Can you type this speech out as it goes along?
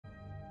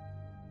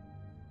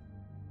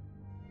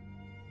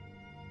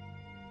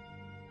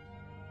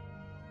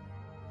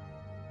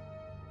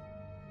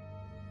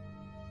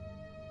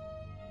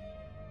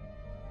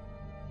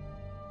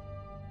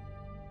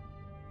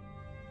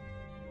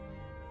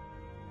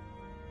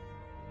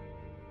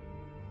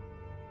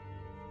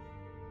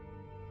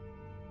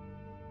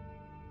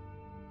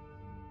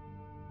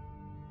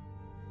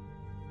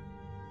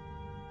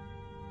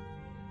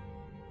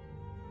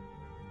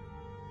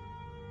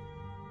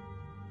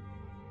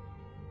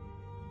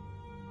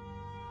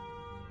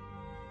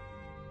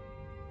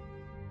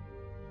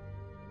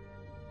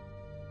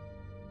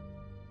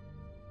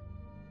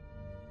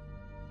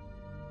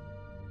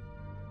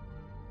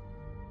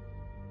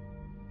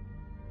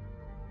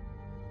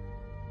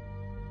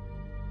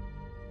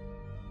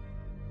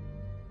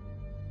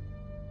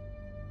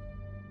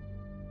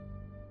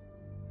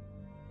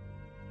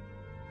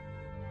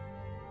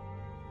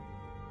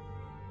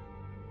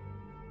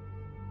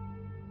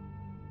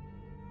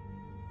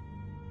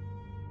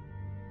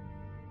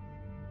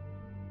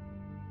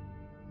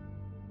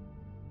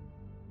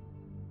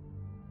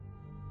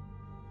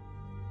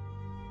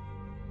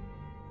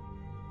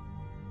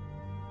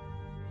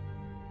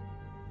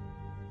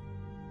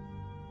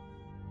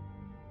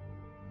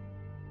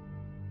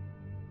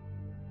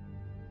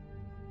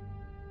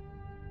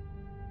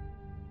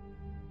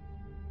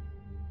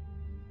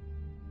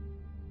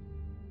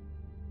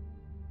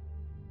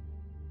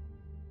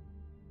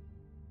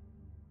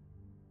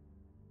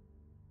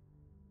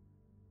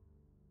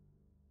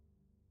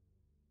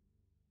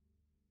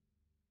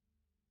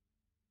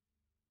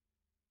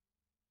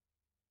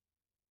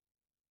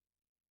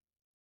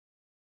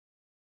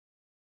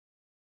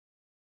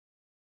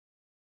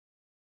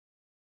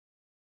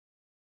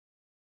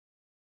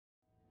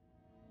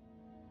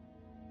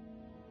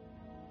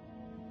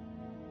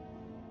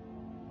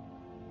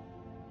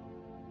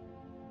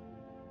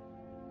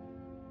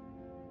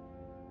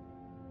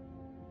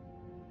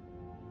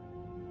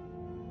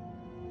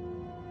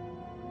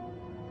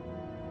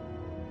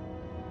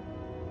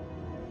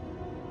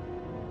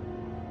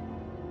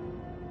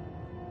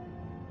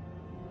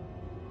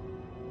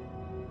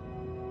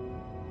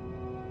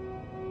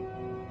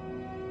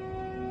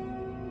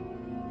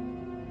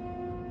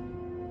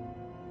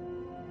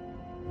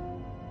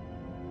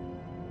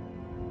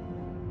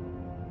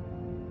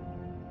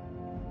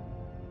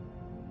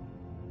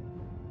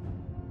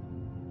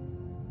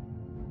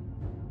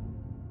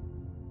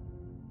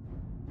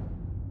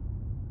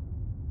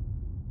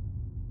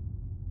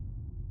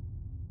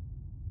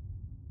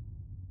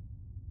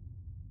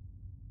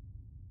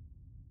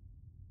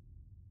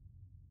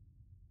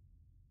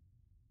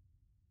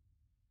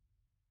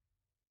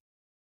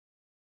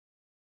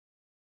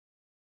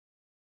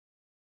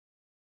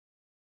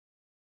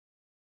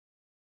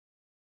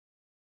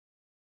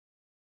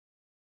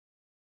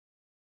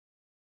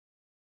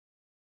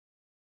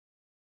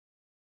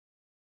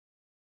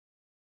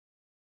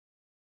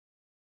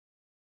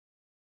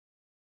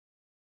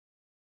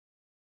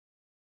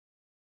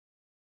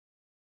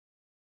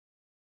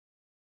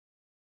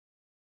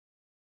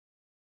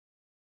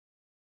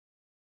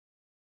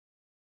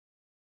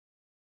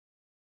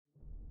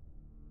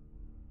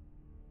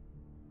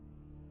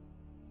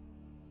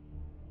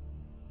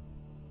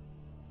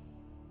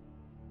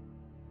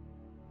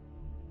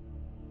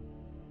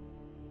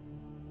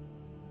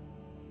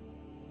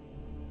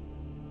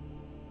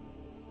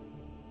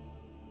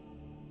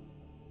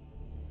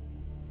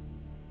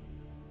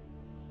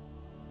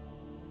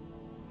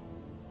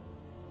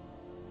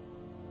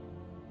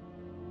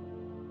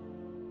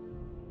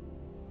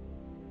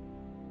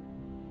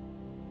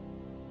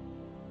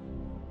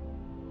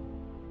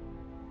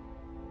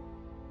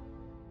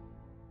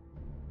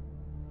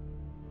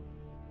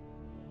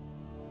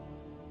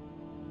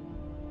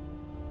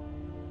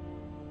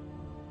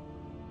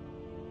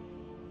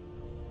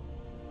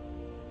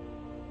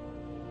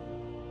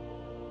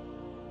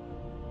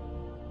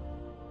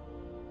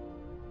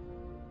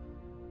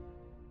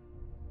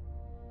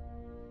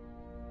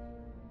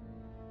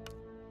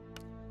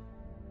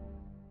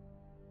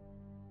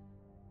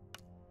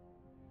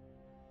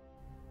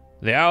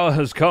The hour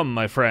has come,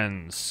 my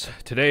friends.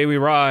 Today we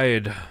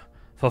ride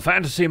for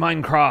Fantasy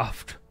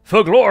Minecraft,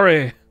 for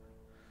glory,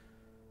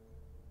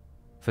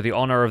 for the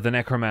honor of the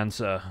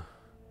Necromancer.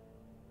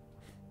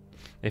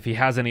 If he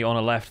has any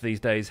honor left these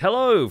days.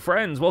 Hello,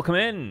 friends, welcome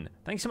in.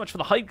 Thanks so much for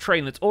the hype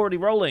train that's already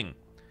rolling.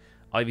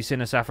 Ivy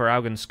Sinner, Sapphire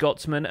Augen,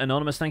 Scotsman,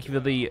 Anonymous, thank you for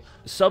the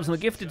subs and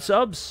the gifted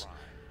subs.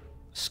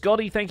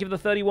 Scotty, thank you for the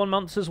 31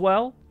 months as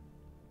well.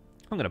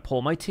 I'm going to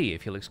pour my tea,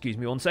 if you'll excuse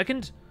me 1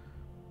 second.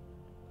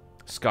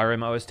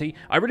 Skyrim OST.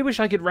 I really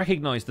wish I could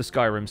recognize the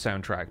Skyrim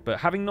soundtrack, but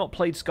having not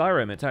played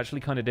Skyrim, it's actually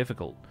kind of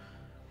difficult.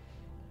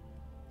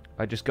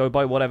 I just go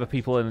by whatever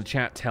people in the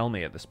chat tell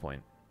me at this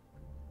point.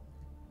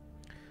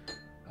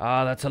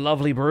 Ah, that's a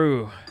lovely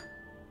brew.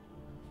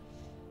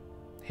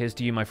 Here's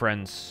to you, my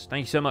friends.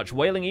 Thank you so much,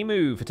 Wailing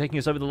Emu, for taking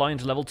us over the line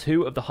to level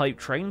 2 of the hype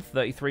train.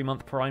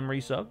 33-month Prime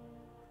resub.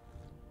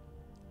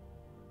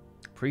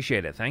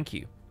 Appreciate it, thank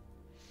you.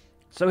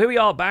 So here we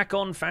are, back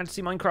on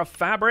Fantasy Minecraft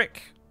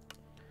Fabric.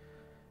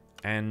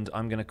 And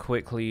I'm going to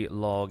quickly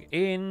log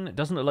in. It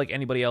doesn't look like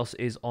anybody else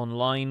is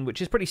online,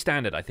 which is pretty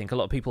standard, I think. A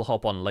lot of people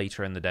hop on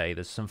later in the day.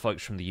 There's some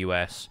folks from the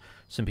US,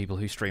 some people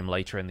who stream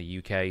later in the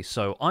UK.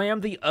 So I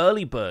am the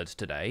early bird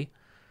today.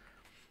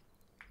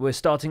 We're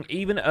starting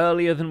even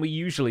earlier than we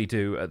usually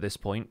do at this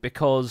point,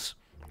 because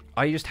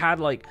I just had,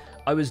 like,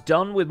 I was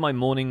done with my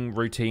morning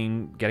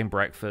routine, getting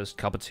breakfast,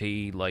 cup of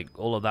tea, like,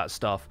 all of that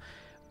stuff,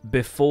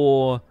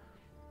 before,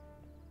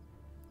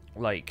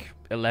 like,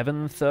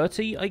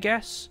 11:30, I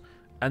guess.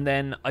 And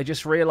then I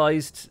just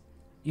realized,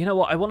 you know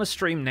what, I want to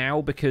stream now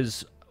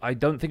because I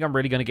don't think I'm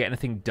really going to get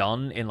anything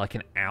done in like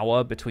an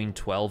hour between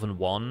 12 and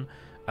 1.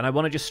 And I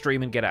want to just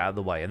stream and get it out of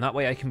the way. And that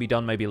way I can be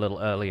done maybe a little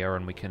earlier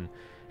and we can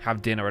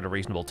have dinner at a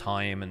reasonable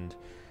time and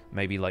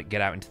maybe like get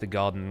out into the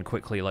garden and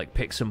quickly like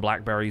pick some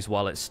blackberries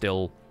while it's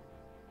still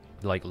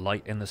like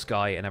light in the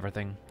sky and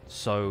everything.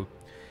 So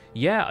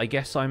yeah, I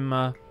guess I'm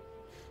on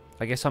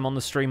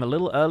the stream a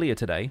little earlier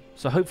today.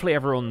 So hopefully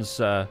everyone's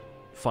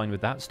fine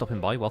with that, stopping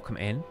by, welcome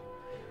in.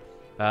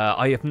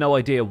 I have no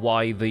idea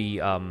why the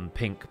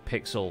pink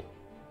pixel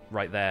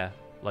right there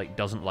like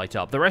doesn't light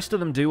up. The rest of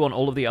them do on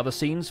all of the other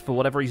scenes. For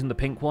whatever reason, the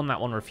pink one,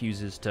 that one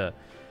refuses to.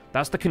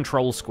 That's the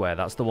control square.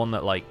 That's the one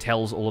that like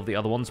tells all of the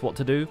other ones what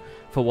to do.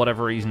 For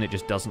whatever reason, it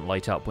just doesn't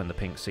light up when the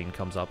pink scene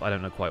comes up. I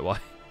don't know quite why.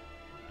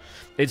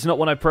 It's not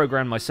one I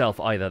programmed myself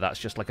either. That's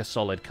just like a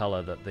solid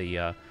color that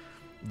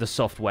the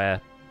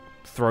software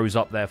throws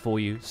up there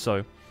for you.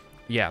 So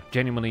yeah,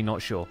 genuinely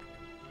not sure.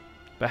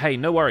 But hey,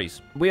 no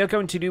worries. We are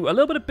going to do a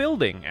little bit of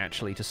building,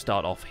 actually, to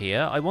start off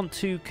here. I want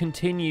to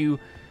continue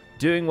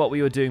doing what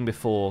we were doing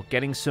before,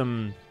 getting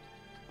some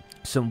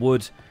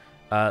wood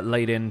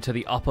laid into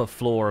the upper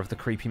floor of the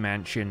creepy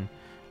mansion.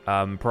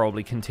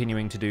 Probably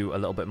continuing to do a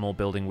little bit more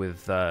building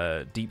with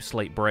deep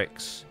slate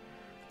bricks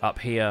up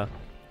here.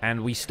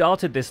 And we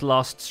started this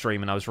last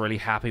stream, and I was really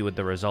happy with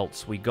the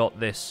results. We got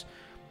this,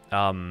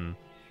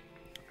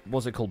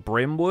 what's it called,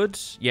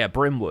 Brimwood? Yeah,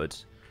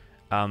 Brimwood.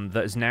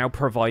 That is now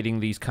providing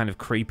these kind of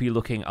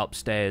creepy-looking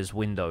upstairs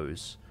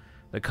windows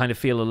that kind of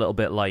feel a little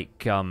bit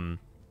like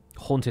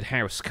haunted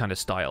house kind of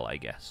style, I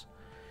guess.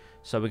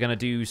 So we're going to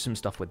do some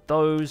stuff with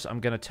those. I'm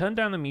going to turn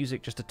down the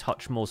music just a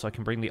touch more so I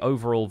can bring the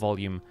overall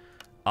volume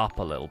up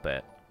a little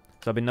bit.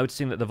 So I've been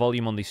noticing that the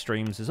volume on these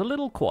streams is a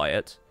little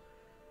quiet.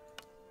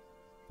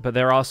 But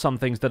there are some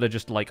things that are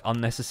just, like,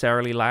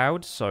 unnecessarily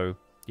loud. So,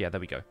 yeah,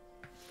 there we go.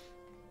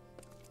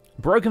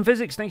 Broken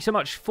Physics, thank you so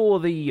much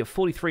for the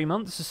 43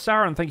 months.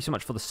 Sarah, and thank you so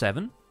much for the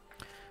 7.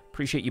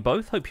 Appreciate you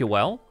both. Hope you're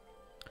well.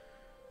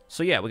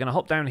 So yeah, we're going to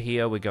hop down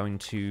here. We're going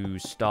to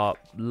start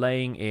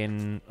laying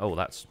in... Oh,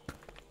 that's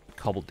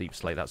cobbled deep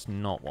slate. That's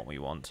not what we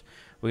want.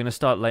 We're going to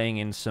start laying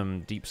in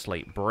some deep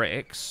slate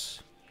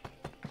bricks.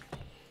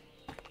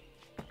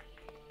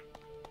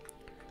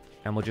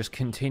 And we'll just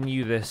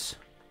continue this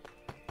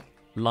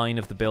line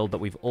of the build that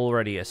we've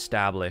already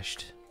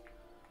established.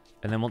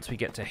 And then once we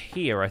get to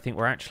here, I think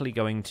we're actually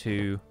going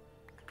to...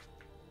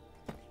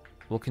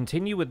 We'll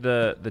continue with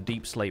the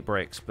deep slate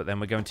bricks, but then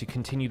we're going to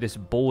continue this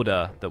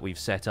border that we've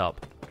set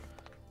up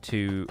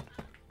to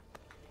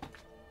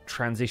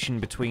transition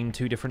between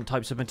two different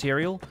types of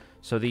material.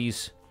 So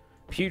these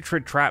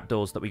putrid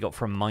trapdoors that we got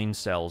from mine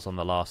cells on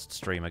the last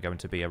stream are going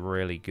to be a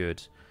really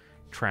good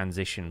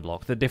transition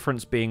block. The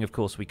difference being, of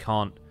course, we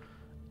can't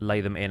lay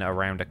them in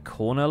around a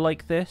corner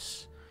like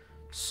this.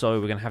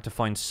 So we're going to have to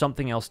find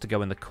something else to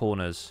go in the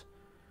corners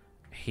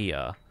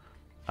here.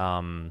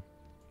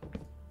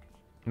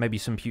 Maybe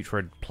some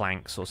putrid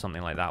planks or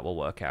something like that will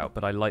work out,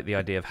 but I like the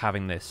idea of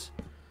having this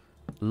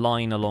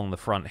line along the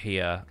front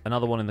here,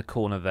 another one in the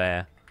corner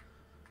there.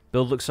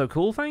 Build looks so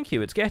cool, thank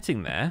you, it's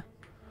getting there.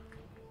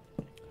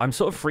 I'm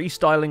sort of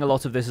freestyling a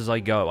lot of this as I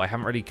go. I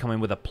haven't really come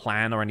in with a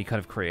plan or any kind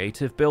of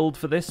creative build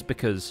for this,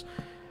 because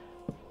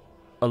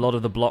a lot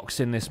of the blocks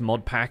in this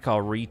mod pack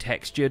are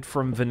retextured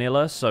from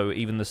vanilla, so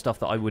even the stuff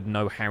that I would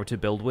know how to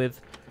build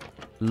with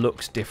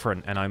looks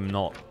different, and I'm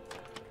not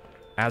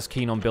as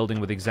keen on building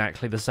with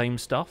exactly the same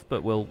stuff,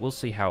 but we'll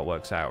see how it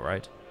works out,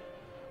 right?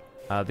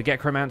 The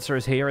Gekromancer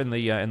is here in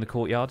the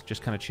courtyard,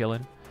 just kind of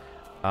chilling.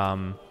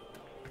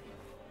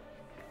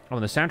 Oh,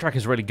 and the soundtrack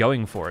is really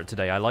going for it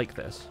today. I like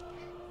this.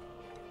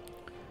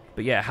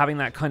 But yeah, having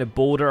that kind of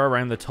border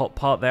around the top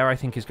part there, I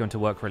think is going to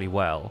work really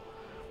well.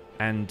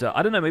 And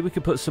I don't know, maybe we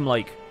could put some,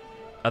 like...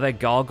 Are there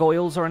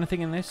gargoyles or anything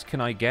in this? Can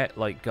I get,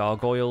 like,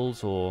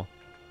 gargoyles or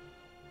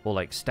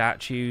like,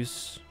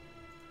 statues?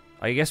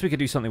 I guess we could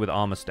do something with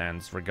armor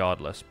stands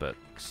regardless, but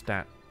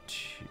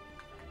statue.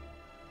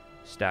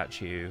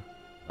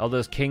 Oh,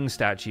 there's king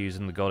statues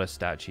and the goddess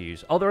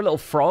statues. Oh, there are little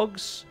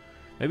frogs?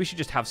 Maybe we should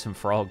just have some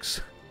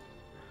frogs.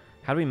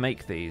 How do we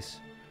make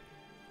these?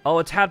 Oh,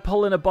 a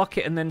tadpole in a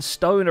bucket and then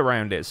stone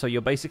around it. So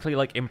you're basically,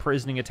 like,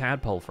 imprisoning a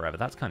tadpole forever.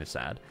 That's kind of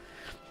sad.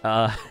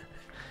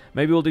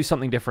 Maybe we'll do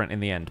something different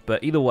in the end.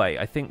 But either way,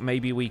 I think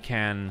maybe we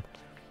can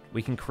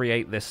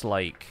create this,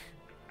 like...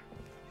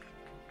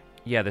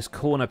 Yeah, this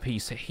corner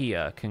piece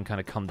here can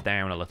kind of come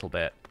down a little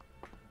bit.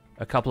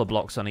 A couple of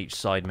blocks on each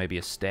side, maybe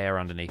a stair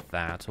underneath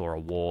that, or a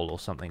wall or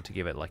something to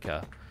give it, like,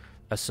 a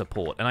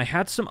support. And I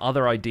had some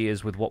other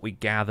ideas with what we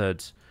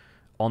gathered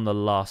on the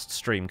last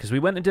stream, because we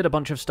went and did a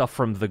bunch of stuff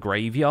from the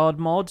Graveyard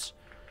mod.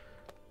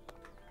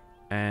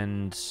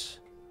 And...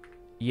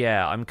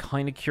 yeah, I'm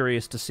kind of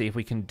curious to see if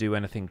we can do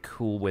anything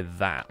cool with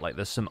that. Like,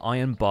 there's some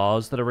iron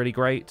bars that are really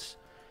great.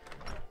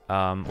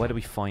 Where do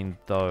we find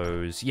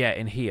those? Yeah,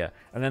 in here.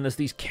 And then there's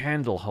these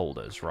candle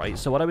holders, right?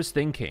 So what I was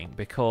thinking,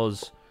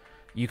 because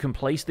you can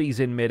place these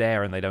in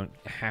midair and they don't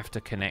have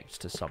to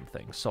connect to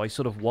something. So I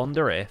sort of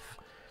wonder if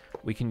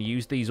we can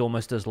use these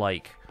almost as,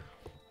 like,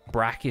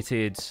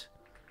 bracketed,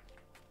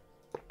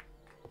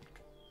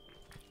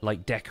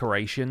 like,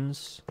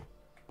 decorations.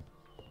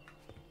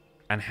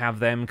 And have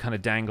them kind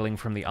of dangling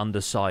from the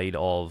underside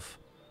of,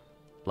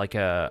 like,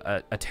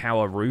 a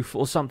tower roof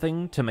or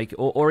something to make...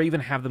 Or even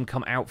have them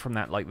come out from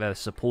that, like they're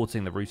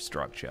supporting the roof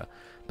structure.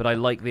 But I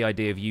like the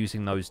idea of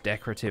using those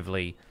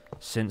decoratively,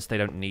 since they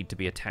don't need to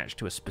be attached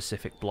to a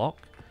specific block.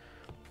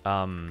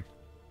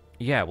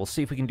 Yeah, we'll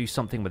see if we can do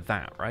something with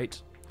that, right?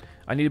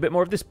 I need a bit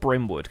more of this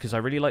brimwood, because I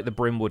really like the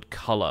brimwood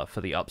color for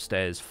the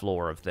upstairs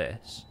floor of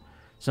this.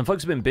 Some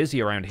folks have been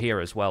busy around here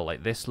as well.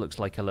 Like, this looks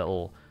like a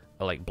little...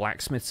 like,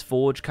 blacksmith's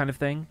forge kind of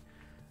thing.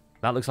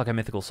 That looks like a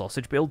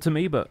MythicalSausage build to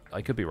me, but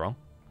I could be wrong.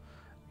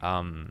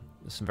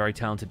 There's some very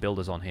talented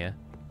builders on here.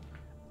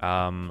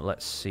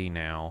 Let's see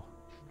now.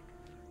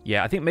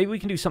 Yeah, I think maybe we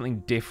can do something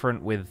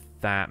different with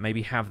that.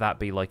 Maybe have that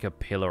be like a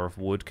pillar of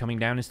wood coming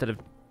down instead of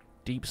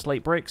deep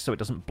slate bricks, so it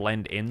doesn't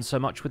blend in so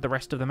much with the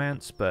rest of the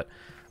mounts. But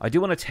I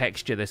do want to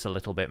texture this a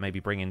little bit. Maybe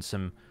bring in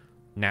some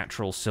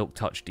natural silk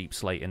touch deep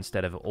slate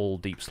instead of all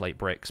deep slate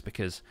bricks,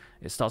 because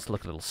it starts to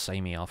look a little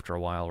samey after a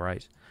while,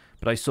 right?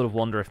 But I sort of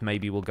wonder if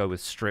maybe we'll go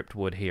with stripped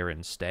wood here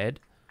instead.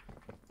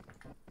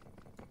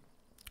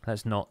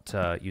 Let's not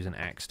use an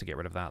axe to get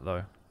rid of that,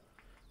 though.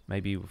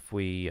 Maybe if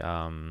we...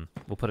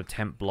 we'll put a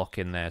temp block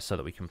in there so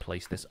that we can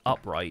place this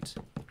upright.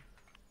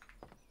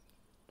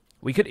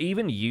 We could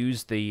even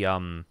use the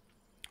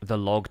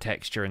log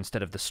texture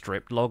instead of the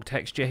stripped log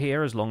texture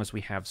here, as long as we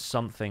have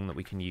something that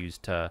we can use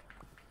to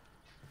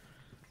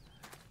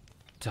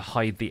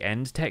hide the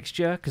end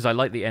texture, because I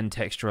like the end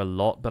texture a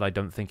lot, but I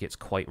don't think it's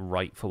quite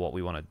right for what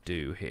we want to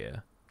do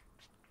here.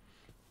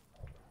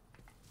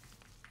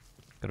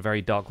 Got a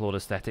very Dark Lord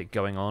aesthetic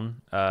going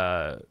on.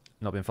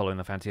 Not been following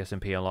the Fantasy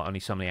SMP a lot, only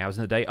so many hours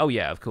in a day. Oh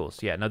yeah, of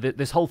course. Yeah, no,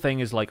 this whole thing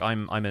is like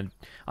I'm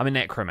a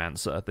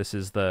necromancer. This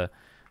is the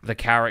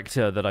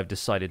character that I've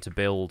decided to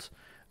build.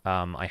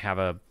 I have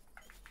a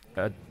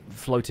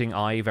floating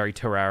eye, very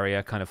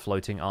Terraria kind of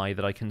floating eye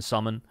that I can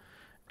summon,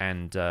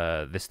 and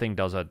this thing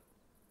does a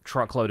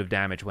truckload of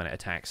damage when it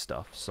attacks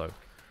stuff. So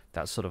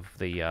that's sort of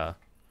the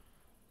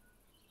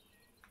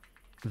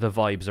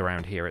vibes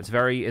around here. It's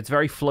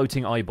very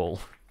floating eyeball.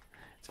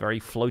 It's very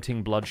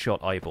floating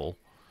bloodshot eyeball.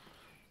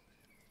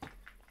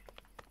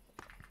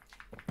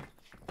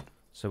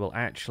 So we'll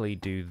actually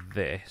do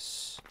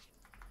this.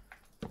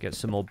 Get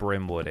some more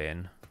brimwood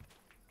in.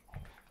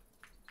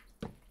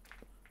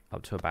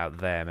 Up to about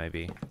there,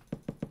 maybe.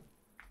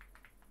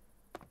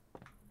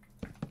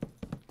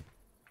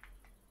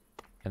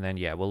 And then,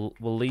 yeah, we'll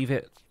leave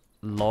it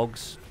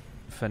logs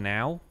for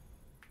now.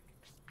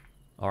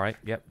 Alright,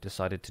 yep,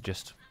 decided to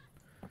just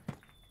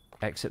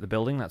exit the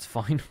building. That's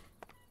fine.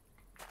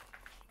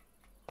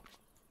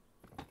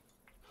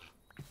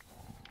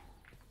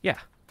 Yeah.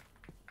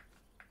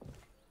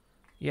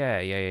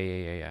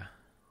 Yeah.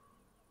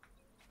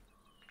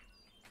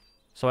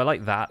 So I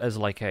like that as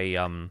like a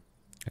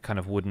kind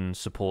of wooden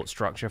support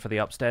structure for the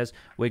upstairs.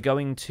 We're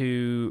going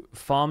to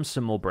farm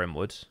some more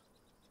brimwood.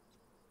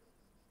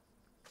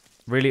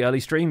 Really early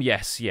stream?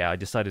 Yes, yeah, I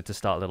decided to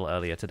start a little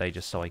earlier today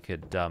just so I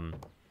could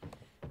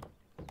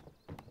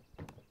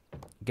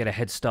get a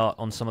head start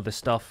on some of this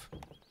stuff.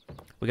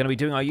 We're going to be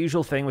doing our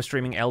usual thing. We're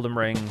streaming Elden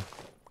Ring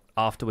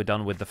after we're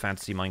done with the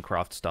Fantasy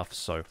Minecraft stuff,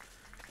 so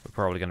we're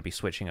probably going to be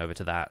switching over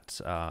to that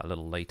a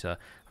little later.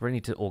 I really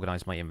need to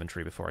organize my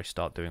inventory before I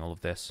start doing all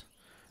of this.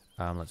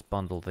 Let's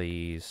bundle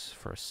these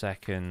for a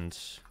second.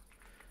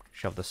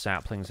 Shove the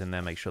saplings in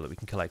there, make sure that we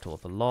can collect all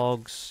of the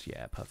logs.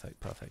 Yeah,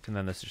 perfect. And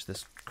then there's just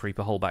this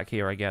creeper hole back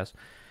here, I guess.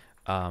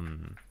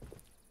 Let's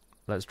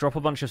Let's drop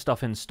a bunch of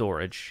stuff in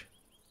storage.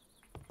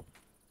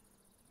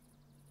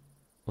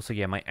 Also,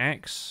 yeah, my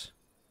axe,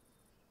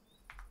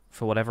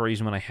 for whatever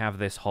reason, when I have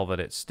this hovered,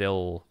 it's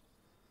still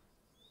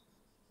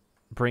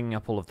bringing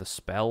up all of the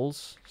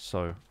spells.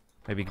 So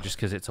maybe just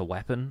because it's a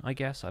weapon, I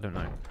guess. I don't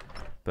know.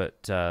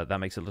 But that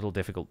makes it a little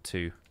difficult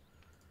to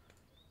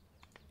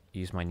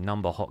use my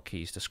number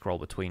hotkeys to scroll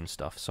between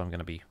stuff. So I'm going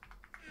to be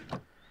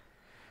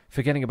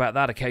forgetting about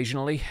that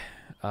occasionally.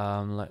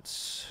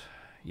 Let's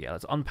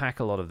unpack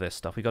a lot of this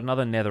stuff. We got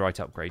another netherite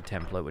upgrade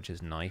template, which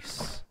is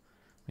nice.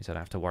 Means I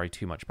don't have to worry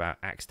too much about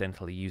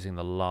accidentally using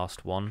the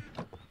last one.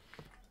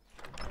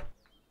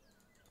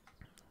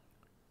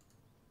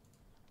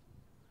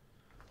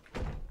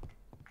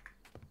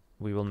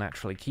 We will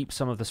naturally keep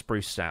some of the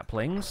spruce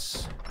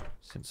saplings,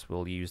 since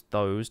we'll use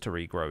those to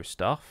regrow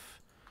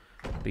stuff.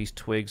 These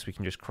twigs we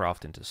can just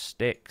craft into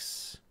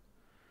sticks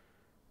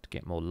to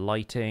get more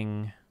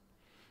lighting.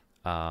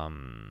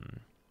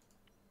 Then,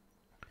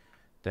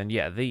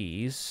 yeah,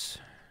 these...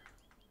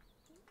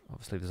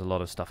 Obviously, there's a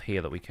lot of stuff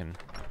here that we can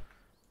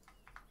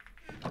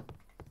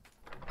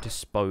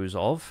dispose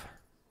of.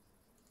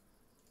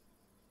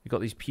 We've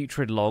got these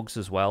putrid logs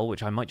as well,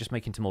 which I might just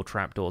make into more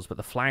trapdoors, but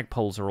the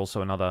flagpoles are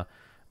also another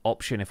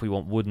option if we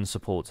want wooden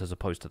supports as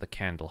opposed to the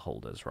candle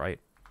holders, right?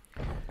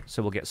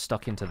 So we'll get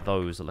stuck into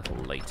those a little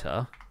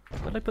later.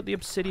 Where did I put the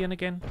obsidian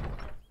again?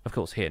 Of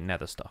course, here,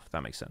 nether stuff.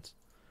 That makes sense.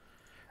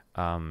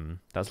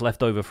 That's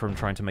left over from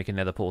trying to make a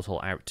nether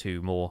portal out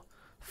to more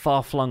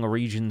far-flung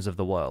regions of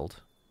the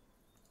world.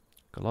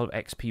 Got a lot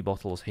of XP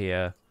bottles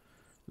here.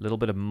 A little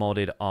bit of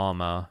modded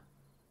armor.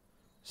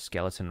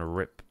 Skeleton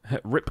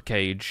rip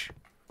cage.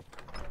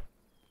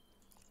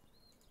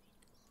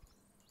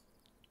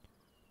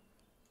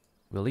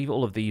 We'll leave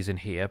all of these in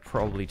here,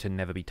 probably to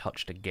never be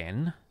touched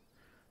again.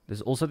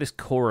 There's also this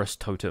chorus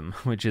totem,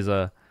 which is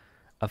a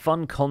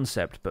fun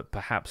concept, but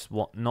perhaps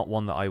not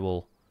one that I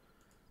will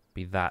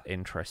be that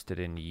interested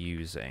in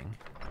using.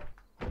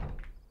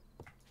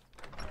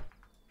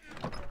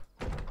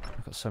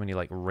 I've got so many,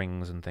 like,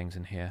 rings and things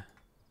in here.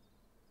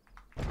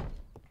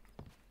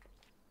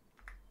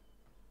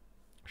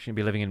 Shouldn't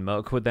be living in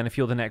Mirkwood, then, if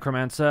you're the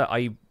Necromancer.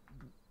 I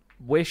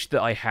wish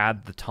that I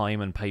had the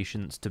time and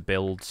patience to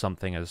build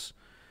something as,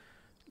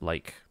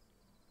 like,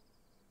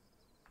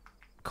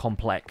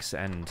 complex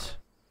and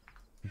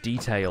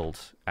detailed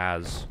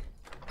as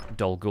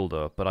Dol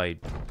Guldur, but I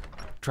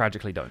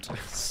tragically don't.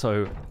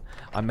 So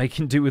I'm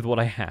making do with what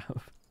I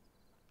have.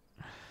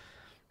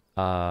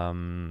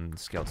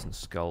 Skeleton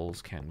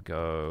skulls can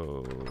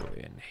go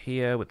in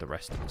here with the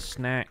rest of the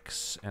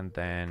snacks, and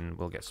then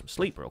we'll get some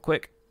sleep real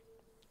quick.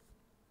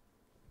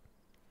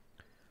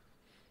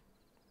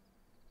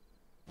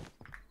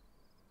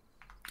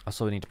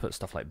 Also, we need to put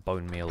stuff like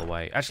bone meal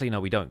away. Actually, no,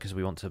 we don't, because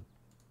we want to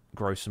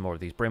grow some more of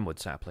these brimwood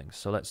saplings,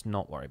 so let's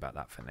not worry about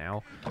that for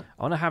now.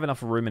 I want to have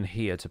enough room in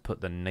here to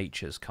put the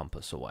nature's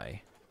compass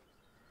away.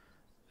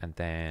 And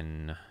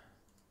then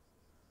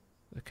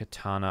the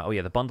katana. Oh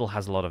yeah, the bundle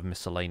has a lot of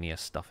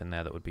miscellaneous stuff in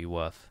there that would be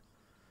worth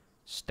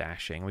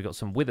stashing. We got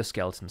some wither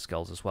skeleton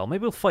skulls as well.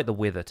 Maybe we'll fight the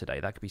wither today.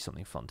 That could be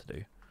something fun to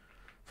do.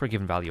 For a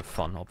given value of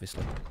fun,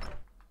 obviously.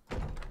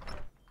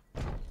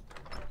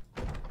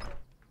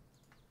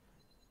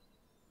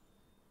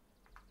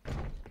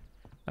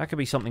 That could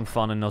be something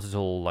fun and not at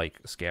all, like,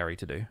 scary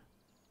to do.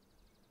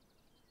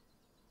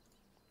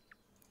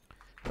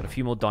 Got a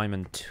few more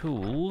diamond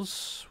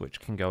tools, which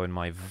can go in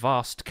my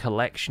vast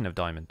collection of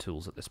diamond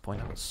tools at this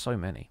point. I've got so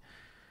many.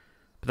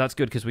 But that's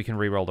good because we can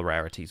reroll the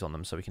rarities on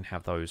them, so we can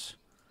have those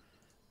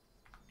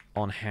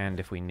on hand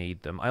if we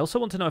need them. I also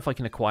want to know if I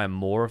can acquire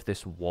more of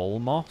this wall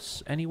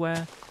moss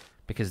anywhere,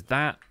 because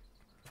that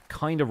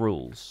kind of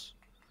rules.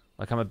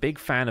 Like, I'm a big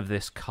fan of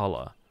this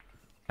color,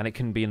 and it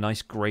can be a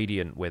nice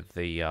gradient with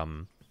the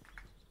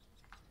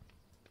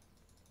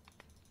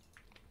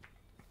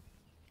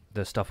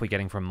stuff we're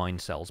getting from mine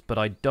cells, but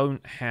I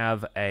don't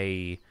have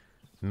a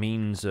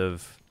means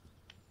of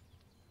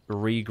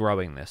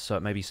regrowing this, so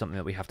it may be something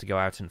that we have to go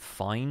out and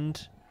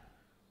find.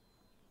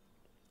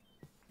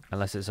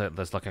 Unless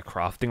there's like a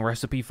crafting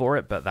recipe for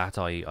it, but that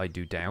I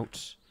do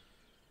doubt.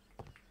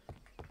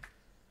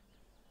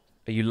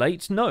 Are you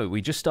late? No,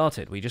 we just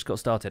started. We just got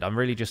started. I'm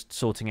really just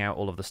sorting out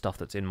all of the stuff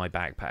that's in my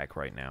backpack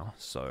right now,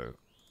 so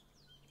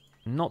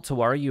not to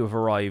worry, you have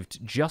arrived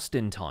just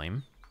in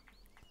time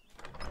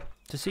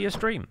to see a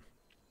stream.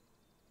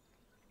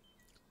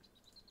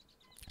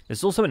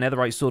 There's also a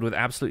netherite sword with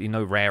absolutely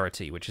no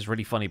rarity, which is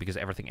really funny because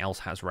everything else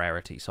has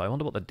rarity, so I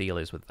wonder what the deal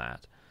is with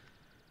that.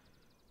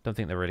 Don't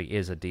think there really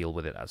is a deal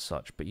with it as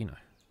such, but you know.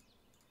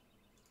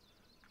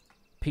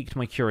 Piqued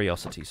my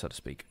curiosity, so to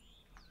speak.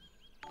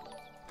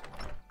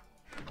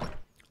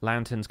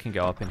 Lanterns can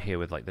go up in here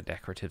with, like, the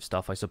decorative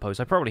stuff, I suppose.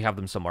 I probably have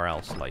them somewhere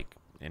else, like,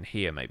 in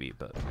here maybe,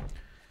 but...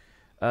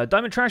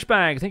 Diamond Trash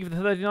Bag, thank you for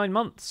the 39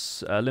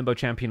 months. Limbo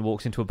Champion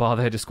walks into a bar,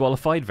 they're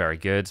disqualified. Very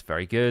good,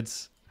 very good.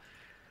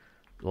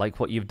 Like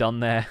what you've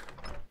done there.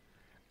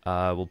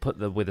 We'll put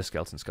the Wither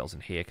Skeleton Skulls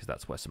in here, because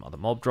that's where some other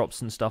mob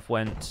drops and stuff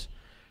went.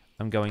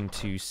 I'm going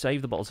to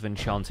save the bottles of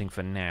enchanting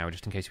for now,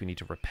 just in case we need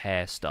to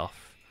repair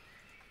stuff.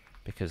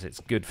 because it's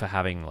good for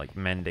having like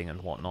mending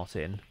and whatnot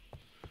in.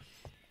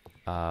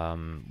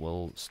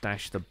 We'll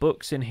stash the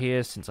books in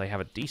here since I have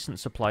a decent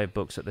supply of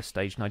books at this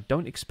stage, and I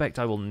don't expect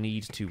I will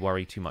need to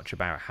worry too much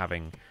about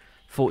having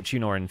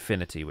Fortune or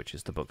Infinity, which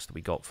is the books that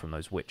we got from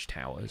those witch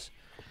towers.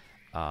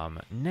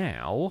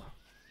 Now,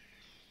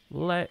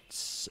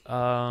 let's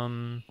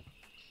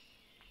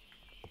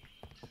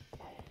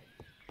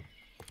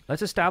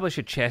establish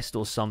a chest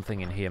or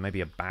something in here,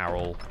 maybe a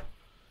barrel.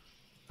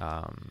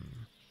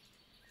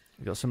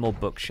 We've got some more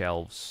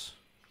bookshelves.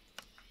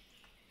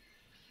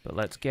 But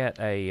let's get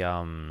a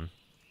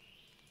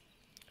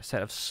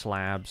set of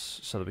slabs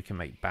so that we can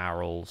make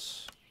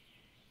barrels.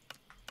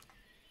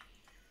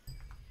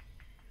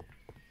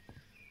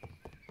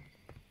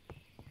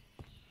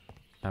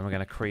 And we're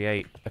going to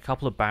create a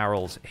couple of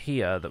barrels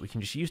here that we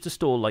can just use to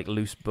store like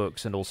loose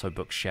books and also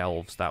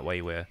bookshelves. That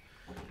way we're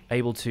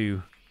able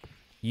to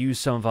use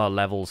some of our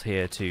levels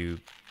here to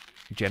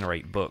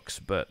generate books,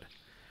 but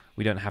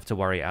we don't have to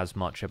worry as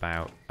much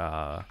about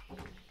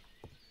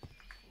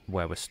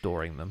where we're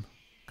storing them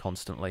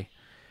constantly.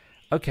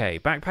 Okay,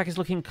 backpack is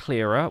looking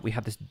clearer. We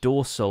have this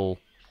dorsal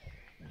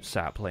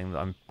sapling that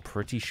I'm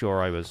pretty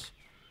sure I was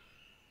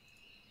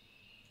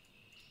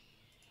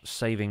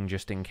saving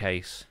just in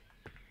case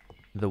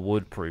the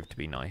wood proved to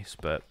be nice,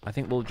 but I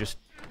think we'll just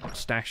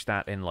stash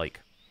that in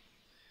like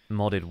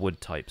modded wood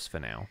types for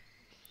now.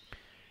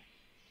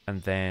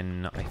 And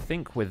then I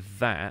think with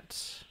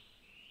that,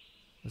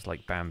 there's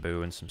like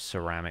bamboo and some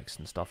ceramics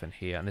and stuff in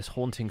here. And this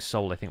haunting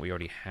soul, I think we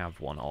already have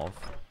one of.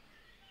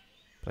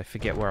 But I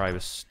forget where I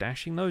was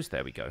stashing those.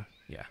 There we go.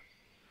 Yeah.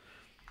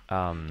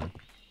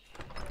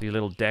 The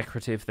little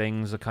decorative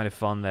things are kind of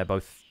fun.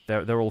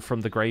 They're all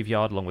from the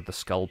graveyard, along with the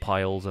skull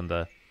piles and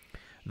the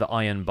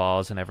iron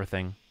bars and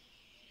everything.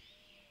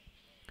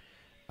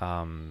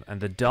 And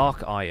the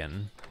dark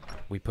iron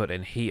we put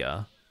in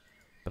here,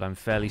 but I'm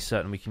fairly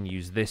certain we can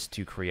use this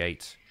to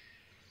create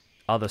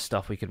other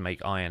stuff we could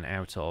make iron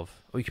out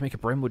of. Oh, you can make a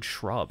brimwood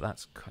shrub.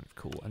 That's kind of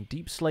cool. And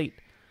deep slate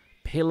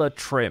pillar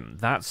trim.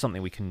 That's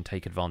something we can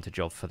take advantage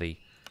of for the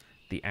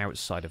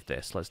outside of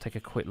this. Let's take a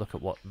quick look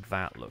at what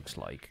that looks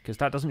like, because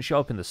that doesn't show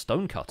up in the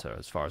stone cutter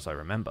as far as I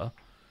remember.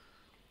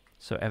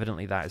 So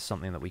evidently that is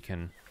something that we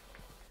can...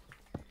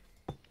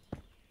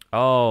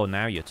 Oh,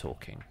 now you're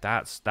talking.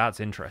 That's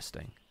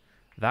interesting.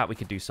 That we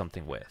could do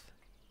something with.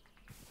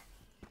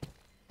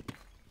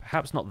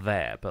 Perhaps not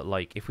there, but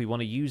like if we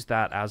want to use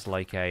that as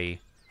like a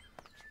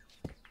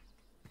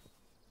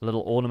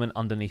little ornament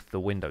underneath the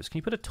windows. Can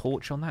you put a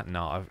torch on that?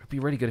 No, it'd be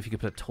really good if you could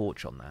put a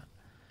torch on that.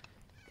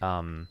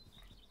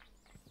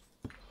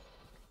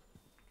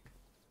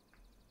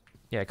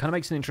 Yeah, it kind of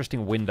makes an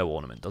interesting window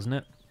ornament, doesn't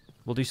it?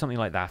 We'll do something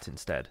like that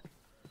instead.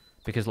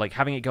 Because like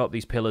having it go up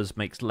these pillars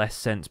makes less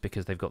sense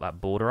because they've got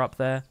that border up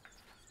there.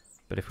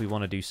 But if we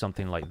want to do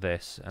something like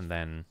this, and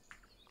then...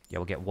 Yeah,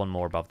 we'll get one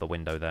more above the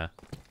window there.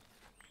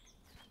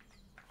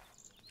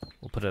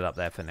 We'll put it up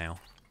there for now.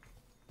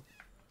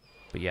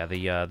 But yeah,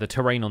 the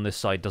terrain on this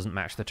side doesn't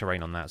match the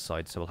terrain on that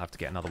side, so we'll have to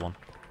get another one.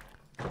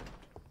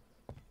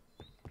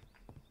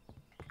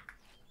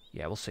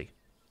 Yeah, we'll see.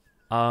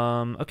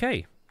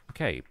 Okay.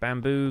 Okay,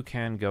 bamboo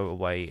can go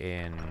away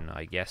in,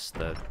 I guess,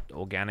 the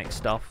organic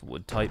stuff,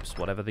 wood types,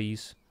 whatever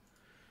these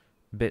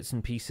bits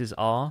and pieces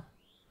are.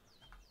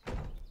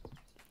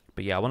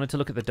 But yeah, I wanted to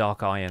look at the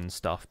dark iron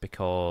stuff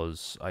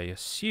because I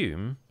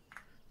assume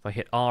if I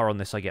hit R on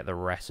this, I get the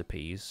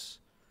recipes.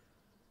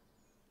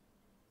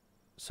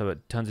 So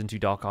it turns into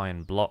dark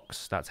iron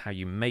blocks. That's how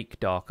you make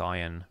dark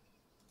iron.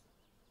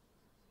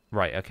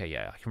 Right, okay,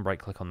 yeah, I can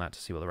right-click on that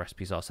to see what the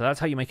recipes are. So that's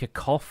how you make a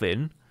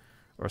coffin,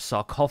 or a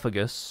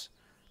sarcophagus.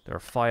 There are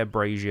fire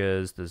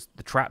braziers, there's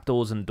the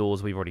trapdoors and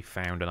doors we've already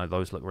found, and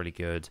those look really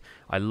good.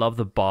 I love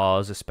the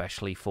bars,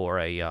 especially for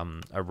a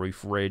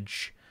roof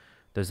ridge.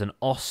 There's an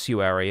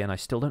ossuary, and I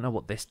still don't know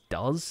what this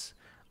does.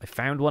 I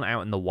found one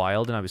out in the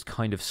wild, and I was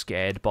kind of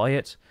scared by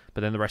it,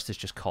 but then the rest is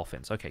just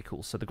coffins. Okay,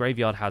 cool. So the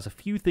graveyard has a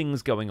few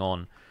things going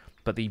on,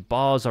 but the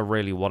bars are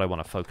really what I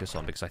want to focus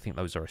on, because I think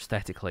those are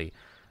aesthetically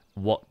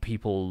what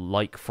people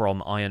like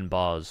from iron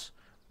bars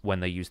when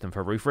they use them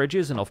for roof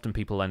ridges, and often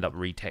people end up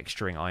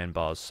retexturing iron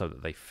bars so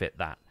that they fit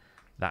that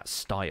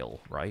style,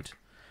 right?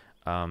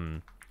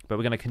 But we're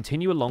going to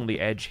continue along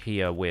the edge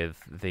here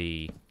with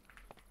the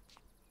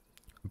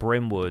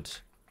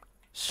brimwood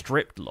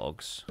stripped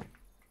logs.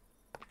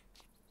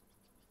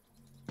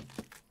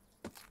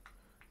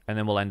 And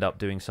then we'll end up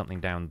doing something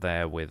down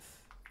there with...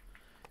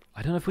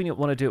 I don't know if we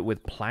want to do it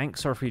with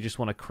planks or if we just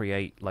want to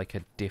create like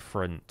a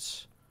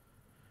different...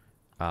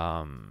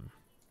 I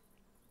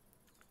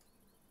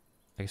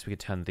guess we could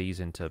turn these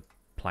into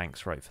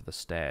planks right for the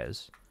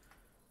stairs.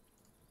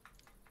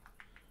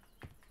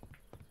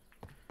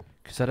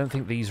 Because I don't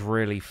think these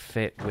really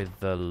fit with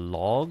the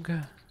log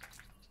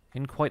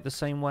in quite the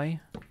same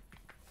way.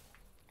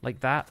 Like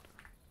that.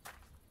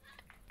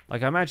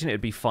 Like, I imagine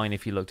it'd be fine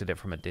if you looked at it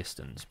from a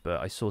distance, but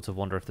I sort of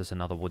wonder if there's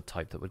another wood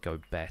type that would go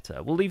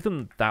better. We'll leave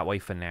them that way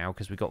for now,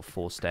 because we've got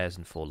 4 stairs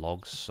and 4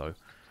 logs, so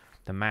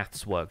the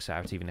maths works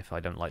out, even if I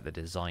don't like the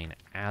design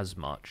as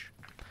much.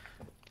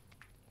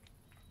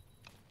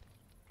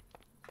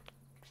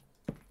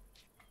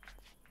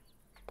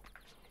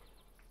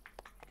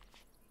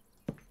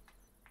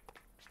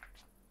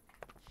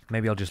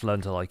 Maybe I'll just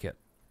learn to like it.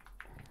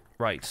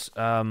 Right,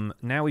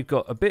 now we've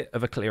got a bit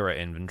of a clearer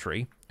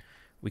inventory.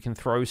 We can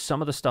throw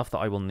some of the stuff that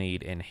I will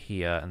need in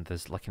here, and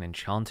there's like an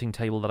enchanting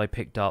table that I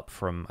picked up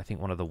from, I think,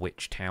 one of the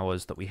witch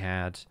towers that we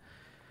had.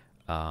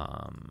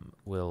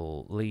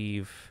 We'll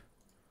leave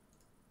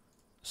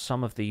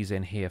some of these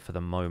in here for the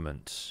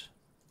moment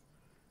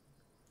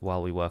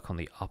while we work on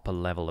the upper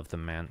level of the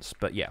manse.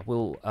 But yeah,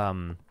 we'll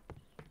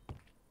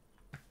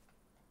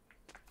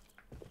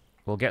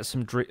get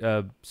some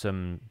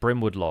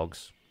brimwood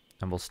logs,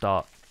 and we'll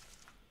start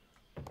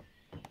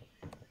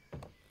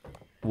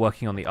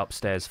working on the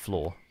upstairs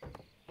floor.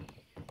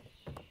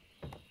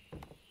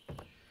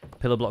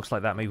 Pillar blocks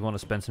like that, maybe want to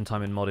spend some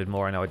time in modded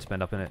more. I know I'd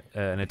spend up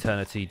an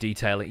eternity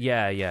detailing.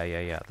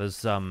 Yeah.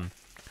 There's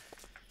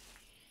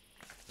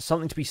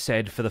something to be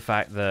said for the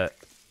fact that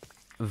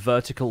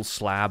vertical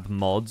slab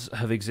mods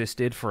have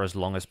existed for as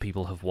long as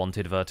people have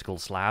wanted vertical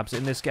slabs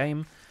in this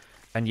game,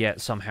 and yet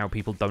somehow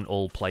people don't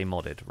all play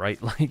modded,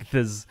 right? Like,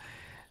 there's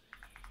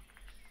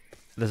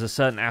a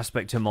certain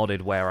aspect to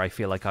modded where I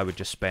feel like I would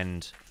just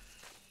spend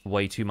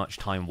way too much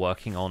time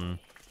working on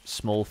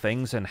small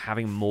things, and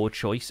having more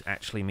choice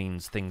actually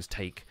means things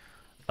take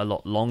a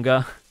lot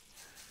longer.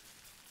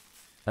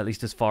 At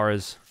least as far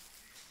as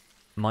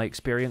my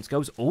experience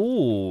goes.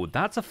 Oh,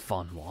 that's a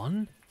fun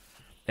one.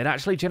 It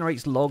actually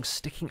generates logs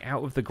sticking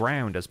out of the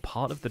ground as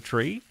part of the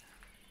tree.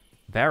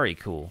 Very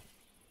cool.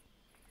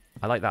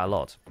 I like that a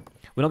lot.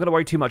 We're not going to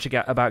worry too much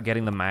about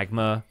getting the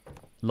magma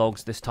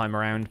logs this time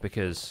around,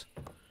 because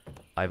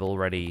I've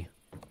already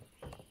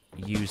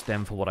used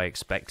them for what I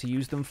expect to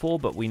use them for,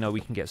 but we know we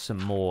can get some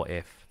more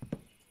if...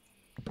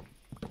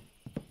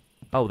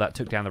 Oh, that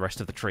took down the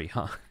rest of the tree,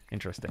 huh?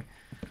 Interesting.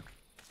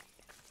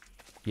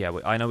 Yeah,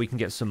 I know we can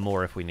get some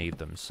more if we need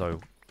them, so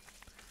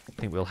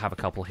I think we'll have a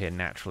couple here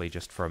naturally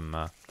just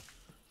from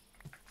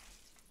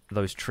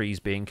those trees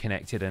being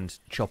connected and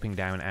chopping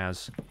down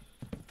as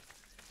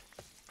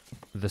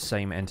the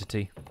same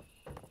entity.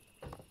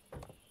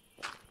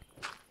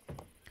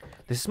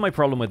 This is my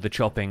problem with the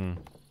chopping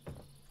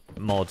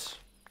mods,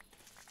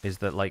 is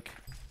that, like,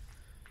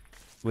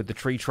 with the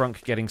tree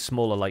trunk getting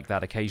smaller like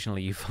that,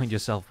 occasionally you find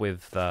yourself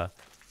with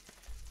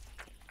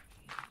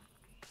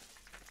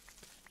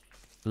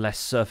less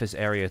surface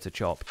area to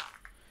chop.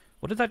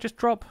 What did that just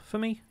drop for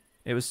me?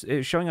 It was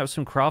showing up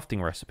some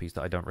crafting recipes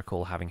that I don't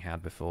recall having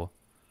had before.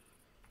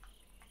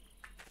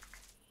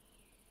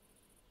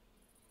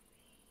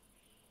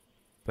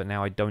 But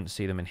now I don't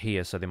see them in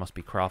here, so they must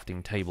be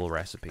crafting table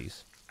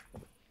recipes.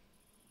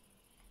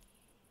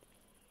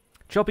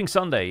 Chopping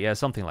Sunday, yeah,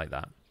 something like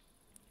that.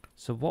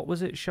 So what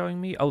was it showing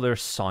me? Oh, there are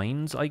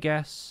signs, I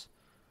guess.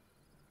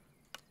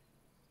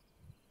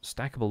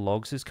 Stackable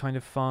logs is kind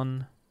of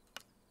fun.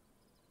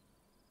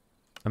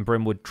 And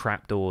brimwood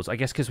trapdoors. I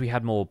guess because we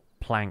had more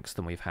planks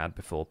than we've had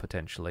before,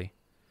 potentially.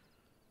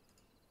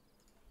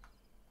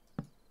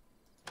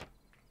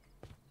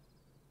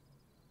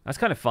 That's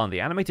kind of fun.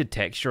 The animated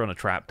texture on a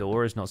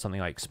trapdoor is not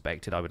something I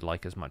expected I would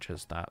like as much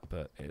as that,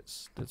 but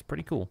it's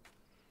pretty cool.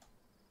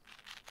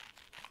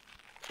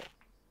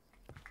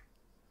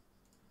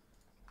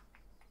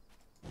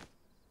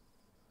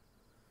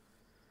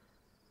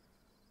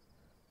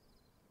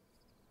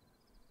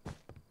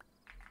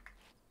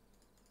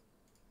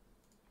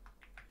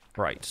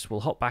 Right,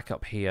 we'll hop back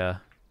up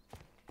here,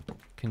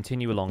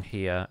 continue along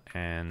here,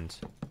 and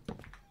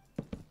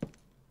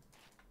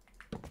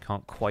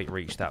can't quite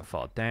reach that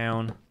far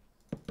down.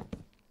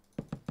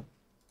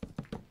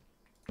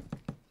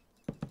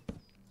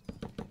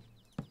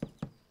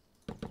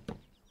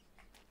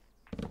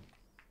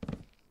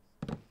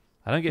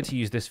 I don't get to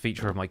use this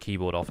feature of my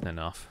keyboard often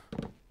enough.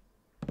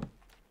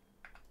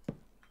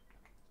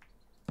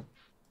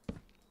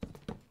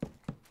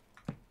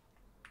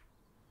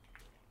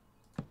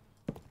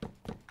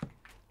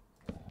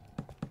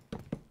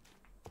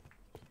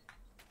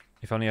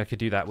 If only I could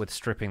do that with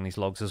stripping these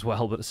logs as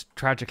well, but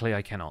tragically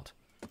I cannot.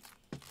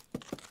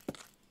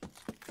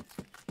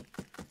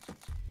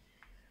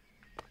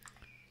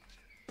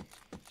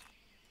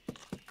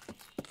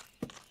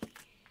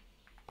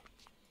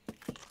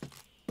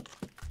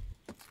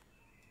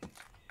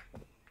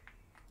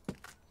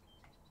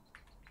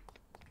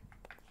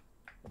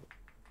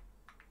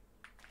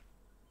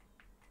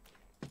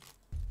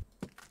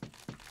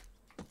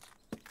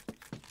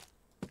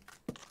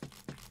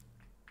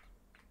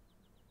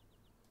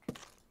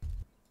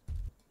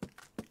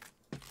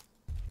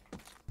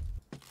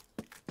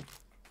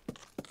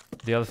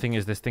 The other thing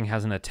is this thing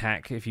has an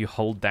attack if you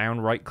hold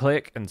down right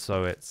click, and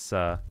so it's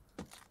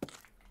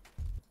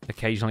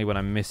occasionally when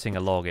I'm missing a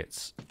log,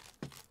 it's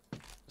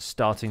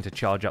starting to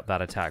charge up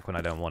that attack when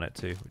I don't want it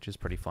to, which is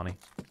pretty funny.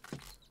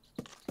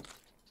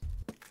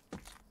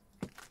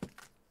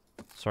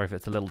 Sorry if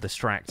it's a little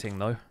distracting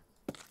though.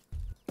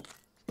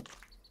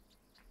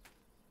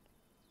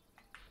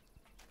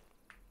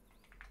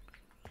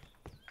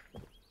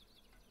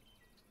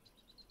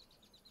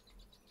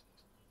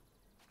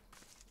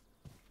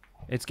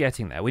 It's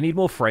getting there. We need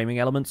more framing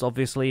elements,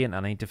 obviously, and I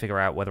need to figure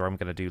out whether I'm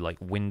going to do, like,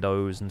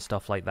 windows and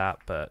stuff like that,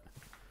 but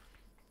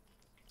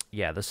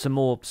yeah, there's some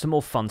more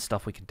fun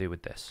stuff we can do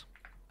with this.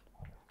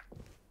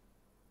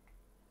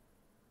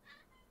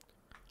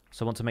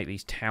 So I want to make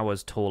these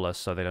towers taller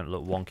so they don't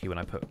look wonky when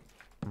I put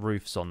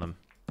roofs on them.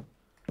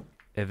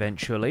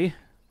 Eventually.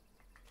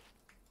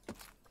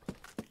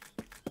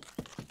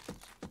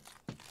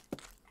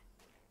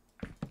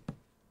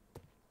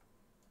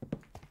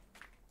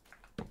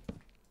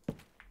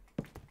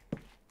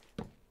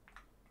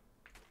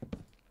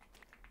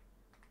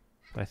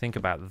 But I think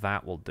about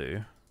that will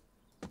do.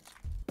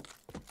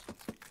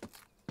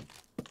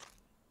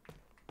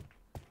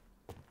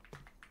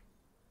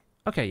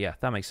 Okay, yeah,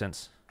 that makes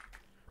sense.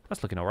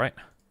 That's looking alright.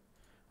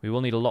 We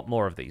will need a lot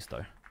more of these,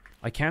 though.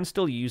 I can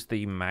still use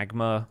the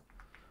magma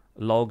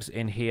logs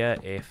in here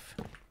if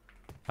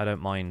I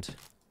don't mind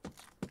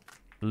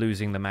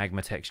losing the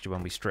magma texture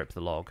when we strip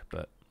the log,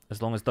 but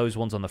as long as those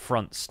ones on the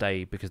front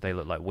stay because they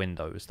look like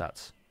windows,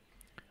 that's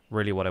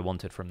really what I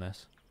wanted from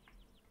this.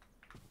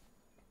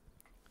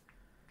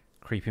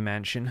 Creepy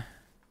mansion.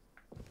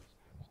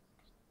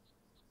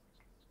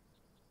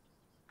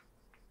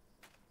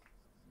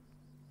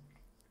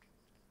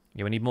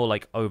 Yeah, we need more,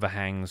 like,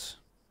 overhangs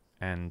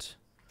and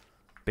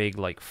big,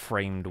 like,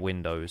 framed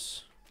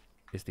windows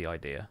is the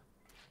idea.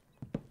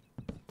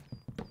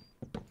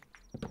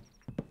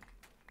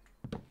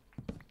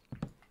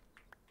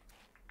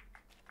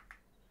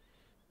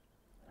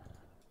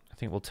 I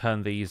think we'll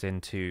turn these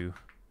into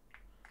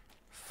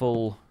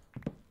full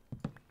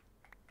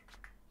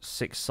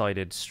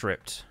six-sided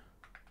stripped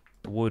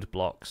wood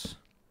blocks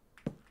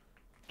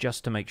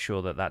just to make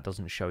sure that that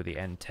doesn't show the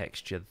end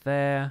texture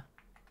there.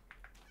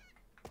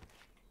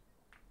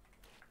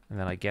 And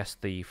then I guess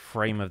the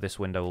frame of this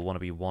window will want to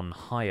be one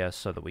higher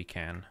so that we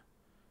can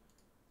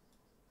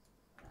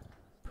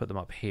put them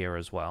up here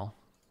as well.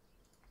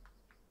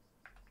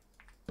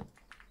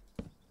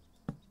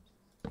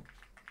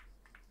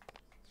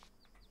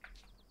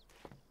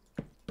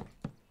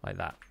 Like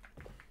that.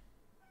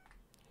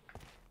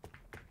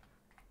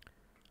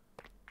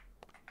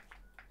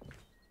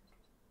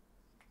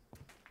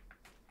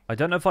 I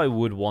don't know if I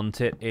would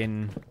want it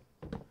in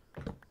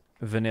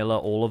vanilla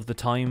all of the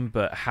time,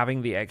 but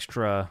having the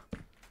extra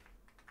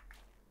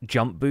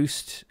jump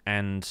boost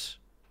and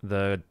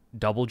the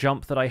double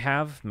jump that I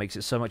have makes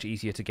it so much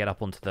easier to get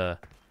up onto the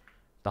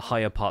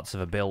higher parts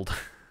of a build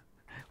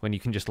when you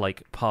can just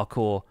like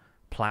parkour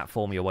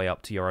platform your way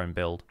up to your own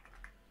build.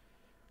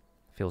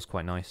 Feels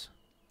quite nice.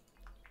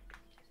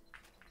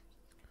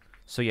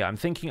 So yeah, I'm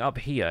thinking up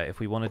here if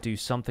we want to do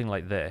something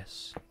like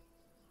this.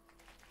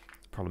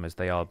 The problem is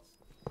they're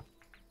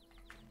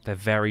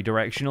very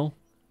directional.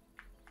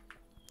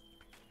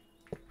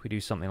 If we do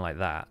something like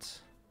that,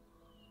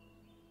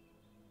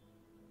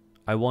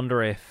 I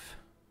wonder if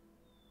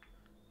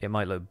it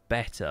might look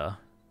better,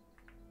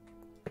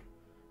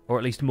 or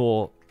at least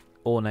more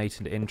ornate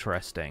and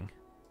interesting,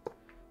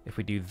 if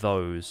we do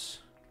those,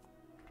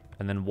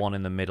 and then one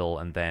in the middle,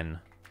 and then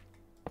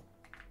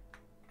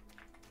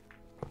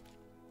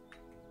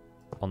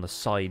on the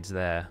sides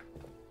there.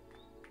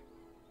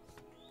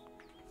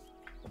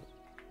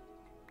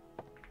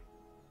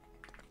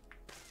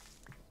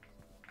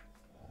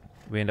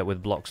 We end up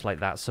with blocks like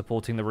that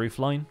supporting the roof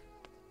line.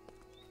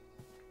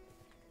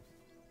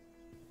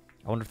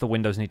 I wonder if the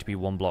windows need to be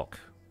one block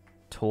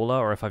taller,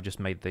 or if I've just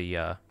made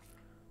the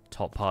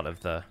top part of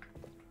the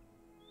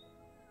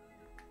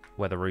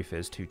where the roof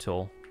is too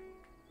tall.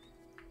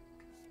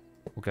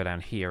 We'll go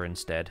down here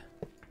instead.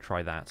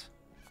 Try that.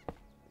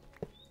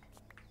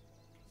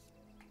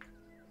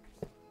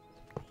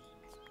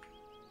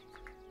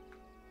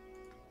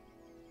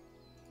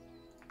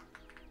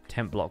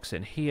 Tent blocks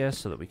in here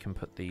so that we can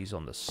put these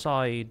on the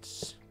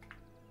sides.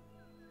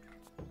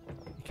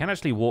 You can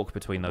actually walk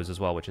between those as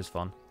well, which is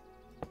fun.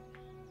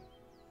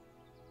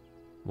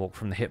 Walk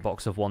from the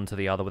hitbox of one to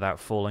the other without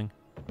falling.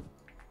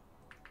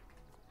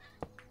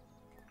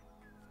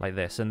 Like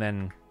this. And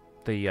then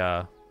the...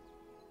 I'm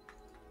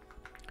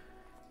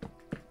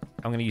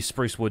going to use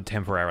spruce wood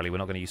temporarily. We're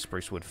not going to use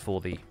spruce wood for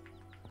the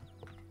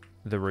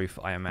roof,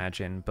 I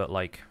imagine. But,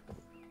 like,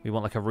 we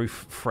want, like, a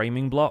roof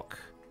framing block.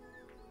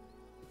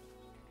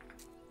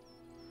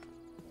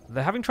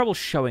 They're having trouble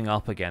showing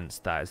up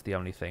against that is the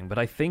only thing. But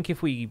I think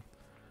if we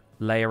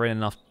layer in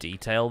enough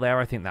detail there,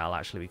 I think that'll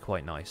actually be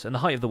quite nice. And the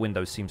height of the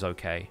windows seems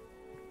okay.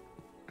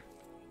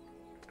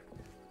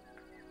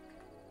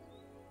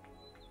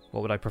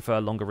 What would I prefer,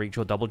 longer reach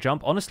or double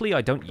jump? Honestly,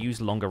 I don't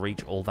use longer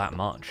reach all that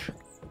much.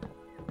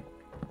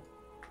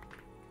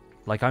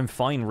 Like, I'm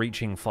fine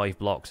reaching 5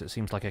 blocks. It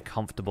seems like a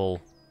comfortable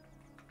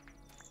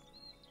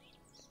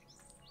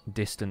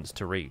distance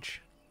to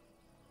reach.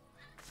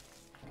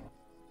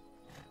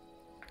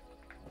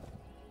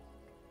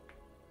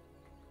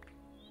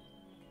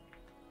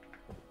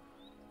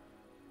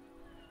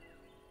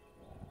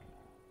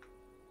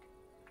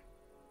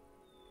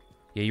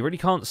 Yeah, you really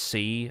can't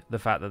see the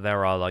fact that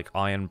there are, like,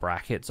 iron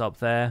brackets up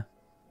there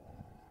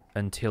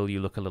until you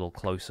look a little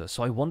closer.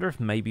 So I wonder if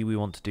maybe we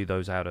want to do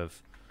those out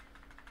of,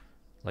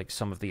 like,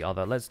 some of the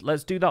other...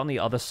 Let's do that on the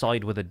other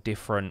side with a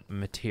different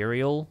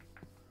material.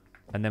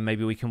 And then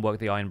maybe we can work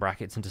the iron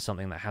brackets into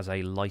something that has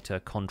a lighter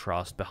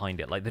contrast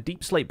behind it. Like, the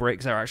deep slate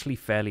bricks are actually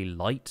fairly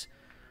light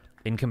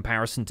in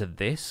comparison to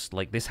this.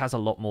 Like, this has a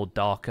lot more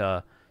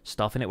darker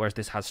stuff in it, whereas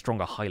this has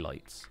stronger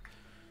highlights.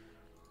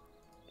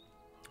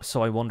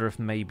 So I wonder if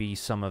maybe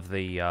some of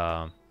the...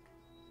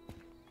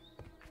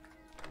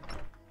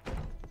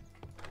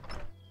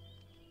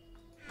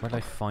 where did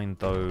I find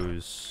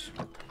those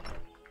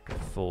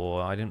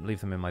before? I didn't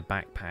leave them in my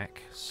backpack,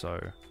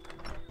 so...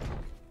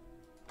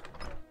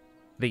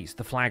 These,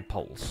 the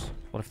flagpoles.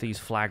 What if these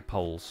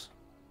flagpoles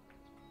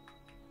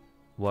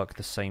work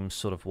the same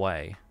sort of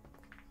way?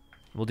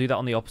 We'll do that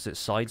on the opposite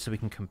side so we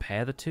can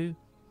compare the two.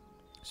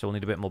 So we'll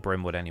need a bit more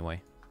brimwood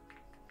anyway.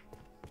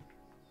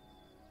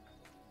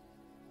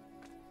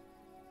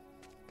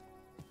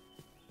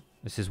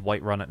 This is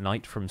Whiterun at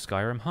night from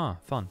Skyrim. Huh,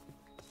 fun.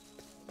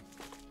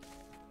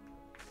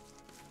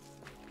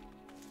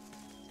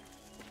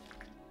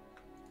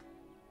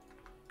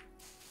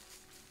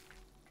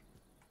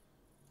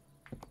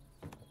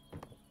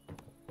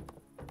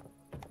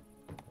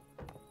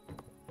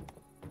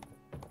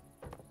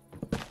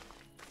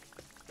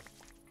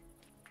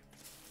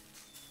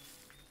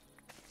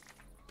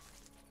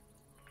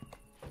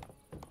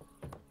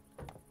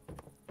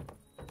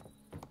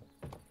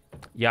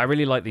 Yeah, I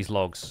really like these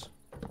logs.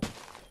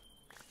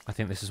 I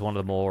think this is one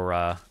of the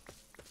more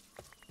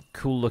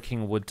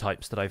cool-looking wood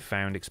types that I've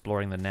found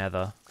exploring the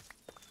Nether.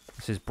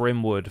 This is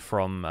Brimwood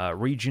from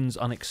Regions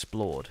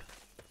Unexplored,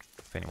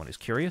 if anyone is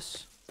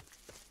curious.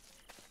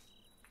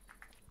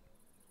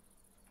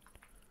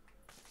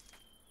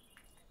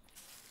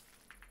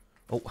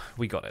 Oh,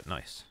 we got it.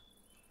 Nice.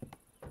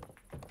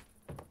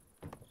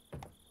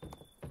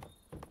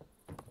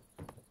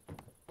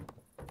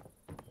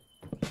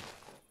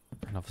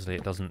 And obviously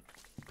it doesn't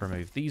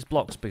remove these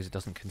blocks because it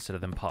doesn't consider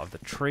them part of the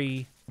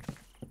tree.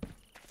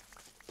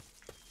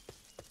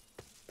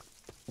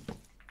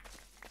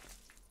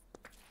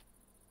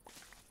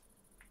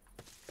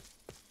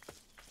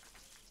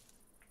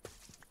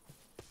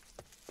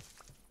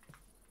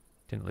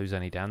 Didn't lose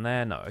any down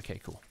there. No, okay,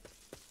 cool.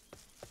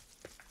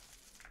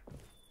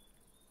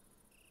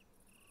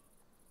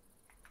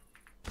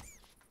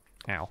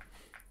 Ow.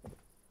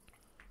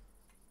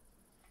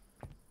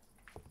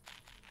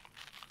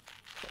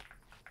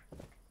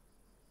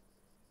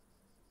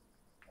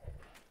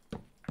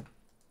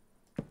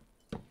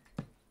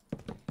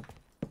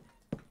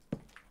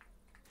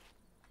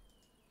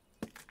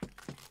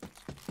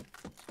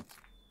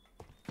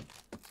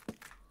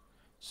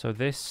 So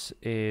this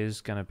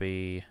is going to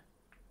be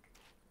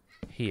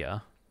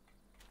here.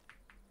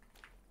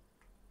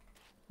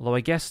 Although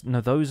I guess,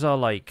 no, those are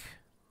like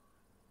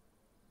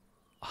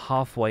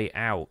halfway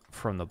out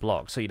from the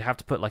block. So you'd have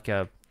to put like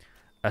a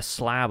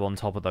slab on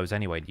top of those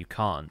anyway. You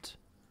can't.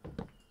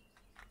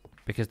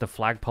 Because the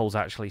flagpoles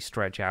actually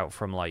stretch out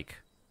from like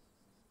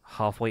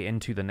halfway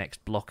into the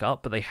next block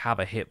up, but they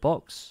have a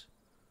hitbox.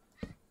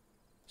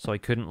 So I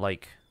couldn't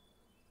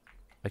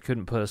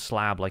put a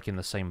slab like in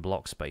the same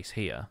block space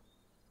here.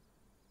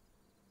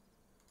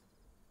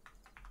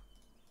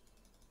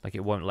 Like,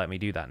 it won't let me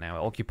do that now.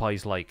 It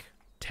occupies, like,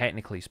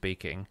 technically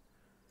speaking,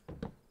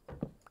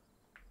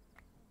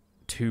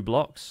 2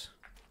 blocks.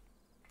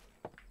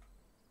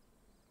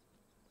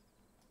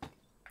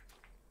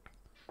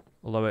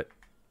 Although it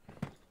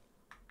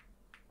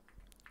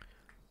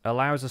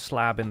allows a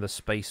slab in the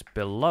space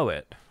below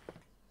it.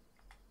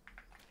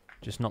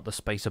 Just not the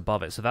space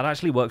above it. So that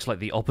actually works like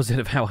the opposite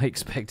of how I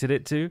expected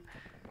it to.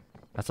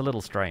 That's a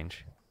little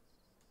strange.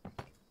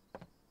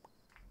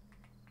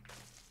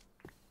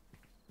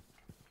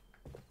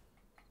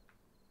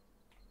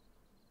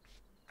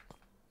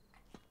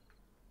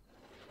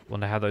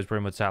 Wonder how those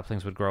brimwood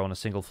saplings would grow on a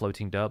single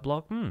floating dirt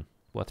block.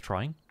 Worth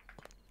trying.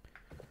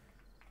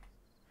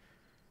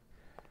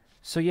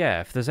 So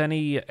yeah, if there's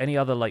any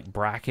other like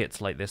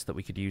brackets like this that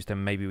we could use,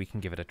 then maybe we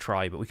can give it a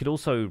try. But we could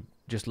also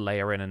just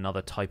layer in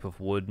another type of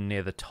wood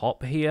near the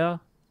top here,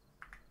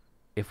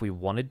 if we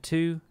wanted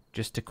to,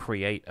 just to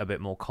create a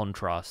bit more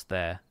contrast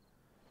there.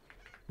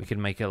 We could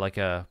make it like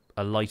a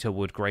lighter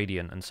wood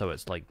gradient, and so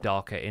it's like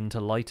darker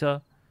into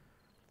lighter.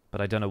 But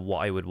I don't know what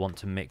I would want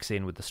to mix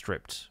in with the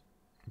stripped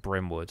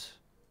brimwood.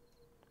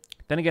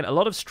 Then again, a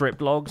lot of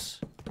stripped logs,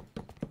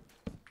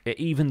 it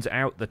evens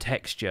out the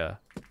texture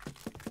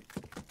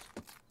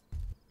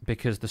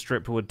because the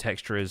stripped wood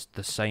texture is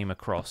the same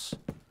across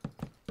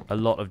a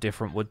lot of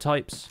different wood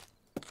types.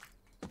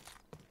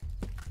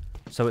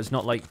 So it's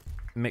not like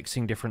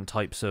mixing different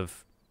types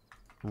of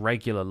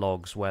regular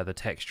logs where the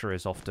texture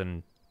is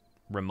often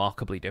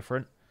remarkably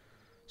different.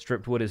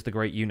 Stripped wood is the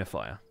great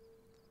unifier.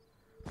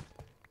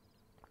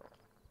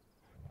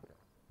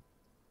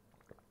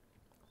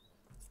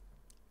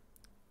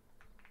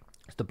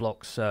 The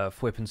blocks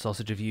Fwhip and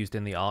Sausage have used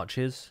in the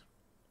arches.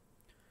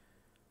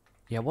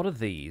 Yeah, what are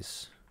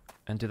these?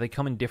 And do they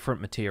come in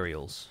different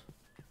materials?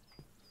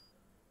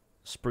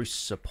 Spruce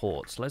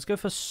supports. Let's go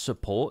for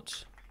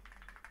support.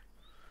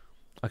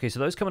 Okay, so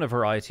those come in a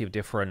variety of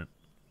different...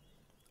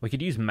 We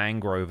could use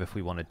mangrove if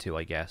we wanted to,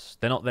 I guess.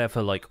 They're not there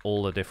for, like,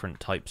 all the different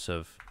types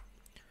of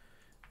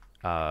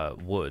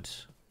wood,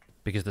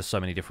 because there's so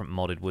many different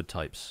modded wood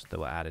types that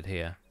were added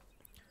here.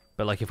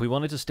 But like, if we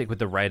wanted to stick with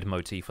the red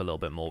motif a little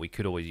bit more, we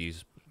could always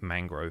use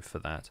mangrove for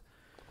that.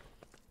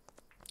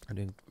 It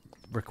didn't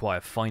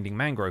require finding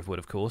mangrove wood,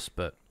 of course,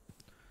 but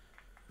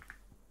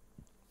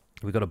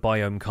we've got a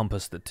biome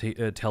compass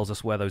that tells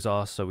us where those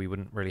are, so we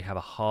wouldn't really have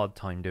a hard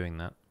time doing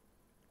that.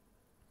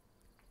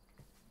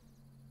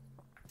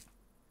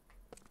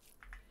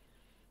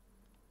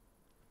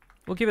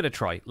 We'll give it a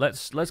try.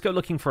 Let's go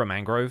looking for a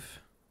mangrove.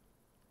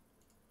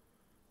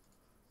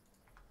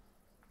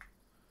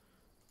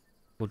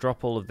 We'll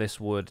drop all of this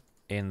wood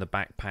in the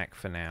backpack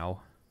for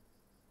now.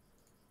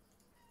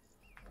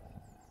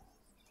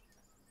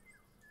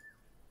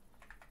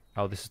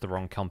 Oh, this is the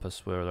wrong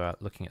compass. We're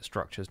looking at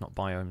structures, not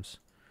biomes.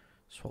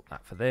 Swap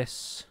that for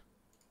this.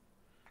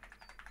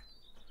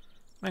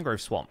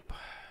 Mangrove swamp.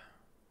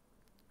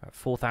 About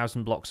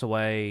 4,000 blocks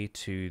away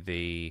to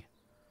the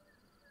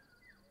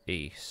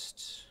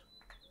east.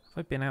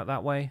 Have I been out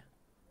that way?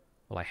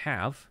 Well, I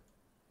have.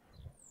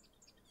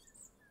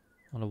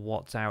 I wonder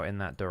what's out in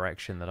that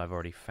direction that I've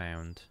already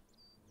found.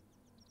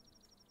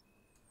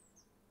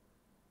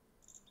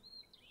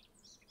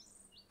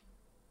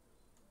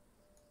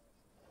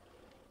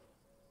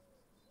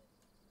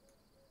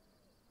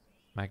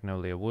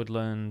 Magnolia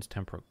Woodland,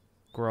 Temperate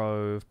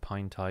Grove,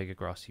 Pine Tiger,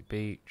 Grassy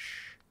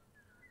Beach.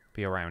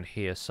 Be around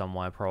here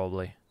somewhere,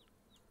 probably.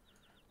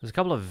 There's a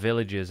couple of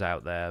villages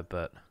out there,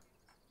 but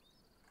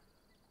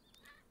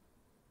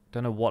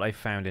don't know what I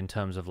found in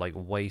terms of, like,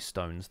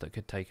 waystones that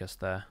could take us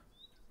there.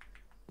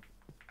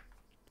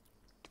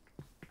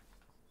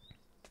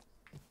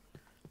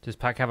 Does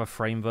pack have a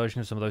frame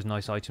version of some of those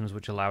nice items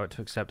which allow it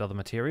to accept other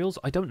materials?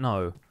 I don't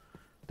know.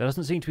 There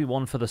doesn't seem to be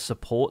one for the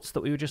supports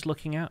that we were just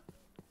looking at.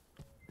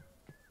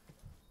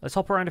 Let's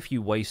hop around a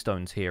few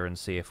waystones here and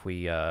see if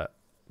we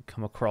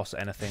come across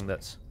anything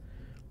that's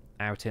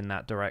out in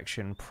that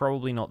direction.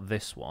 Probably not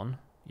this one.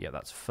 Yeah,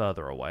 that's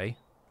further away.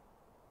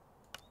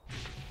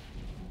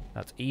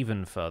 That's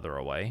even further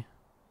away.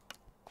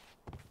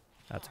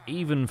 That's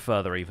even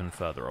further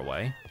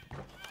away.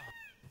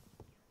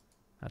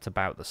 That's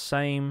about the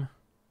same.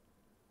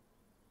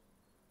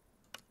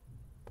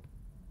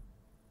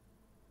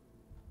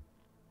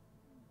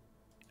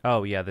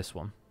 Oh, yeah, this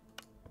one.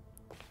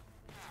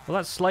 Well,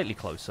 that's slightly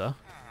closer.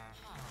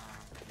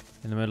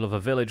 In the middle of a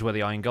village where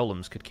the iron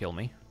golems could kill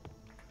me.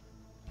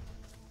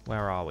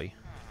 Where are we?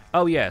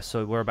 Oh, yeah,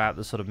 so we're about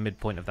the sort of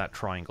midpoint of that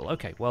triangle.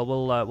 Okay, well,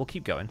 we'll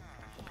keep going.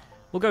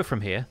 We'll go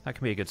from here. That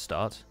can be a good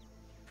start.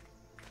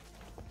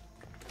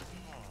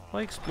 Have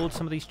I explored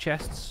some of these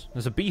chests?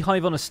 There's a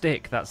beehive on a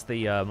stick. That's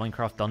the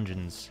Minecraft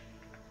Dungeons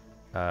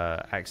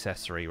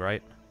accessory,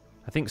 right?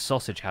 I think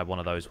Sausage had one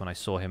of those when I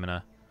saw him in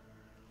a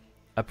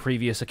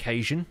previous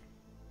occasion.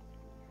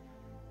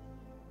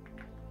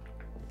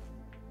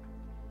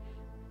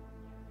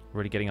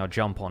 Really getting our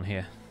jump on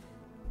here.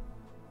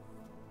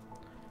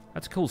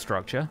 That's a cool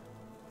structure.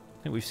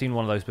 I think we've seen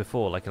one of those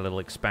before, like a little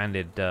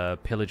expanded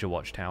pillager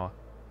watchtower.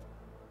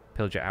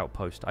 Pillager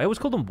outpost. I always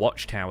call them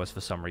watchtowers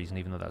for some reason,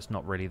 even though that's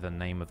not really the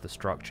name of the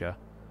structure,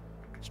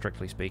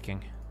 strictly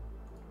speaking.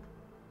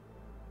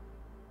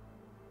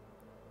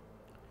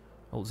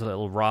 Oh, there's a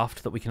little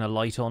raft that we can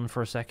alight on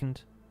for a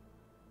second.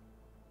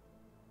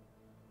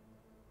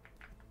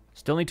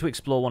 Still need to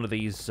explore one of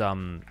these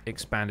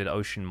expanded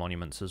ocean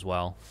monuments as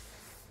well.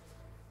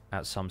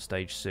 At some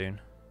stage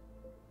soon.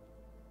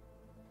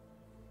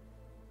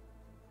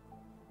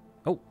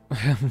 Oh,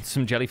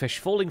 some jellyfish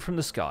falling from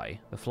the sky.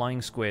 The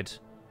flying squid.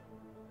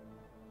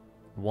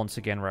 Once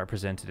again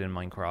represented in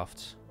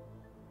Minecraft.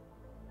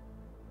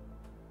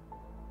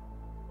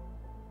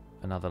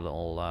 Another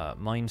little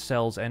mine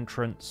cells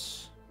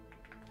entrance.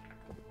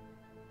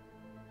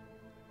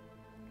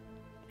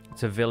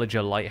 It's a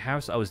villager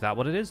lighthouse. Oh, is that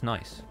what it is?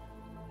 Nice.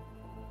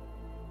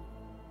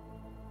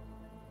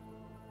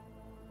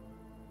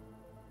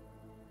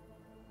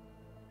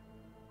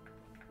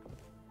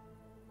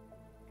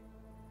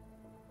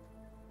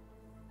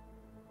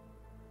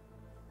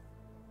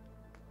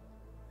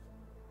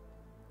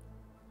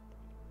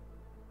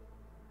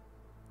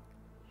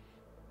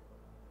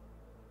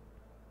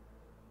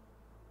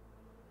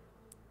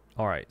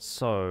 Alright,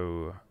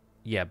 so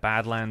yeah,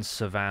 Badlands,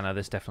 Savannah,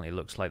 this definitely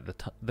looks like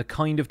the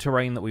kind of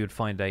terrain that we would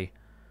find a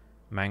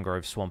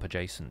mangrove swamp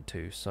adjacent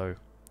to, so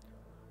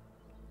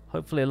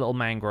hopefully a little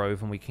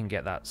mangrove and we can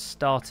get that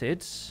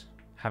started.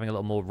 Having a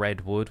little more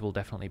redwood will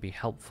definitely be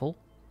helpful.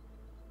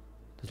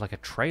 There's like a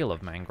trail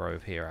of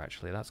mangrove here,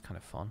 actually, that's kind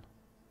of fun.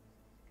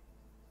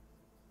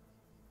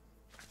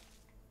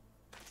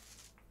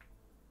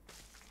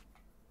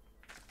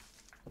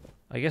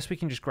 I guess we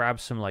can just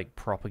grab some like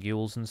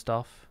propagules and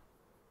stuff.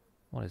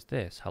 What is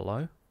this?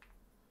 Hello?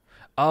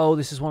 Oh,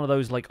 this is one of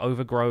those, like,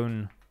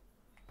 overgrown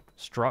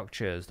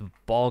structures. The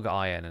bog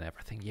iron and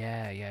everything.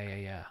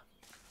 Yeah.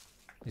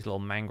 These little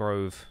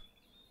mangrove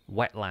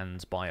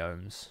wetlands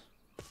biomes.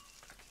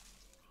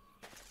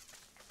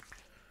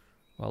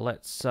 Well,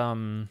 let's,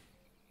 don't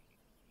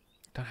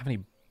have any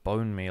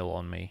bone meal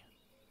on me,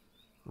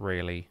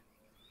 really.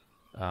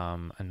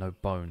 And no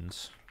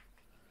bones.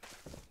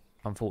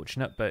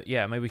 Unfortunate, but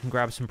yeah, maybe we can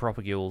grab some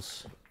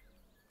propagules.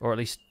 Or at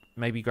least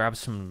maybe grab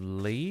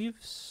some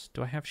leaves?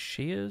 Do I have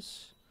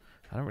shears?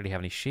 I don't really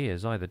have any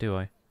shears either, do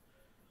I?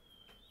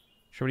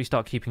 Should really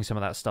start keeping some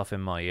of that stuff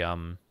in my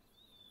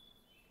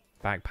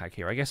backpack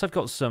here. I guess I've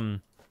got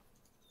some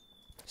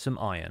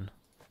iron.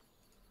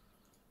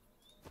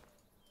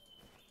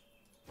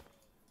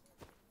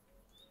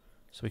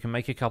 So we can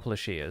make a couple of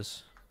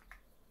shears.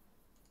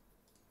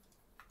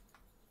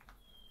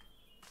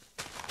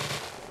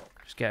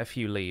 Just get a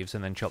few leaves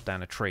and then chop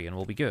down a tree and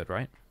we'll be good,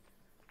 right?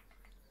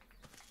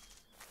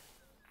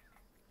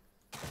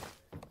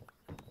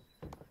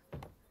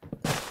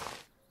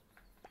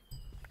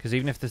 Because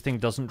even if this thing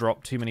doesn't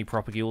drop too many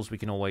propagules, we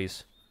can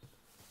always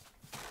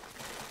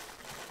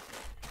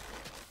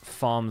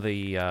farm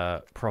the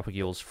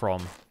propagules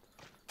from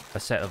a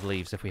set of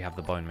leaves if we have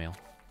the bone meal.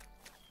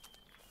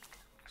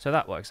 So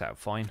that works out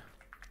fine.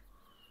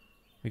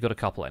 We got a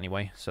couple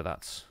anyway, so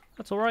that's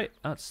all right.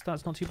 That's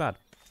not too bad.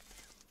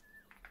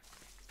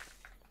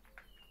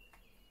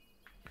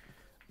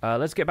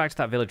 Let's get back to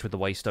that village with the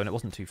waystone. It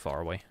wasn't too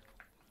far away.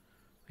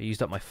 I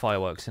used up my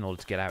fireworks in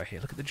order to get out of here.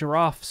 Look at the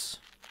giraffes.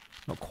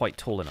 Not quite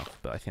tall enough,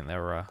 but I think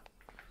they're a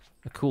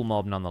cool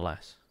mob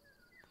nonetheless.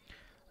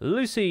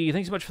 Lucy,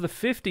 thanks so much for the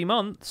 50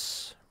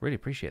 months. Really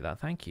appreciate that.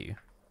 Thank you.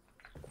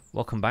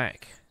 Welcome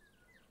back.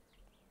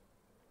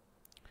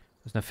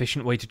 There's an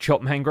efficient way to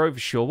chop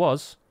mangrove. Sure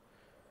was.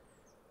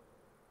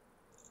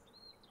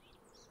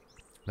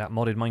 That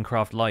modded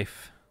Minecraft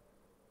life.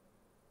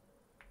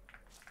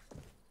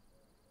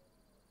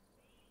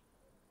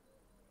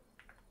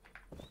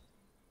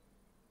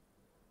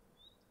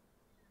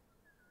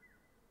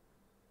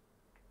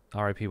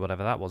 RIP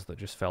whatever that was that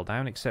just fell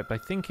down, except I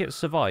think it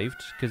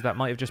survived, because that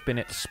might have just been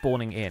it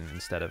spawning in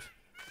instead of...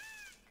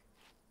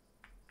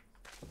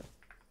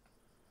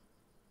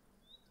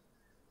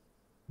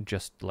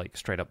 just, like,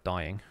 straight up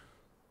dying.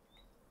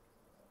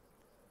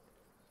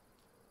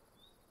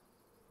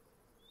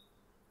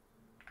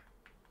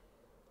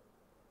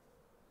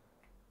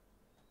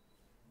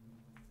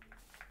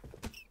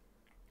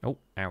 Oh,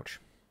 ouch.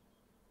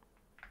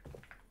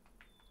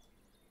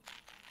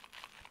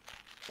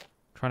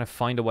 Trying to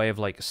find a way of,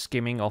 like,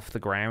 skimming off the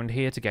ground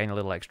here to gain a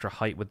little extra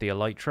height with the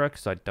elytra,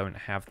 because I don't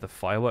have the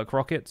firework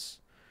rockets.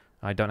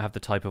 I don't have the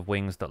type of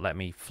wings that let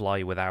me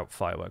fly without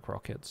firework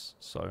rockets,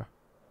 so...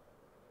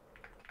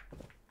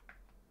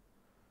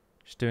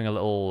 just doing a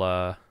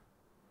little,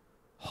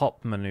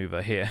 hop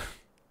maneuver here.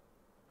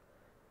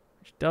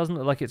 Which doesn't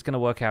look like it's going to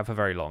work out for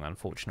very long,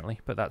 unfortunately,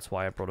 but that's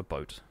why I brought a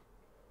boat.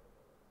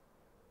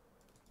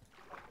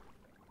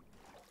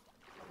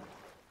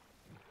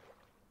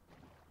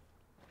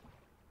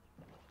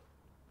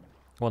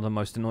 One of the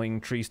most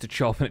annoying trees to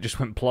chop and it just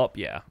went plop,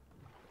 yeah.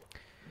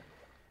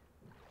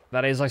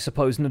 That is, I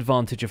suppose, an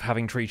advantage of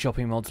having tree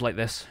chopping mods like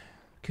this.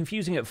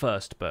 Confusing at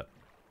first, but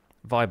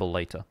viable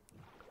later.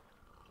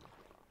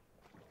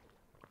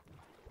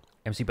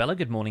 MC Bella,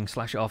 good morning /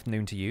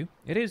 afternoon to you.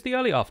 It is the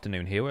early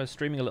afternoon here. We're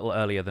streaming a little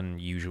earlier than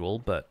usual,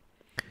 but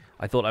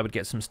I thought I would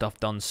get some stuff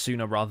done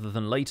sooner rather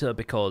than later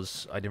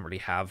because I didn't really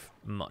have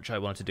much I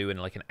wanted to do in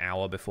like an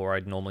hour before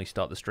I'd normally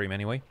start the stream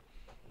anyway.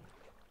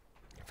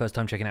 First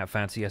time checking out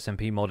Fantasy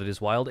SMP modded is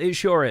wild. It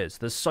sure is.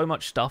 There's so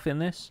much stuff in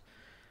this.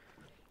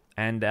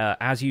 And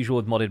as usual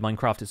with modded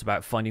Minecraft, it's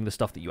about finding the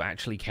stuff that you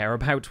actually care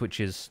about, which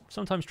is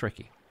sometimes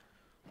tricky.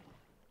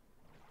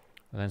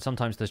 And then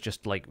sometimes there's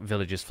just, like,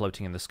 villages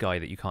floating in the sky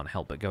that you can't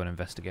help but go and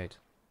investigate.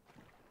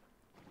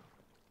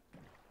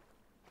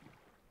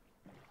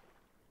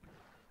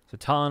 It's a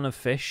ton of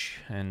fish,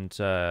 and,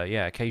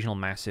 yeah, occasional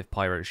massive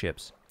pirate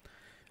ships.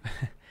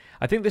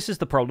 I think this is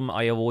the problem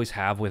I always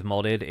have with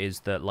modded, is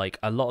that, like,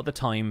 a lot of the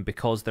time,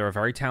 because there are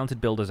very talented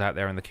builders out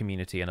there in the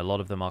community, and a lot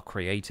of them are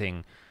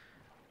creating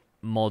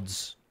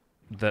mods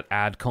that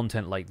add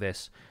content like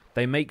this,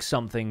 they make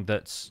something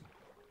that's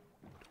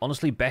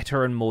honestly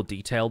better and more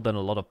detailed than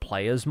a lot of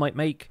players might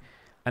make,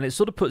 and it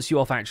sort of puts you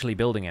off actually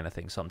building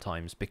anything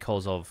sometimes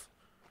because of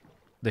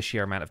the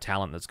sheer amount of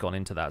talent that's gone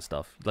into that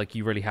stuff. Like,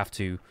 you really have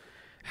to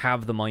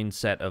have the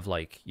mindset of,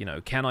 like, you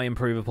know, can I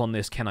improve upon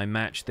this? Can I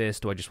match this?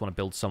 Do I just want to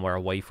build somewhere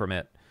away from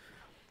it?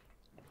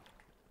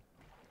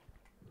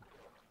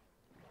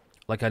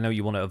 Like, I know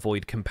you want to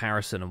avoid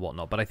comparison and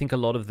whatnot, but I think a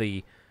lot of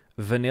the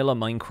vanilla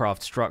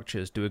Minecraft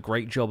structures do a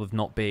great job of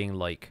not being,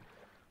 like,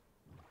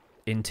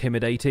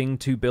 intimidating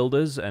to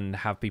builders and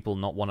have people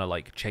not want to,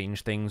 like,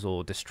 change things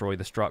or destroy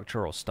the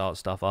structure or start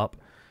stuff up.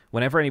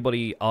 Whenever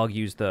anybody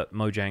argues that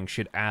Mojang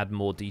should add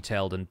more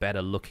detailed and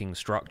better looking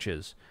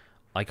structures,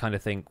 I kind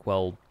of think,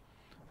 well,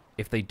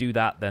 if they do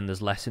that, then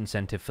there's less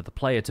incentive for the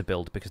player to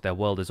build because their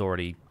world is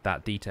already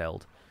that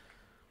detailed.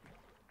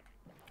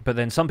 But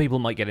then some people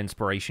might get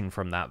inspiration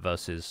from that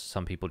versus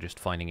some people just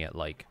finding it,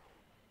 like,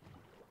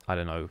 I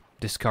don't know,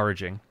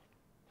 discouraging.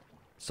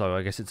 So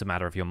I guess it's a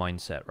matter of your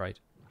mindset, right?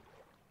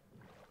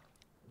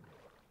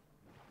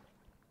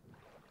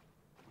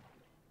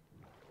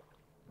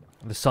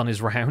 The sun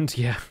is round,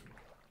 yeah.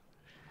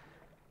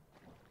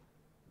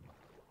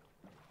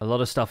 A lot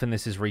of stuff in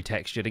this is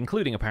retextured,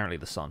 including apparently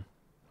the sun.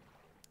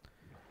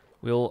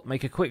 We'll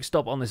make a quick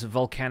stop on this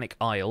volcanic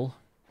isle.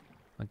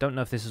 I don't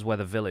know if this is where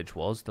the village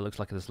was. There looks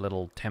like this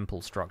little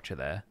temple structure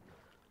there.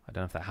 I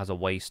don't know if that has a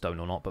waystone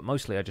or not, but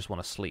mostly I just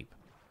want to sleep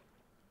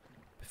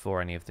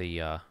before any of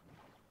the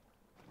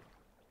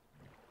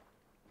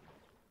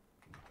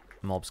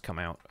mobs come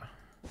out.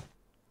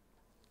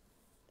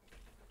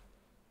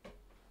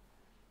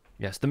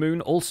 Yes, the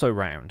moon also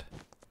round.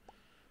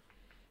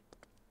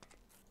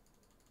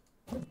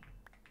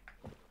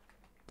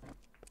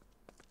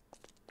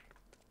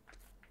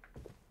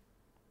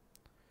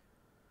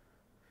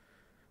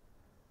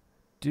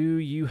 Do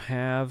you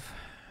have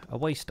a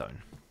waystone?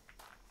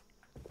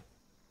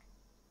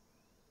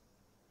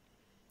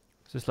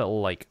 It's this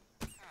little, like,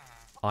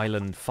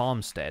 island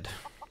farmstead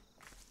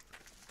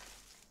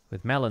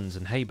with melons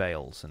and hay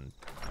bales and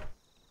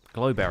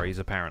glowberries,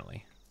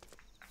 apparently.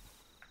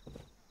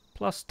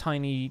 Plus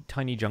tiny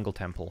jungle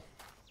temple.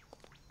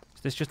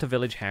 Is this just a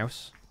village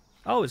house?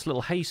 Oh, it's a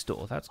little hay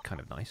store. That's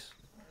kind of nice.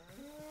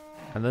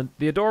 And then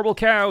the adorable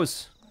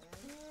cows!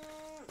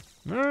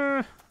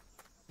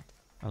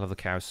 I love the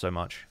cows so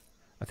much.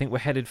 I think we're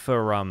headed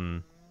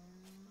for,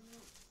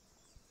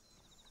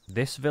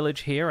 this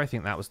village here. I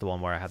think that was the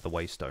one where I had the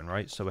waystone,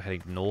 right? So we're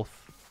heading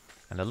north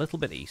and a little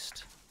bit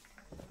east.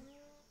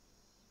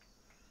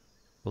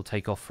 We'll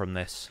take off from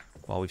this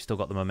while we've still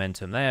got the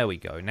momentum. There we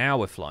go. Now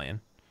we're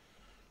flying.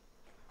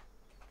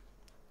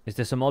 Is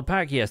this a mod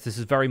pack? Yes, this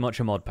is very much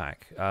a mod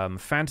pack.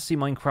 Fantasy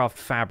Minecraft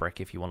Fabric,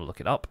 if you want to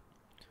look it up.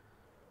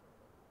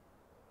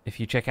 If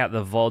you check out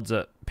the VODs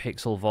at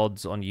Pixel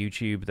VODs on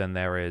YouTube, then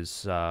there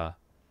is a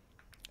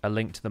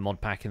link to the mod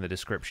pack in the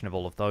description of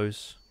all of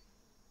those.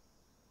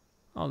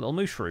 Oh, a little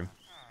mushroom.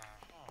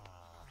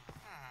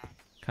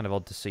 Kind of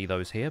odd to see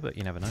those here, but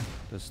you never know.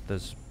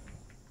 There's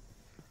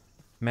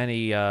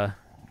many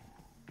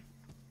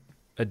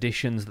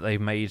additions that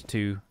they've made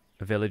to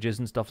villages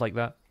and stuff like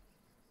that.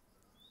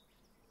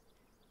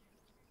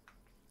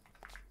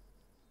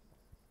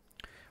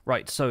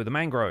 Right, so the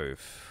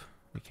mangrove.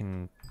 We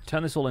can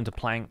turn this all into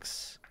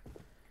planks.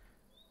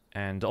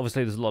 And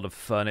obviously there's a lot of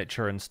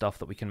furniture and stuff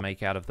that we can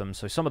make out of them.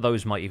 So some of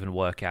those might even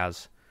work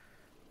as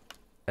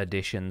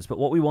additions. But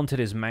what we wanted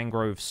is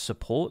mangrove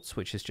supports,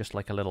 which is just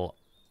like a little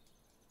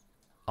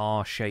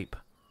R shape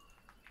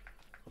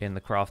in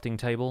the crafting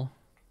table.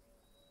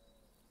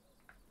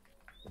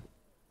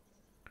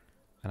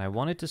 And I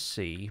wanted to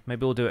see,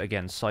 maybe we'll do it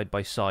again side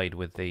by side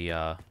with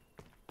the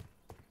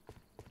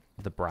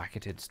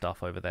bracketed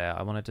stuff over there.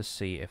 I wanted to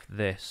see if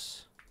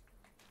this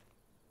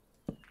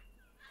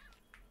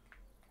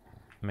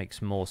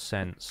makes more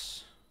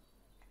sense.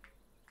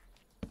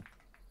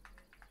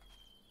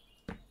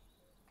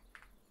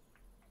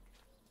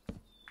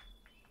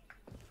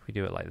 If we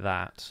do it like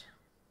that.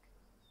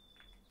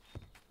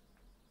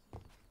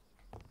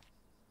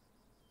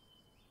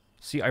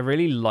 See, I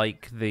really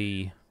like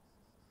the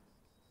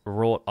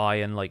wrought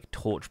iron, like,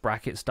 torch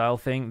bracket style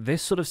thing.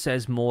 This sort of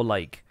says more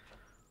like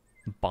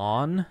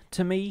barn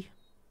to me.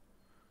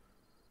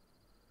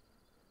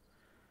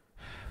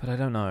 But I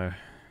don't know.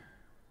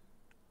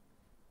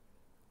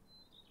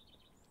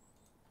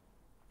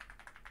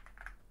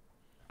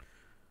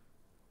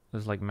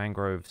 There's like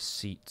mangrove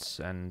seats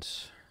and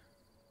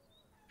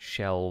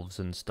shelves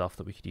and stuff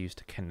that we could use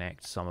to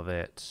connect some of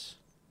it.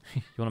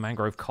 You want a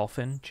mangrove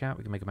coffin, chat?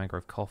 We can make a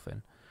mangrove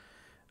coffin.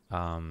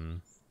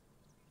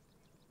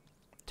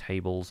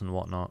 Tables and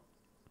whatnot.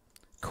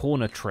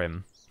 Corner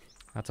trim.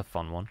 That's a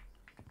fun one.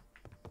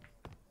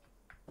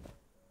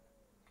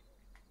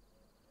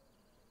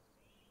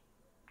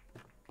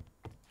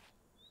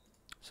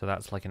 So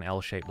that's like an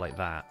L shape like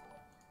that.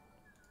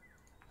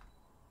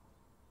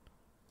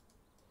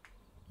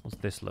 What's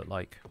this look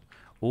like?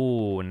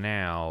 Ooh,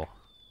 now.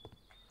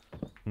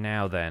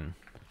 Now then.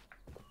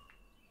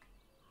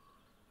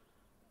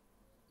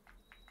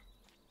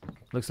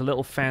 Looks a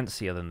little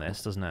fancier than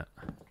this, doesn't it?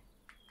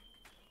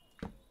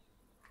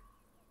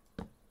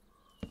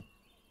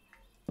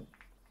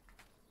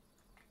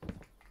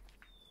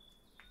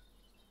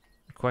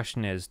 The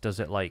question is, does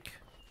it like...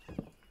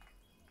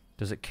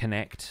 Does it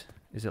connect?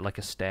 Is it like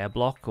a stair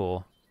block,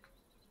 or...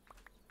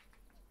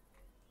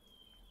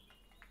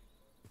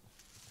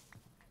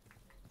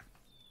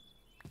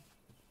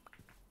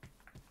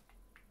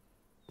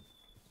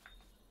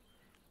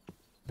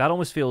 That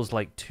almost feels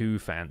like too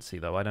fancy,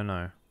 though. I don't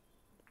know.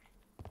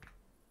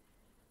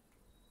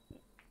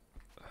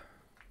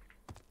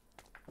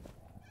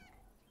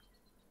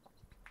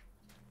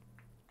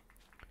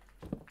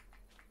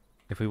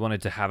 If we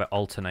wanted to have it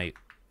alternate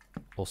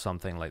or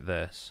something like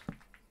this.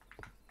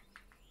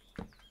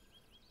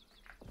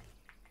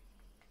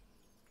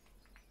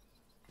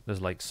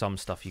 There's like some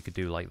stuff you could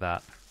do like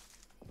that.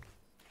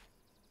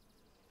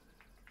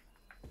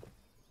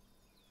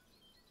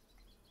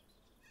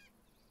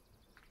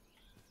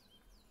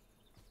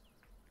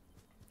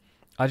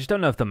 I just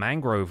don't know if the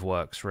mangrove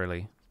works,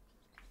 really.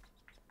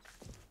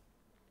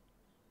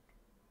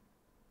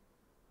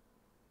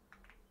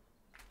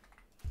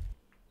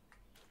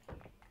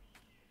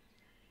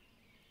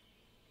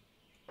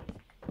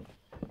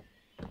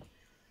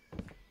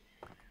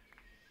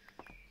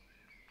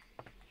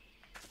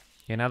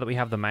 Yeah, now that we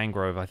have the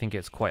mangrove, I think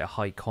it's quite a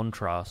high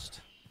contrast.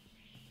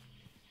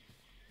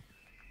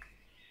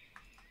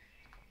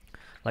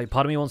 Like,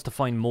 part of me wants to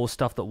find more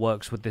stuff that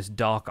works with this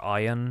dark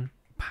iron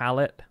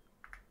palette.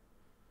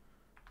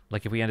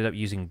 Like, if we ended up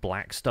using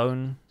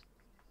blackstone,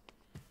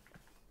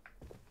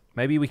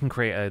 maybe we can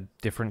create a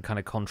different kind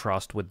of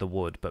contrast with the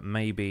wood, but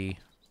maybe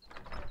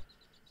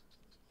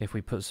if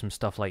we put some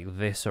stuff like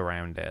this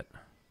around it.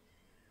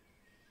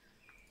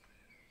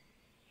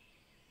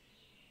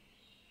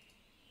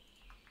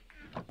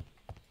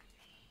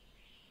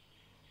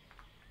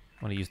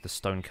 I want to use the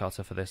stone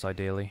cutter for this,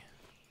 ideally.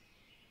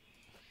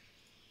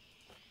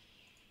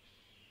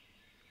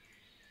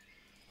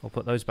 We'll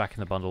put those back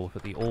in the bundle. We'll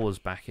put the ores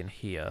back in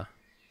here.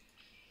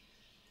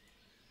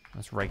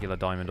 That's regular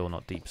diamond ore,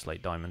 not deep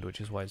slate diamond,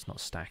 which is why it's not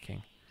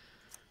stacking.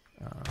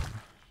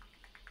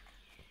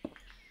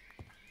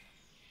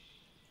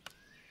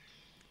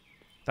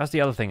 That's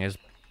the other thing is,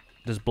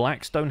 does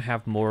Blackstone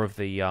have more of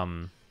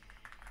the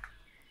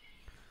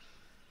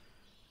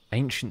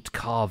ancient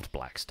carved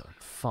Blackstone?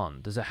 Fun.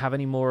 Does it have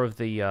any more of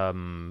the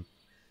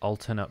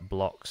alternate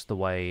blocks the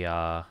way...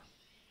 yeah,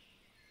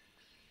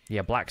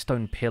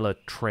 Blackstone pillar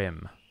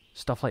trim.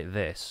 Stuff like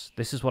this.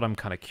 This is what I'm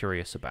kind of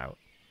curious about.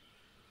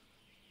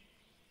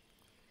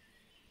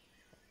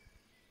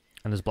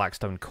 And there's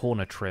Blackstone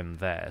corner trim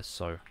there,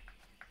 so...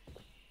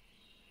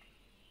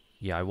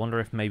 yeah, I wonder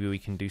if maybe we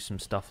can do some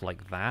stuff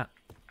like that.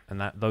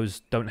 And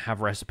those don't have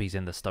recipes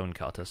in the stone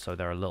cutter, so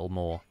they're a little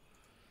more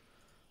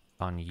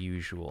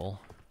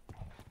unusual.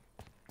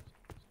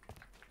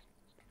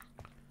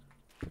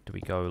 Do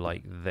we go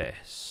like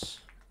this?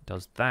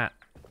 Does that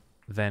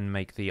then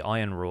make the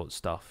iron wrought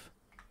stuff?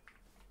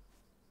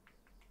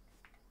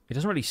 It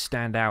doesn't really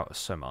stand out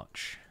so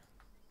much.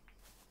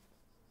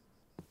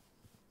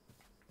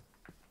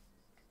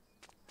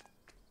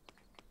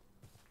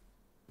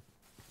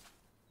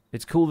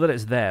 It's cool that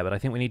it's there, but I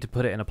think we need to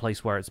put it in a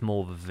place where it's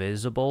more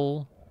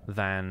visible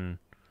than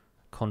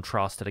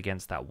contrasted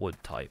against that wood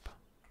type.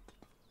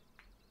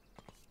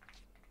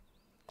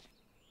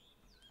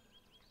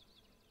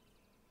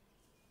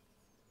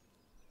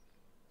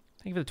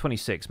 Thank you for the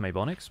 26,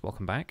 Maybonix.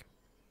 Welcome back.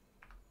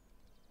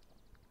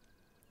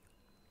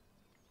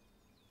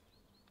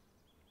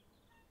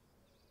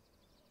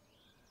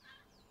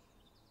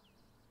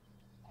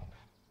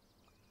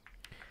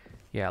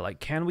 Yeah, like,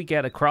 can we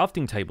get a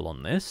crafting table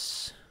on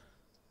this?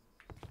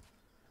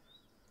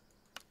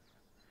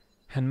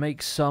 And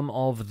make some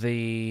of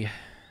the...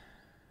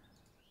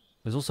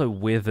 there's also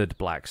withered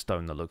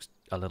blackstone that looks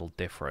a little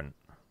different.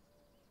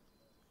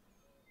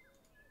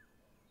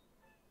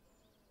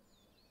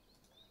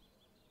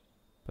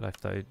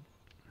 But I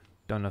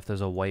don't know if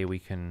there's a way we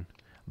can...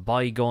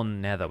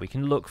 bygone nether. We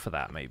can look for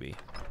that, maybe.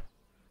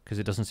 Because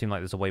it doesn't seem like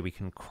there's a way we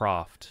can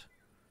craft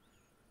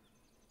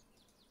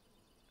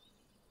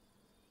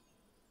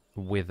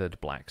withered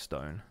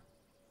blackstone.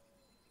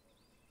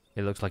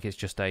 It looks like it's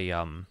just a...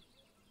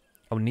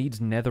 oh, needs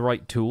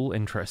netherite tool?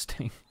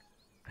 Interesting.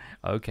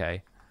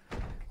 Okay.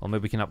 Well,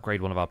 maybe we can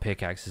upgrade one of our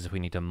pickaxes if we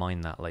need to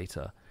mine that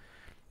later.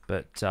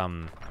 But,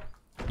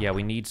 yeah,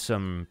 we need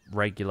some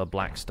regular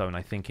blackstone,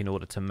 I think, in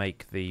order to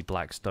make the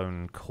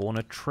blackstone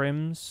corner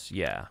trims.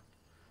 Yeah.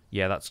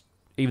 Yeah, that's...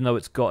 even though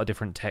it's got a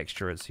different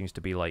texture, it seems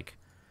to be, like,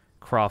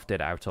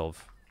 crafted out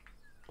of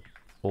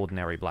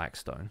ordinary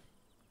blackstone.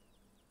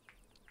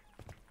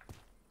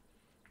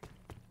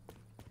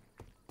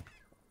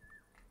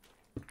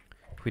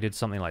 If we did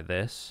something like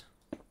this.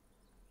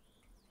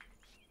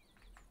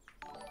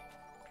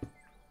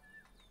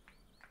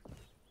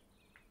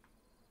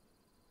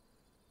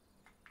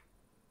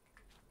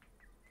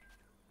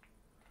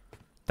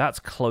 That's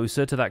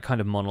closer to that kind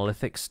of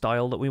monolithic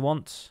style that we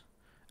want.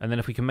 And then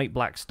if we can make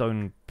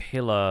blackstone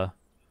pillar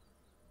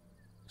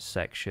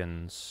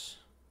sections.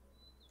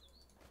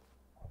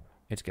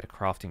 Need to get a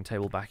crafting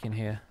table back in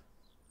here.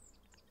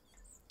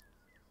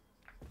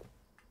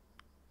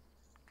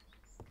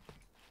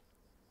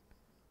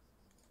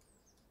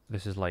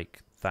 This is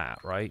like that,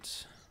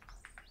 right?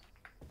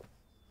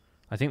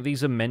 I think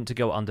these are meant to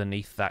go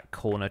underneath that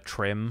corner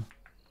trim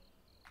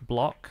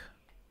block.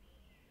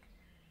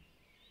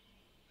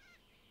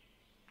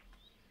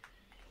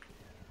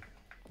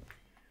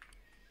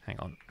 Hang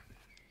on.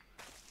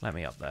 Let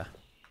me up there.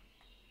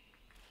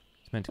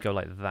 It's meant to go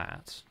like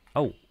that.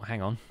 Oh,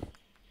 hang on.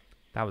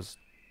 That was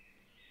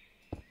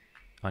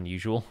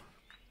unusual.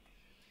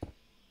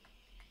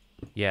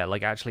 Yeah,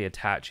 like actually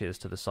attaches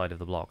to the side of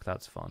the block.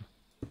 That's fun.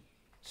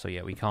 So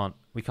yeah, we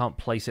can't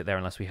place it there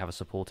unless we have a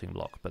supporting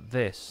block. But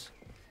this...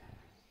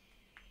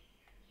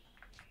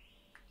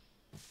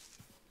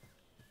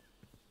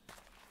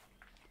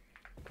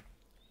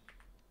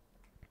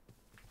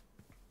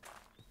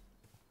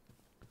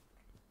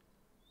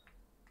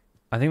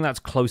 I think that's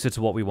closer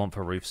to what we want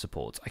for roof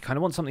supports. I kind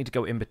of want something to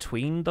go in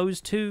between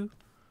those two.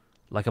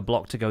 Like a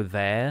block to go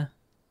there.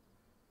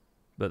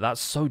 But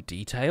that's so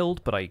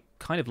detailed, but I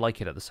kind of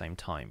like it at the same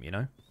time, you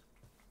know?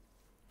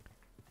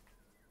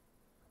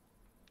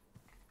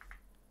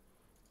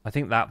 I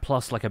think that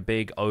plus like a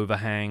big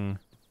overhang.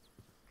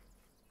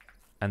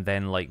 And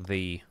then like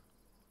the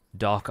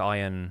dark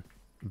iron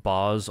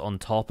bars on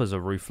top as a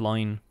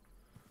roofline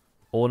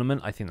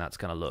ornament, I think that's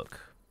gonna look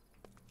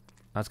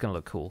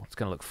cool. It's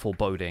gonna look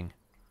foreboding.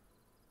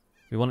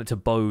 We want it to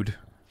bode.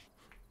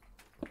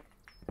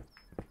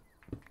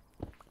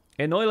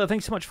 Enoila,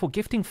 thanks so much for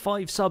gifting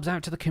 5 subs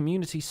out to the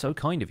community. So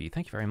kind of you.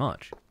 Thank you very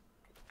much.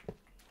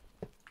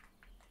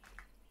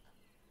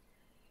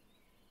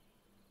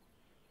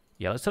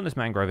 Yeah, let's turn this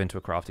mangrove into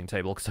a crafting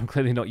table, because I'm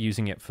clearly not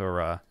using it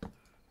for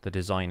the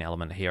design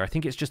element here. I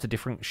think it's just a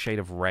different shade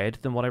of red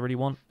than what I really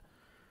want.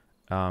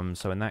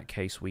 So in that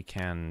case, we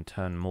can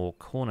turn more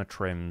corner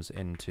trims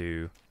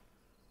into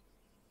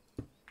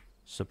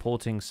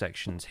supporting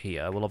sections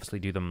here. We'll obviously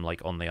do them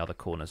like on the other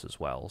corners as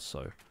well,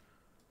 so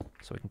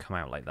we can come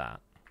out like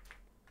that.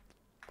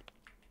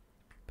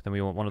 But then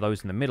we want one of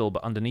those in the middle,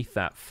 but underneath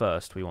that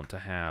first, we want to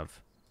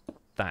have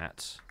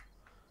that.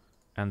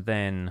 And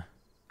then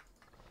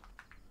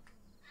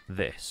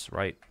this,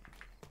 right?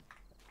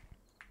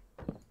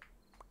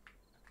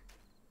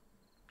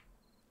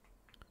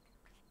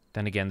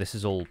 Then again, this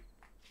is all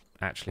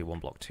actually 1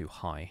 block too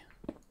high.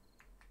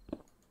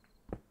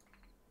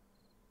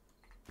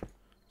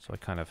 So I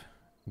kind of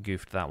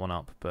goofed that one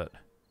up, but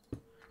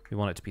we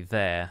want it to be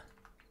there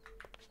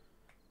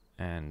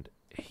and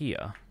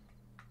here.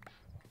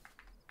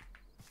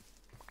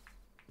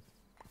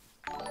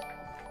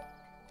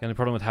 The only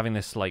problem with having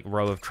this like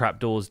row of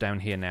trapdoors down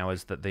here now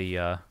is that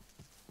the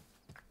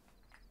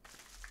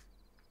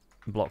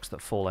blocks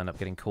that fall end up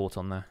getting caught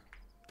on there.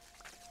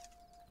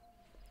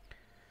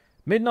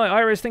 Midnight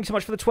Iris, thanks so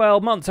much for the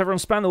 12 months. Everyone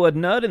spam the word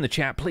nerd in the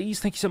chat,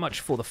 please. Thank you so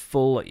much for the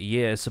full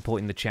year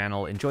supporting the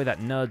channel. Enjoy that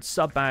nerd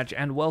sub badge,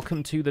 and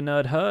welcome to the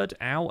nerd herd.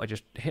 Ow, I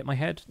just hit my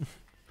head.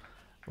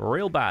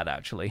 Real bad,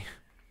 actually.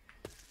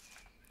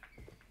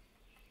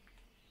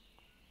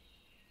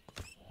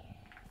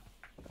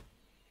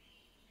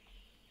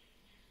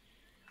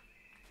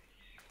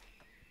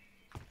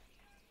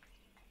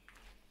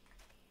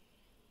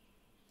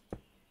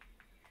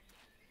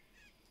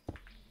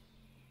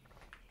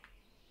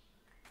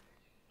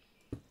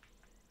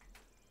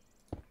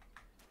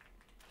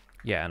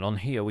 Yeah, and on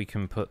here we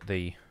can put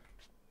the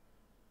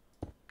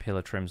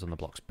pillar trims on the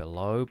blocks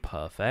below.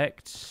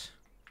 Perfect.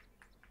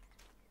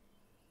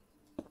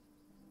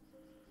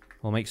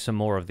 We'll make some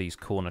more of these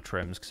corner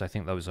trims because I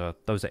think those are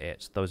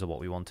it. Those are what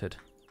we wanted.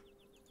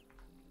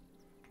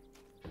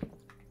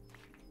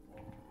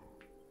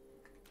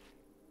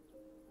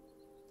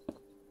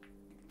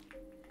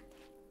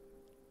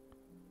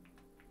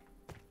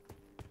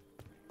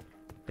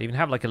 They even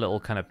have like a little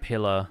kind of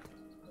pillar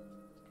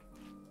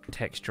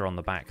texture on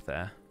the back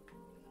there.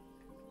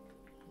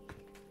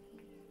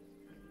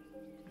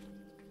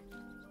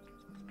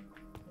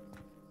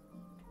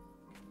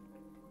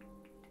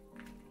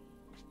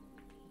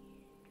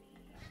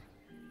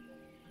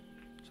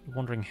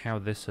 Wondering how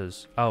this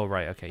is. Oh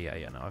right, okay,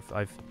 yeah. No,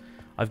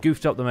 I've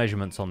goofed up the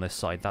measurements on this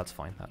side. That's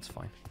fine. That's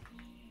fine.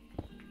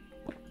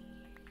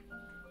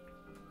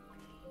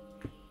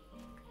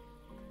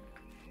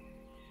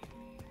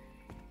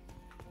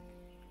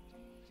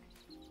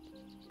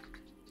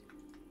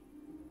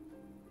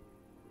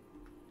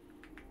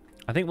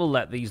 I think we'll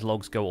let these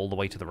logs go all the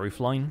way to the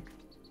roof line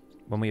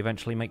when we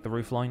eventually make the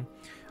roof line.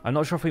 I'm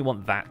not sure if we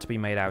want that to be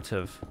made out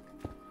of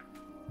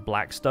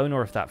blackstone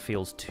or if that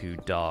feels too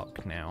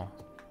dark now.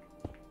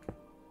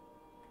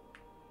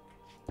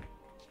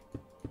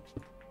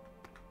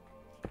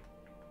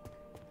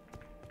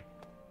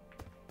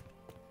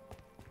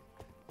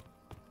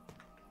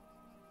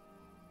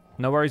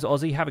 No worries,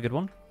 Ozzy. Have a good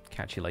one.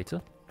 Catch you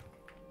later.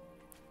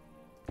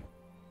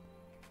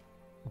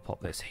 We'll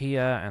pop this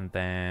here and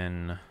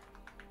then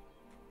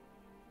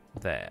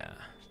there.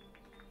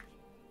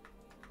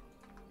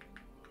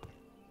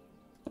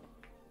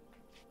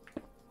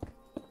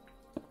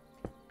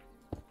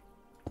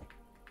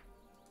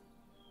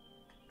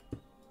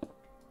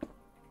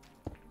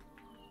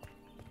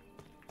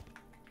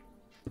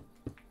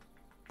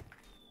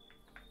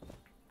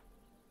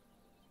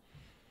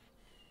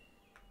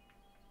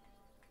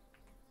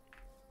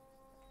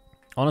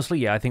 Honestly,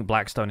 yeah, I think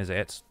blackstone is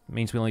it.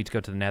 Means we'll need to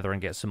go to the nether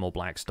and get some more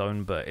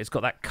blackstone, but it's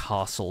got that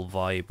castle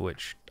vibe,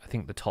 which I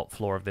think the top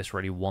floor of this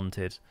really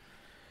wanted.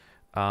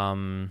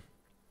 Yeah.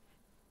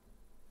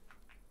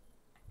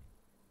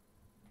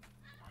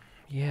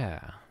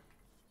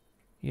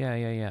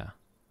 Yeah.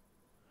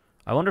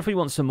 I wonder if we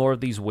want some more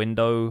of these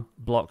window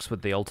blocks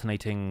with the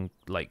alternating,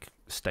 like,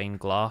 stained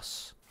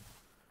glass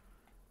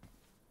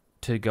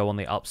to go on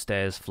the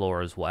upstairs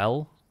floor as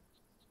well,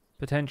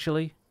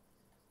 potentially.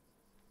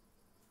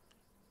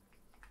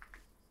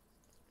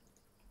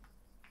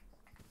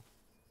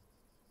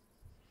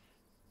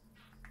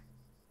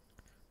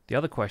 The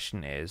other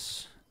question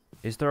is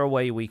there a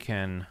way we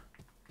can...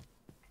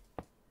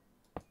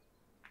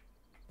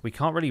 We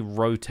can't really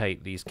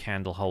rotate these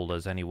candle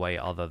holders any way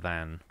other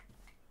than...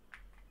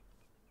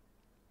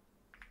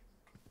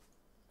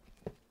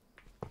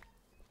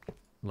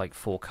 like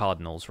 4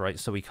 cardinals, right?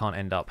 So we can't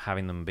end up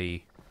having them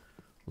be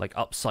like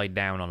upside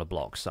down on a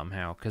block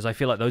somehow. Because I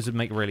feel like those would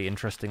make really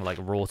interesting like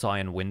wrought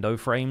iron window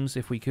frames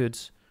if we could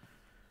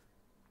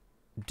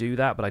do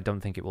that, but I don't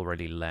think it will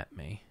really let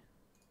me.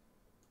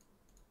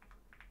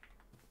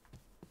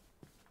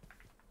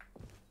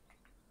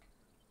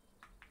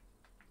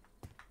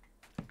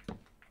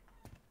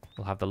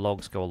 We'll have the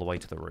logs go all the way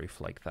to the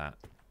roof like that,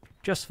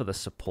 just for the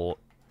support.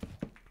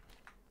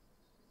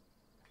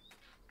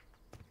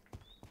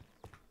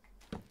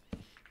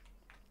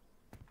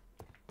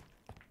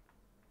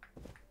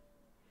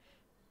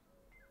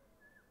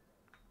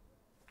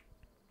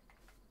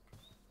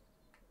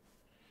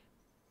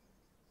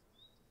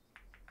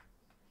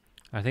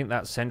 I think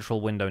that central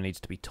window needs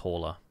to be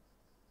taller.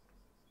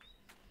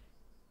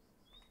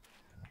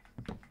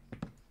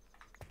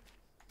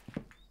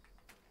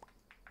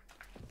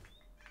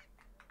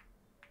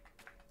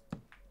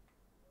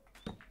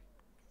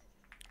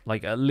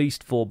 Like at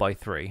least 4 by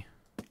 3.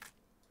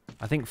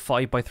 I think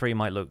 5 by 3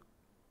 might look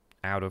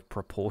out of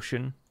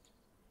proportion.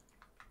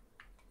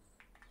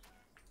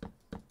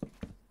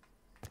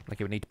 Like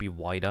it would need to be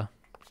wider.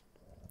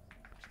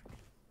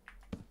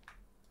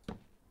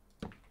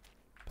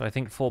 But I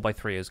think 4 by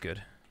 3 is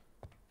good.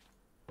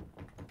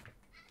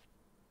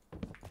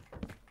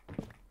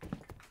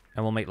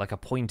 And we'll make like a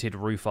pointed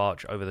roof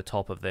arch over the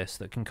top of this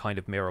that can kind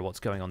of mirror what's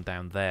going on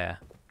down there.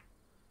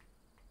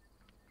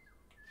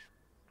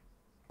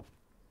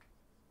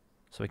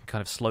 So we can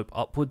kind of slope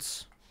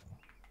upwards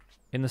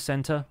in the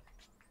center.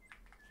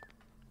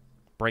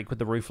 Break with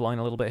the roof line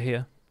a little bit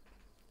here.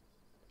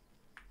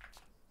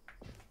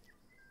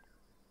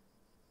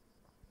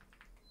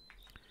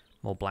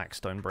 More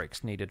blackstone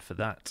bricks needed for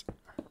that.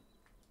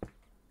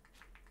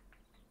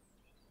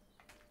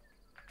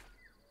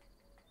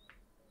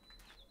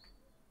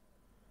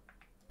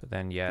 But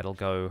then, yeah, it'll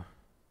go...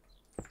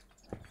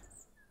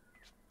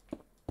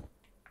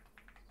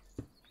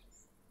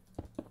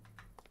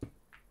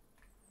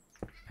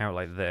 out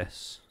like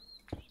this.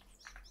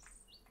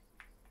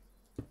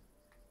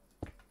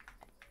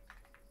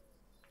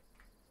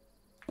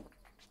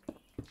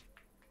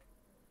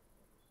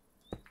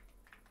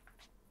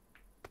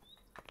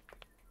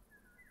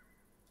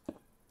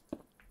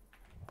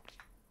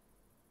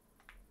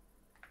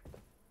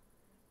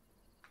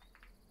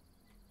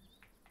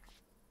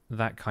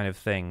 That kind of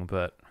thing,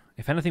 but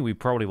if anything, we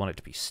probably want it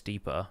to be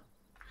steeper.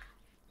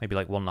 Maybe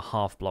like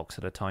 1.5 blocks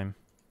at a time.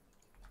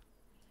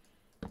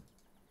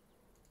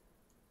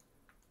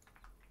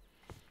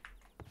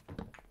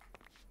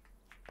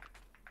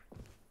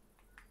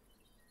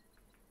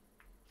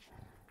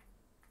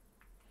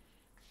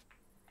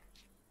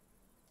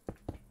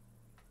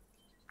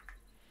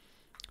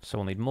 So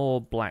we'll need more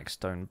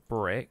blackstone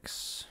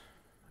bricks.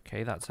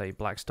 Okay, that's a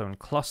blackstone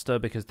cluster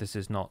because this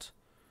is not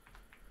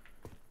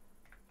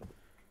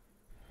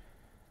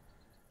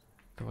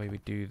the way we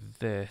do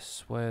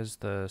this. Where's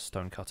the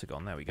stone cutter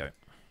gone? There we go.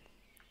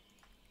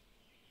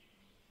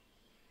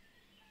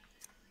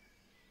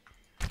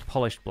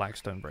 Polished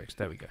blackstone bricks.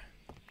 There we go.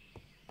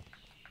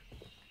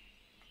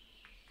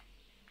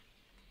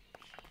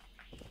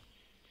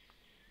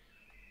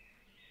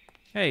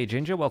 Hey,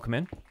 Ginger, welcome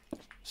in.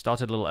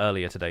 Started a little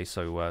earlier today,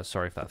 so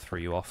sorry if that threw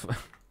you off.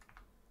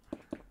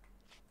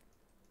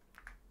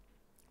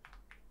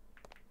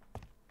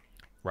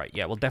 Right,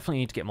 yeah, we'll definitely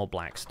need to get more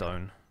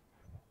blackstone.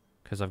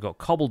 Because I've got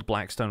cobbled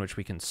blackstone, which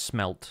we can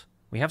smelt.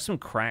 We have some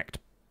cracked,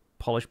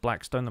 polished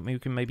blackstone that we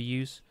can maybe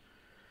use.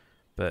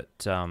 But,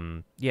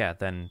 yeah,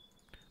 then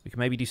we can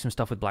maybe do some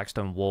stuff with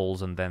blackstone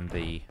walls and then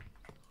the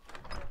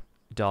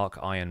dark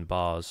iron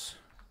bars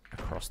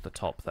across the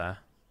top there.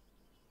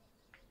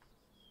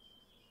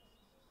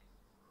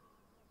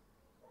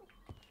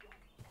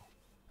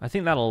 I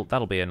think that'll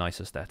be a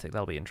nice aesthetic.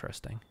 That'll be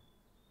interesting.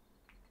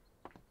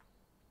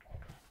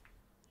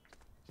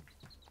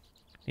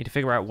 Need to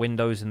figure out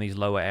windows in these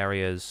lower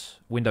areas.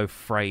 Window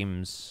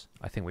frames.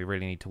 I think we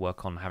really need to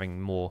work on having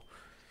more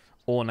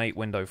ornate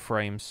window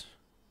frames.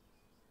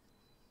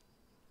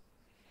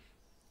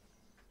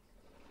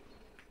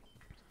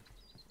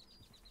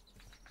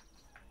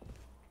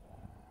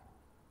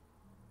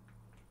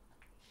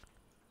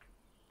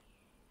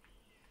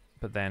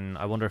 But then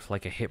I wonder if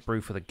like a hip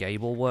roof with a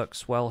gable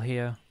works well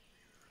here.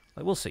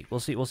 Like we'll see. We'll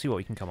see what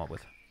we can come up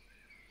with.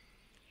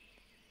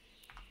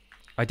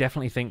 I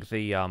definitely think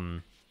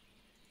the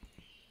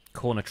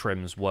corner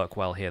trims work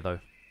well here though.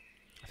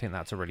 I think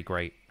that's a really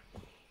great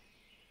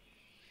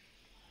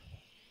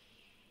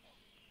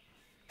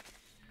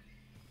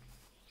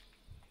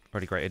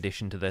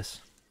addition to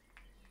this.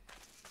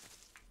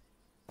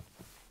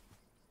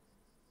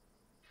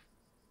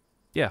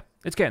 Yeah,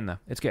 it's getting there.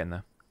 It's getting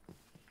there.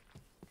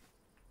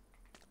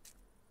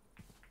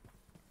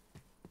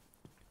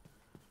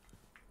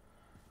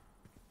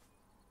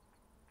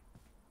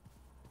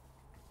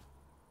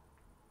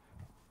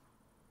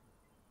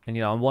 And,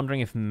 you know, I'm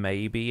wondering if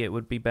maybe it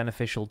would be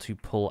beneficial to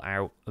pull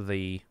out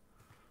the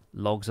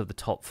logs of the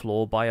top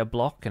floor by a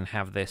block and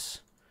have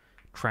this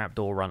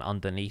trapdoor run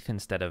underneath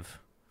instead of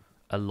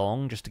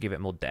along, just to give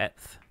it more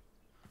depth.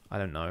 I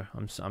don't know.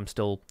 I'm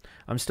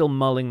still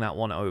mulling that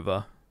one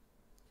over.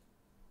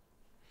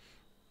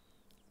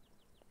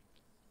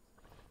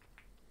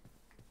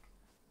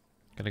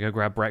 Gonna go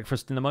grab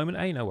breakfast in a moment.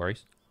 Hey, no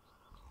worries.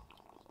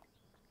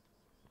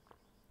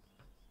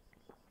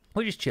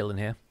 We're just chilling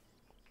here.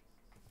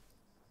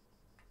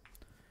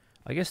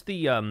 I guess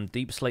the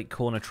deep slate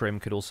corner trim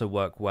could also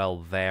work well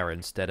there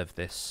instead of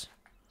this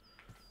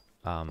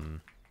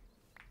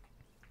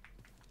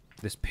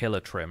this pillar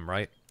trim,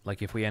 right?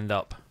 Like if we end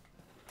up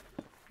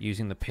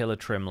using the pillar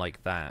trim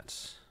like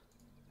that,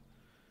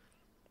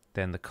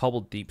 then the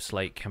cobbled deep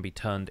slate can be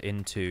turned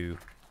into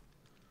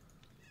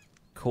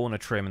corner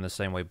trim in the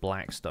same way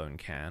blackstone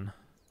can.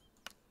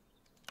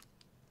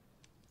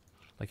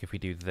 Like if we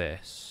do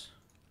this.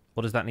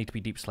 Or does that need to be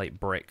deep slate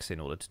bricks in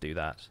order to do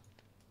that?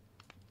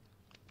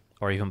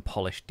 Or even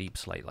polished deep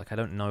slate. Like, I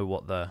don't know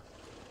what the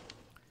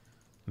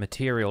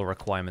material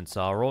requirements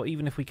are, or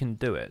even if we can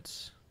do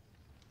it.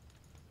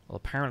 Well,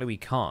 apparently we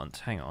can't.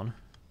 Hang on.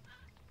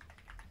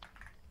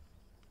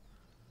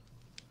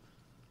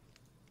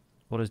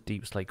 What is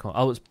deep slate?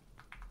 Oh, it's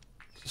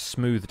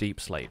smooth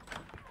deep slate.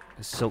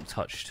 It's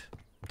silk-touched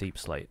deep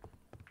slate.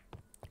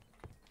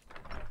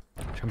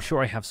 Which I'm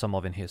sure I have some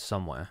of in here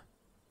somewhere.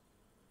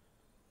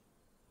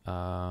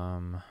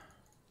 Well,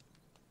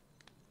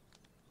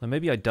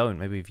 maybe I don't.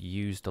 Maybe we've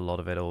used a lot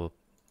of it or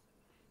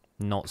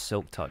not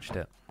silk-touched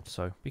it.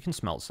 So we can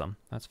smelt some.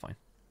 That's fine.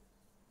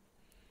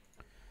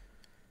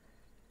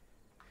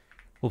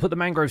 We'll put the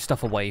mangrove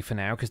stuff away for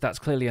now, because that's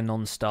clearly a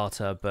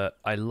non-starter, but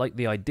I like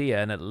the idea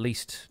and at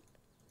least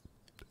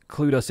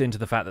clued us into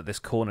the fact that this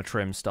corner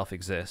trim stuff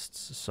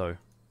exists, so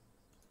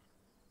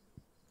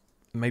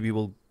maybe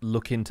we'll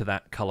look into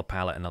that color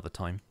palette another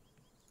time.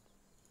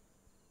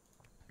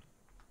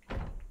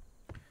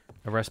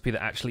 A recipe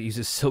that actually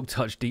uses Silk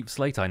Touch Deep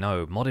Slate? I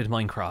know. Modded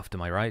Minecraft,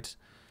 am I right?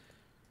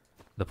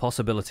 The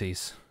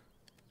possibilities.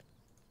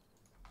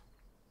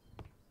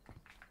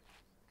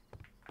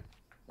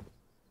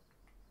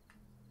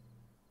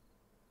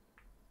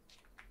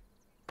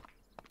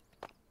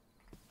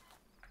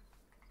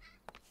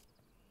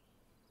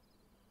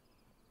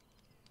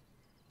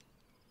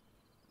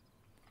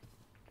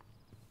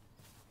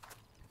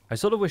 I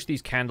sort of wish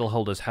these candle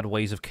holders had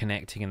ways of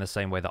connecting in the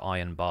same way that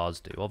iron bars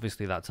do.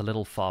 Obviously, that's a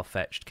little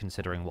far-fetched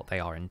considering what they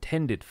are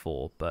intended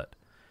for, but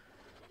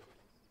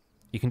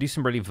you can do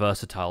some really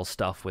versatile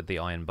stuff with the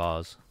iron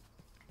bars.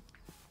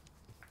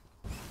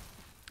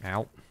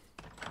 Ow.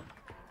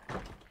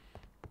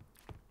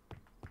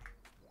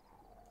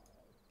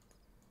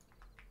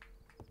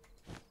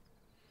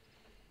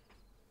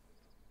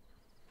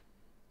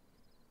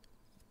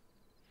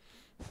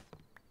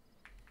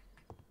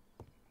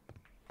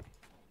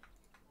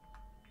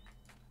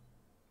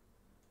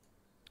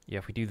 Yeah,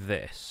 if we do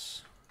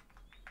this.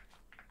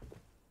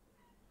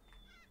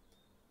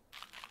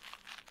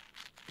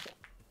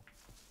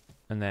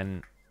 And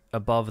then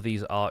above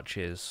these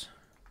arches.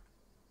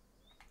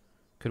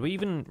 Could we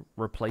even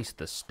replace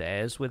the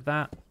stairs with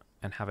that?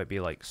 And have it be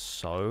like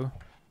so?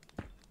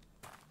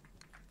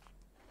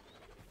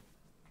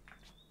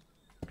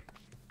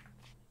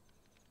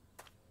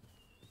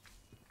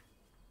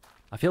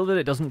 I feel that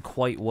it doesn't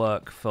quite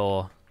work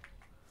for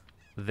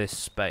this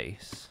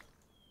space.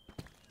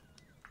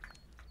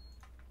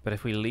 But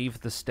if we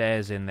leave the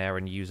stairs in there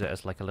and use it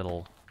as like a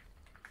little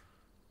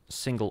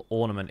single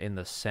ornament in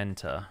the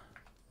center.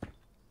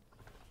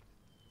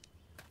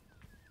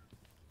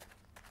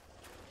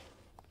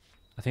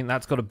 I think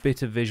that's got a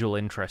bit of visual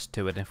interest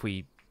to it. If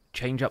we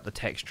change up the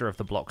texture of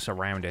the blocks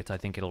around it, I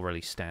think it'll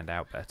really stand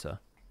out better.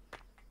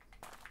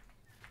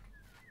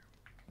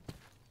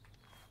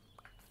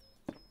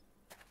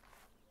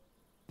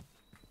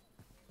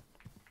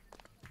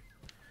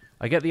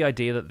 I get the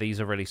idea that these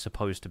are really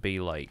supposed to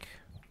be like...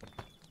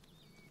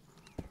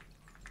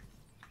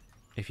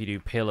 If you do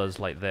pillars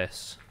like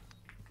this,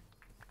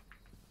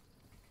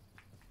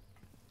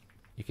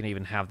 you can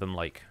even have them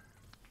like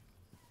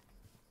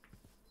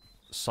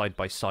side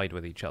by side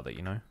with each other,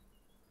 you know?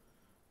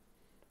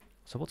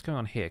 So what's going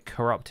on here?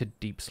 Corrupted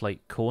deep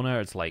slate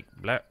corner. It's like,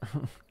 bleh.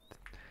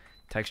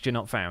 Texture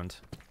not found.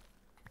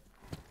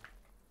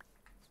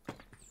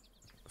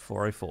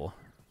 404.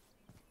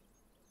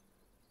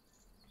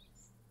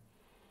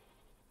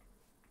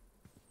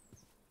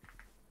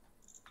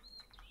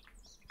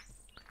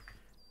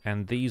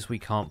 And these we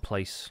can't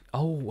place...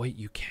 Oh, wait,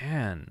 you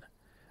can.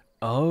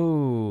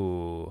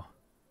 Oh.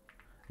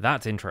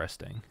 That's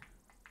interesting.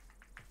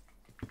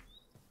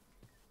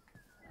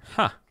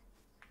 Huh.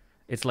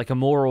 It's like a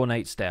more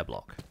ornate stair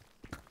block.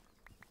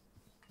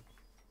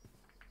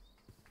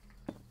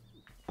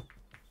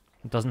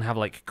 It doesn't have,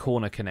 like,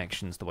 corner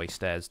connections the way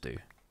stairs do.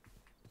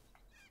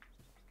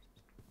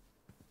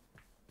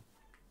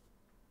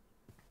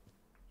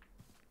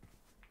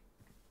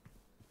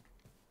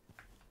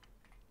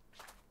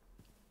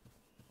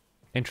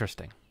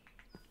 Interesting.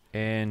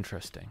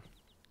 Interesting.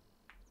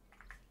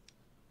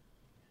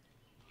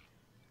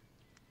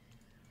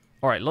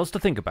 Alright, lots to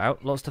think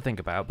about,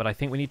 but I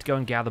think we need to go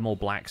and gather more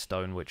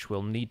blackstone, which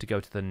we'll need to go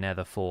to the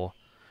nether for.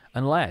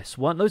 Unless,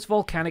 weren't those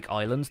volcanic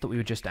islands that we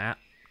were just at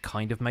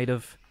kind of made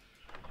of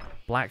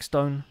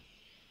blackstone?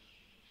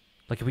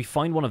 Like, if we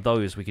find one of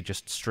those, we could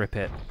just strip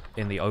it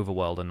in the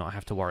overworld and not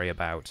have to worry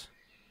about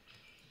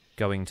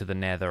going to the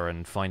nether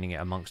and finding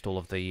it amongst all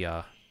of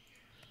the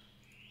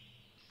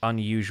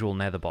unusual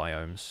nether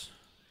biomes.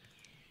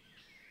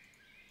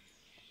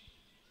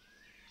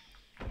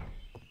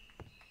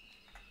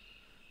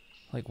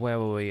 Like, where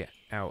were we?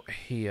 Out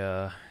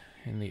here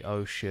in the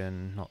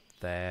ocean. Not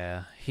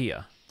there.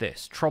 Here.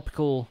 This.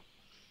 Tropical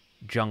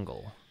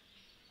jungle.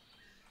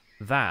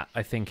 That,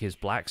 I think, is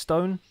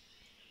blackstone.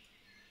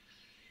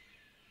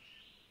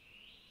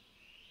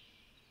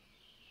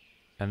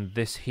 And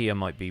this here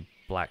might be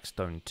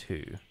blackstone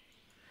too. I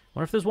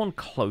wonder if there's one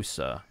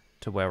closer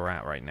to where we're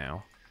at right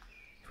now.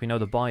 If we know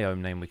the biome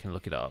name, we can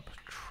look it up.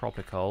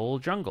 Tropical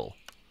jungle.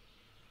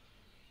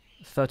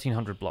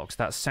 1,300 blocks.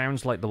 That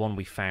sounds like the one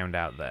we found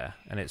out there,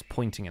 and it's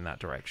pointing in that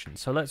direction.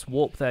 So let's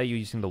warp there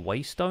using the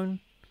waystone.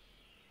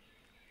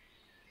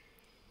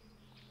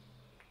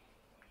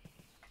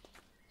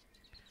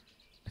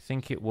 I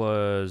think it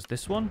was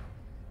this one?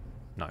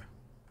 No.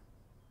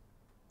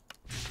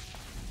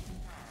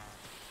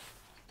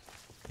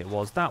 It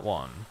was that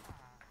one.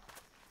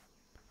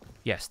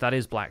 Yes, that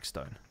is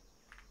blackstone.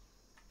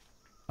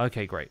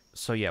 Okay, great.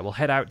 So yeah, we'll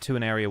head out to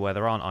an area where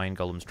there aren't iron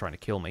golems trying to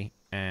kill me,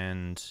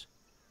 and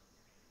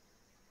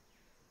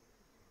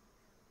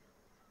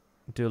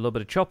do a little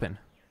bit of chopping.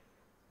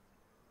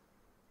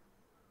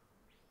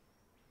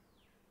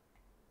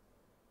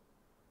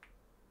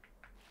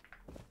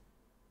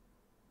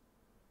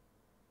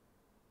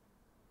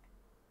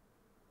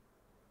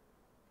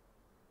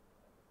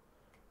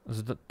 There's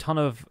a ton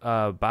of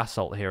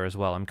basalt here as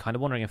well. I'm kind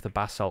of wondering if the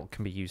basalt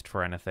can be used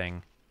for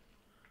anything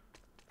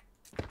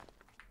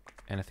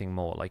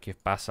more. Like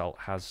if basalt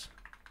has...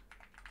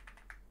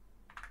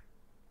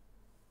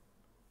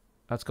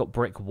 That's got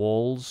brick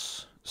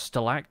walls,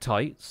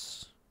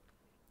 stalactites,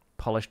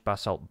 polished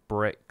basalt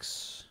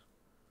bricks,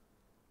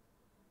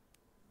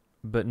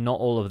 but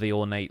not all of the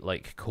ornate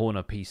like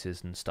corner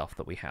pieces and stuff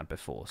that we had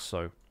before.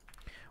 So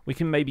we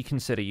can maybe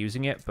consider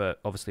using it, but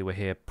obviously we're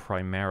here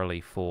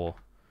primarily for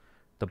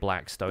the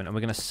blackstone, and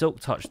we're going to silk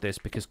touch this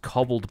because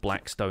cobbled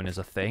blackstone is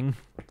a thing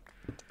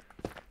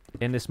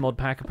in this mod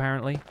pack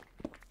apparently.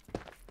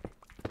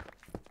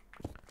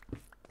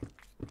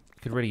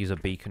 Could really use a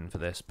beacon for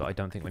this, but I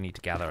don't think we need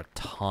to gather a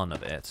ton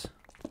of it.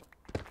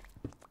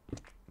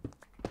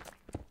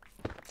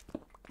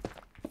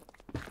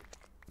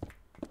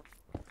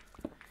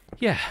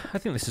 Yeah, I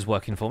think this is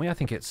working for me. I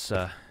think it's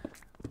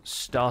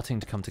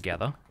starting to come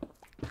together.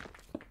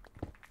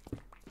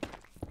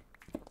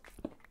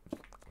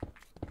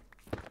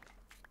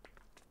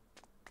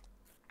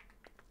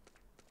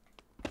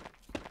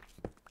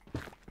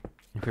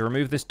 If we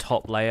remove this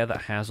top layer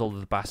that has all of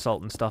the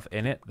basalt and stuff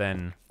in it,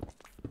 then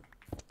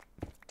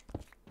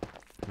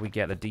we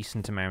get a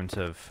decent amount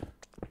of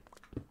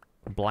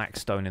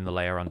blackstone in the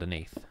layer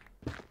underneath.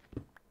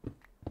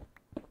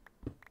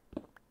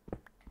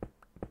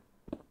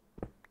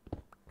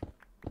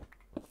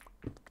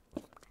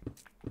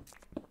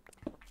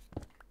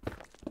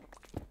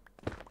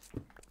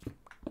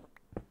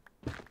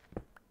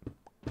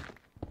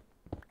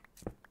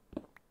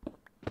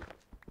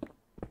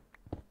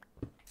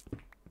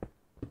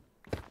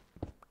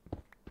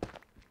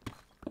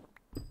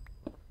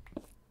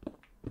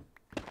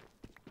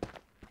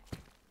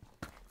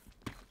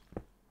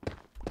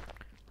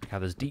 How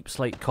there's deep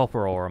slate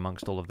copper ore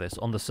amongst all of this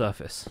on the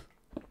surface.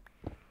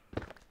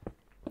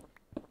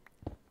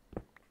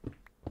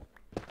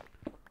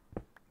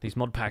 These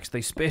mod packs,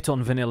 they spit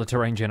on vanilla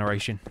terrain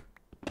generation.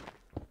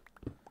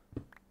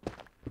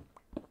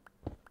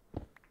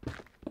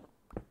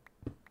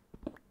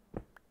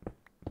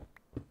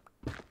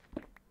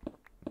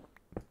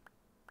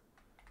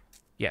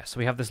 Yeah, so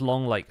we have this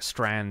long, like,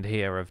 strand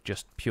here of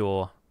just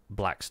pure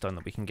blackstone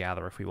that we can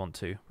gather if we want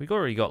to. We've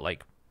already got,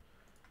 like,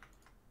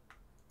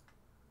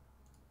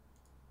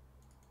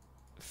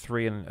 2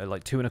 and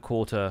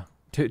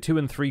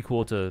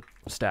 3/4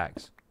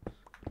 stacks.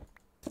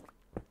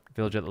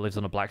 Villager that lives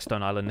on a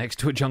blackstone island next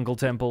to a jungle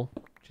temple.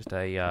 Just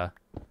a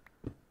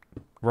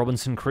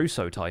Robinson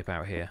Crusoe type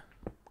out here.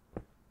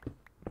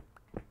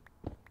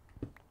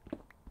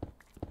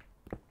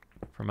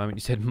 For a moment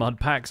you said mud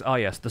packs. Ah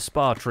yes, the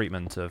spa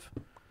treatment of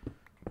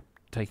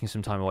taking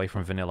some time away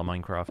from vanilla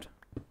Minecraft.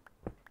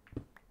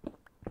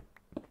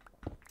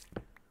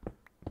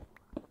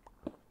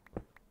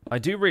 I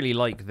do really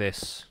like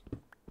this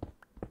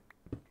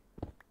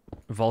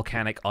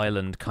volcanic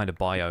island kind of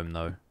biome,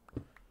 though.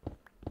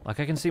 Like,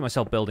 I can see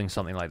myself building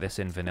something like this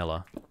in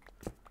vanilla.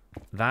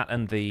 That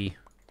and the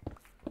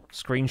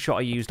screenshot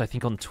I used, I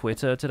think, on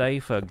Twitter today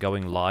for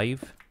going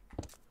live,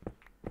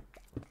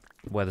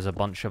 where there's a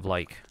bunch of,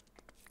 like,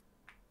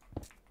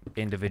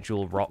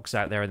 individual rocks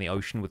out there in the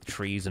ocean with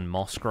trees and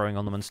moss growing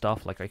on them and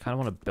stuff. Like, I kind of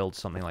want to build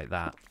something like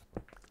that.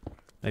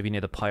 Maybe near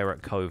the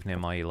Pirate Cove, near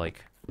my,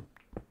 like,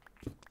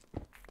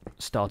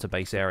 starter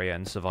base area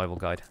and survival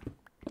guide.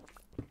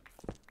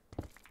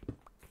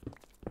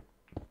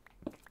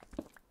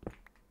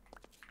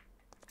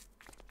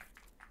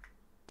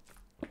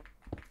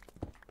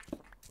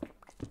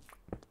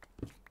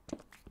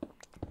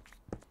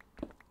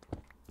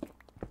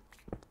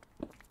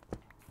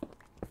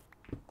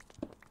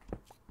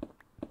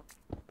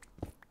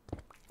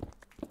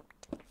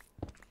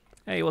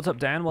 Hey, what's up,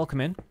 Dan? Welcome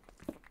in.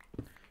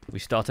 We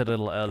started a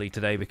little early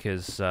today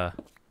because I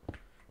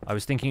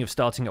was thinking of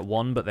starting at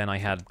 1, but then I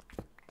had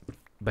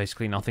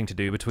basically nothing to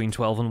do between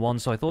 12 and 1,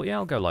 so I thought, yeah,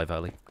 I'll go live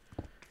early.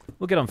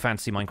 We'll get on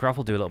Fantasy Minecraft,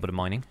 we'll do a little bit of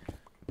mining.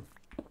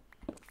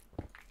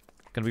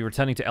 Gonna be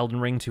returning to Elden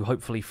Ring to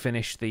hopefully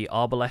finish the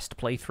Arbalest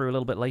playthrough a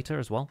little bit later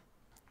as well.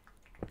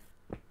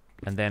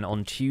 And then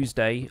on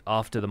Tuesday,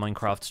 after the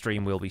Minecraft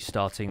stream, we'll be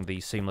starting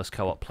the Seamless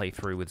Co-op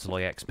playthrough with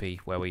Zloy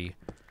XP, where we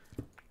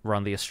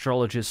run the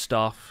Astrologer's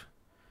Staff,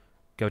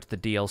 go to the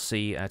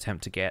DLC, and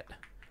attempt to get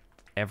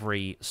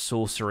every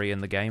sorcery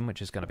in the game,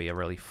 which is going to be a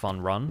really fun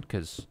run,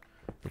 because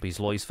it'll be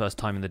Zloy's first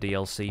time in the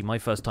DLC, my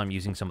first time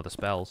using some of the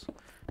spells,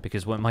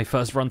 because when my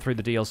first run through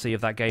the DLC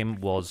of that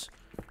game was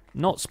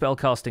not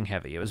spellcasting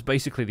heavy. It was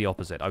basically the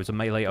opposite. I was a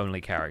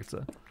melee-only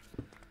character.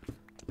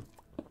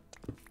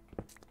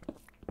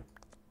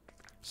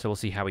 So we'll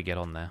see how we get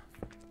on there.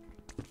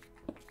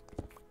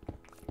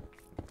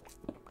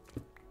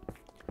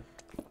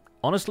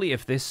 Honestly,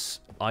 if this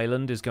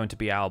island is going to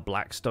be our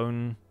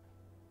blackstone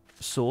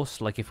source,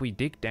 like if we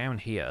dig down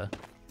here,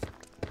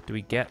 do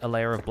we get a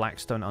layer of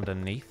blackstone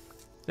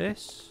underneath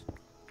this?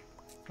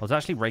 Well, there's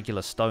actually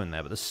regular stone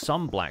there, but there's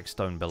some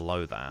blackstone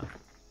below that.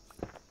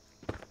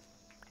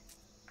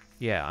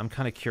 Yeah, I'm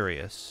kind of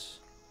curious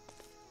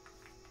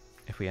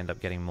if we end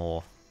up getting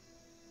more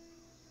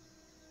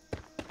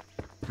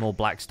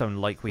blackstone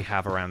like we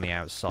have around the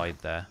outside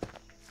there.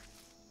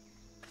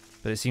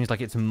 But it seems like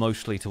it's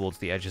mostly towards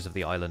the edges of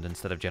the island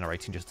instead of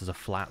generating just as a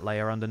flat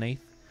layer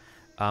underneath.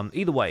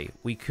 Either way,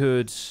 we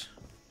could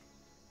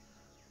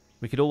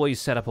always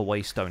set up a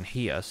waystone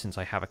here, since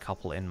I have a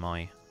couple in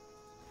my...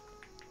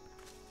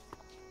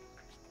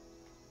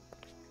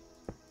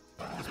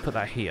 Let's put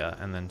that here,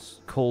 and then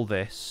call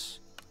this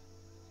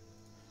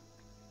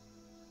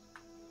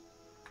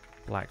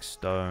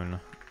Blackstone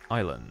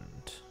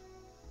Island.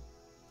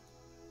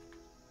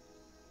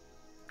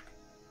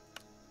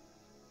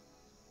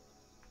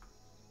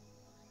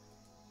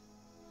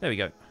 There we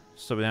go.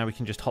 So now we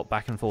can just hop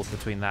back and forth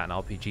between that and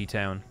RPG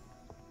Town.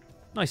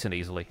 Nice and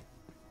easily.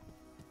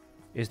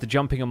 Is the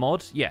jumping a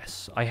mod?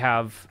 Yes. I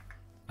have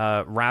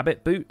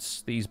rabbit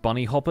boots, these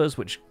bunny hoppers,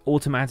 which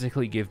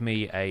automatically give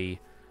me a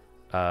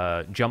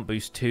jump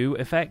boost 2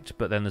 effect,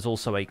 but then there's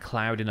also a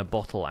cloud in a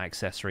bottle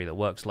accessory that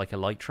works like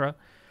Elytra.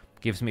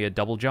 Gives me a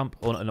double jump,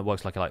 and it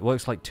works like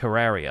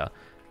Terraria,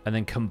 and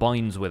then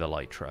combines with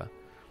Elytra.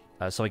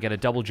 So I get a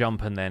double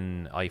jump, and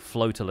then I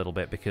float a little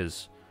bit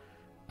because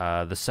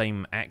the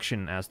same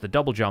action as the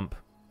double jump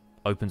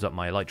opens up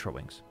my Elytra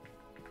wings.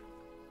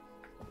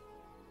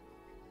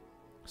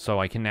 So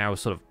I can now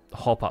sort of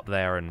hop up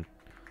there and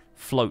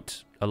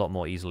float a lot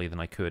more easily than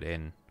I could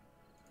in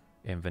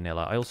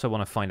vanilla. I also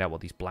want to find out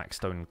what these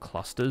blackstone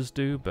clusters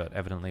do, but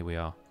evidently we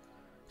are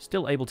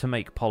still able to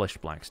make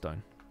polished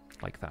blackstone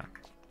like that.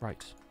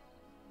 Right.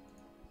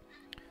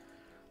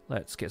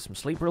 Let's get some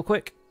sleep real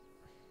quick.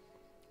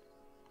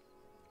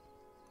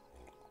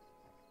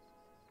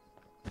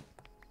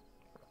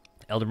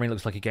 Elden Ring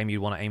looks like a game you'd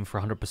want to aim for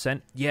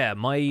 100%. Yeah,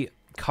 my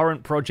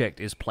current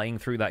project is playing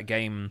through that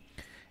game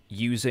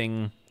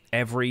using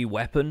every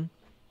weapon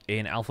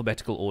in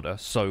alphabetical order.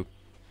 So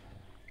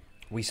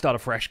we start a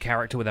fresh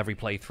character with every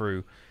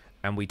playthrough,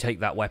 and we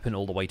take that weapon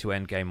all the way to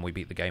endgame, and we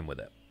beat the game with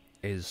it,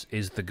 is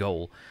the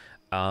goal.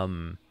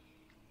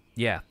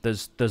 Yeah,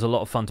 there's a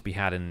lot of fun to be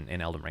had in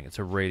Elden Ring. It's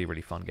a really,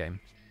 really fun game.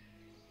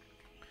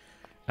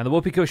 And the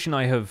whoopee cushion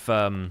I have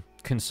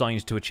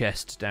consigned to a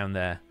chest down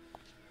there,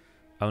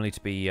 only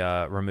to be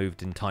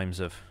removed in times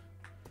of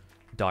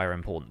dire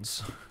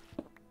importance.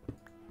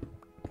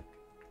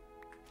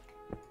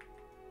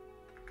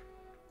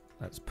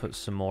 Let's put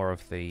some more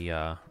of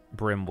the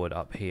brimwood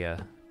up here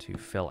to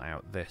fill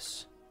out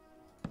this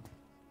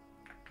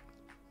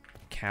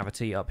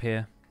cavity up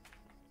here.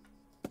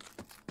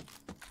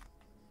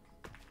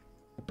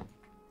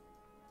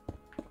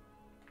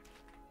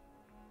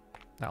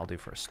 That'll do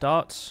for a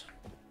start.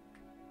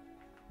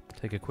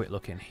 Take a quick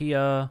look in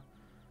here.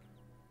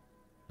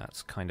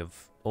 That's kind of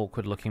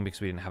awkward looking because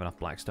we didn't have enough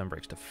blackstone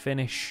bricks to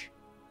finish.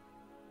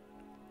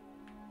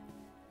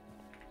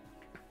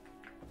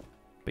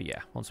 But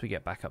yeah, once we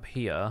get back up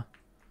here,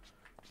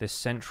 this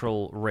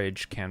central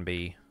ridge can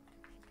be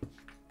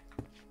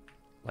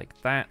like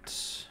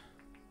that.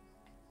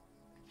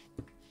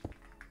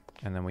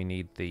 And then we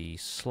need the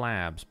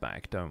slabs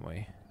back, don't we?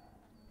 I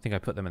think I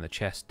put them in the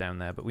chest down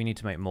there, but we need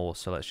to make more,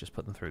 so let's just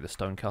put them through the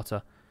stone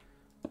cutter.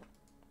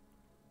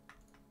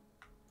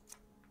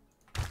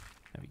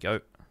 There we go.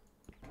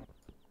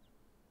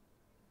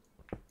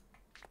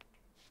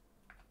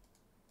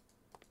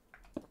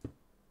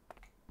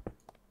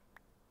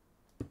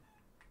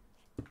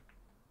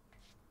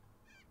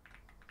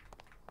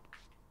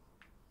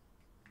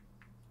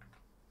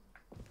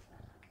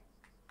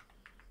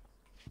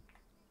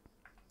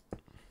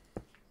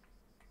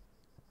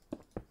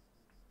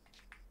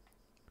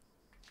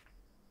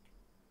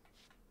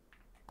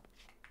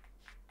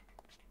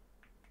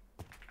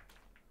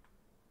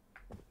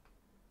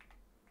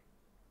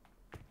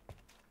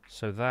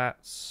 So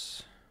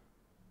that's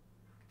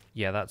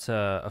Yeah, that's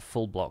a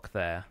full block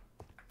there.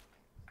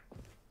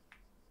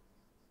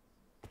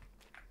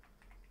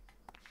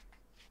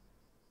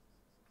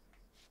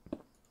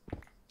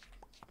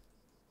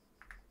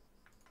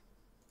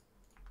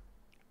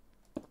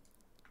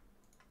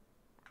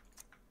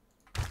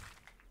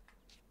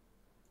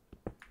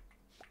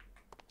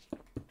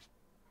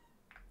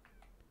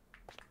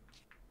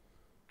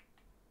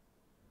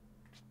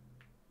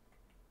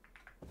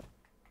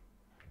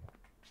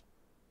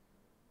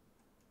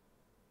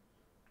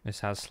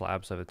 This has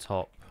slabs over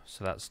top,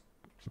 so that's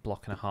a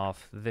block and a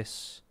half.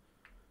 This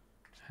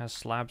has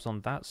slabs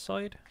on that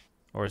side?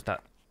 Or is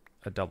that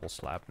a double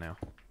slab now?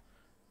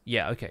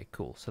 Yeah, okay,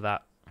 cool. So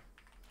that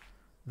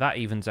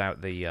evens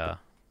out the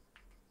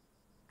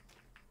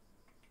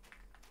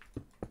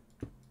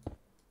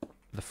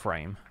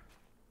frame.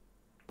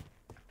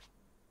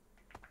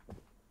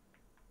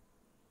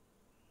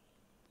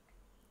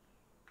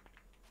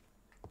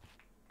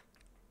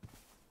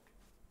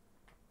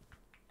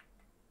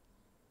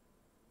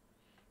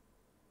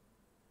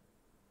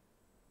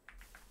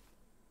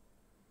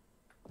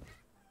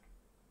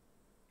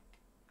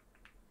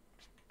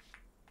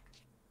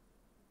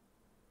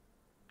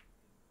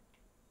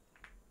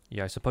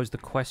 Yeah, I suppose the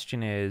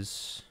question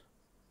is,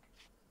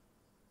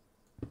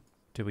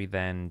 do we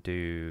then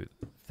do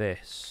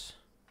this?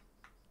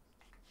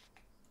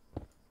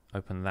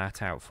 Open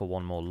that out for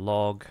one more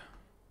log.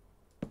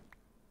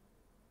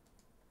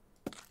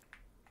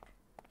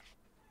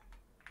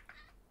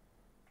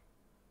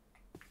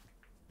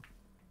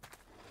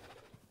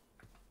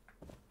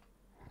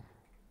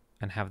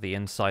 And have the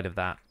inside of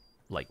that,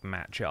 like,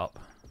 match up.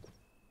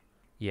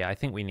 Yeah, I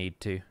think we need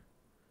to.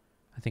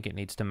 I think it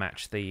needs to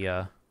match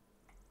the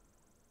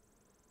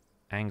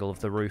angle of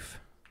the roof.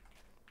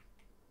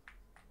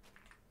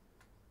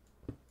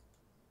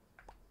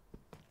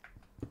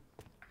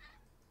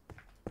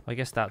 I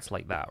guess that's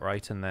like that,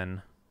 right? And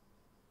then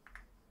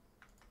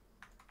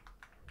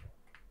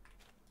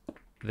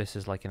this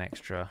is like an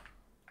extra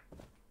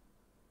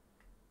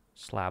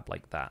slab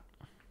like that.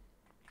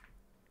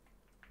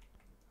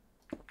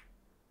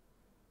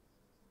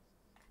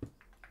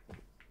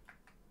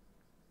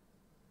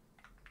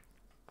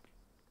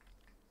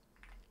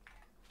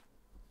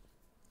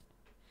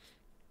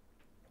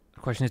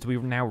 The question is, do we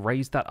now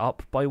raise that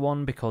up by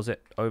one because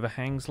it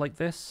overhangs like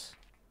this?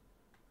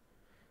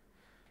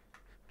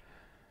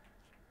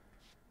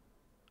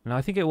 No,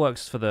 I think it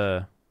works for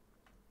the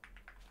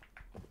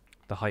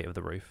height of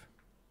the roof.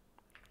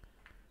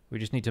 We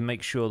just need to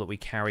make sure that we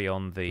carry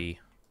on the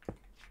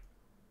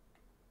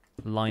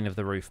line of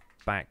the roof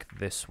back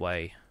this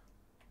way.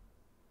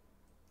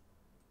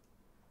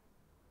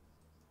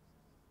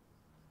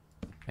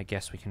 I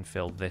guess we can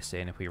fill this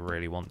in if we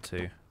really want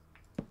to.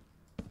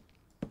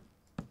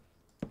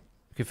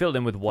 We can fill it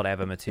in with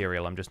whatever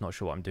material. I'm just not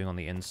sure what I'm doing on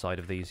the inside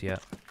of these yet.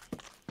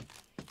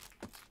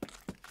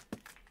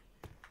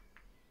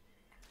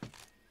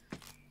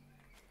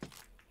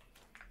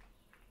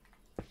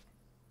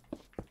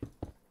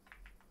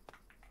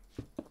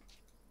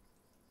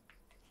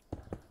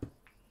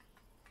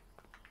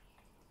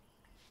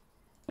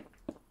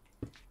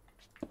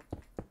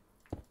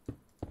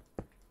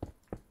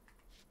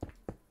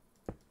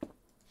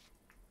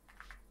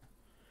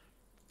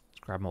 Let's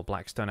grab more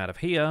blackstone out of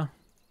here.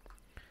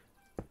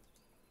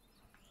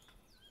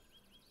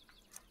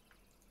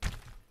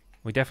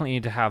 We definitely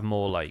need to have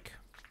more, like,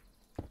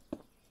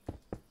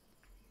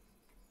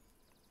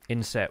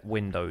 inset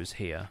windows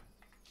here,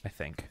 I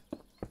think.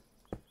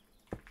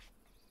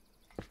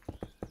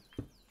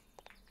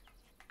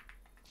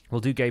 We'll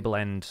do gable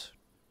end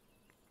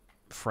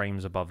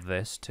frames above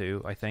this,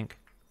 too, I think.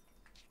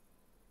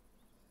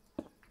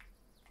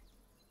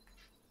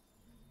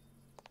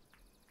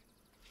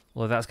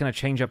 Well, that's going to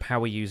change up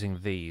how we're using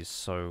these,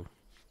 so...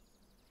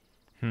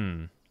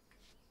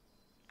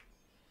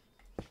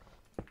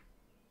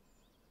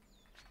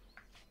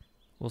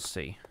 We'll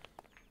see.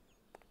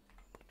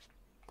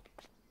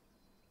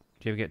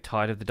 Do you ever get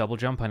tired of the double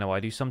jump? I know I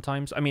do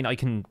sometimes. I mean, I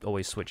can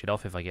always switch it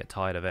off if I get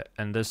tired of it.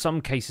 And there's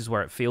some cases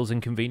where it feels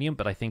inconvenient,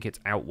 but I think it's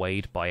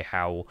outweighed by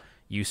how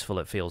useful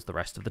it feels the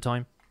rest of the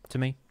time to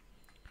me.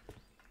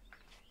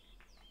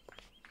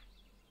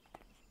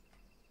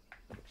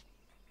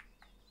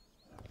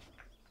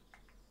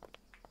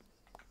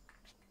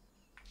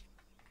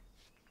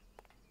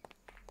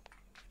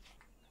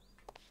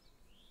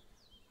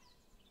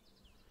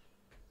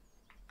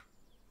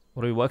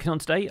 What are we working on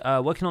today?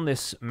 Working on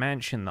this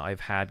mansion that I've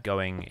had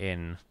going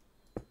in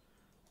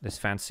this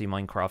Fantasy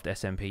Minecraft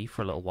SMP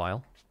for a little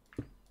while.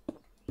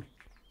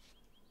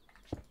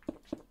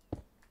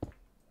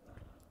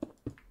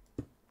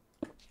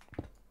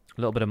 A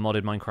little bit of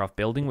modded Minecraft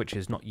building, which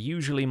is not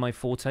usually my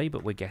forte,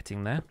 but we're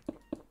getting there.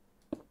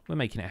 We're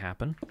making it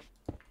happen.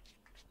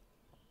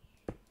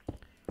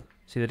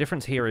 See, the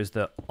difference here is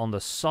that on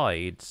the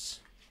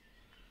sides,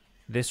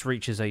 this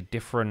reaches a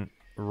different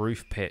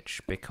roof pitch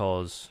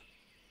because...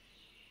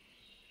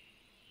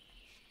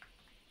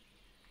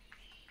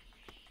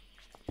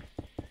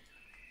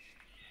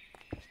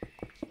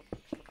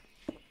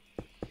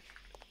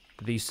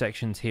 these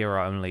sections here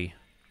are only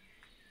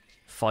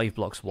 5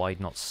 blocks wide,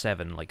 not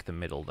 7 like the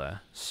middle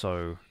there.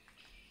 So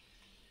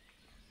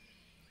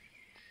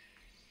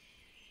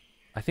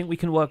I think we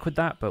can work with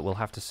that, but we'll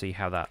have to see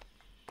how that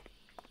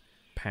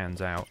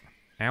pans out.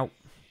 Out.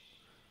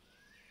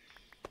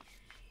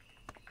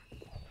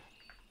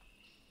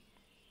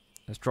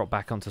 Let's drop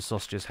back onto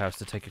Sausage's house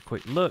to take a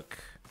quick look.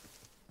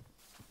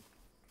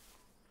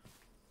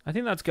 I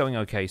think that's going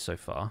okay so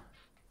far.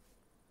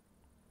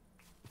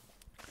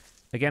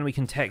 Again, we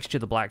can texture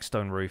the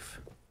blackstone roof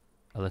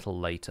a little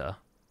later.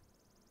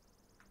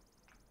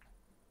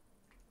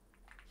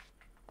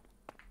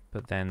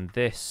 But then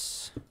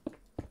this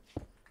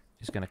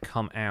is going to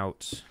come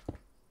out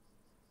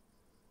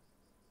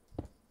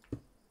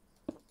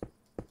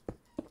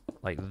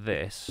like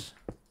this.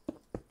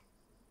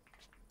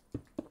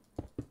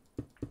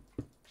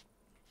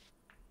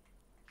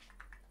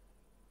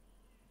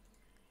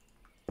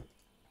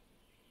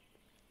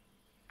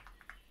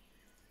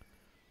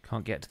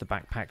 Can't get to the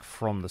backpack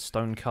from the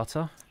stone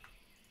cutter.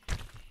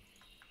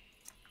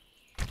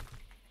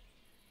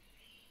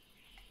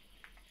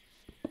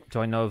 Do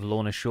I know of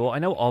Lorna Shore? I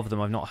know of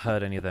them, I've not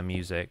heard any of their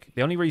music.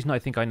 The only reason I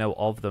think I know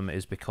of them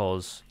is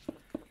because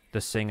the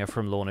singer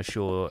from Lorna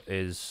Shore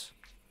is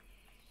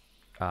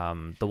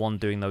the one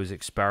doing those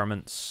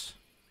experiments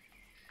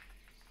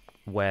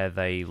where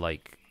they,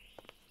 like,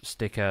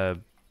 stick a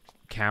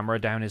camera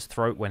down his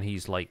throat when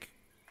he's, like,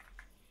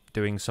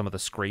 doing some of the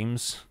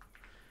screams,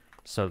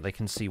 so that they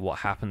can see what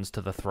happens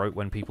to the throat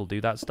when people do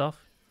that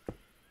stuff.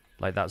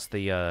 Like, that's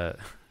the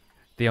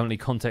only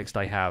context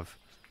I have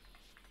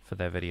for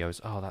their videos.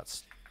 Oh,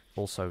 that's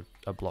also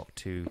a block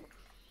too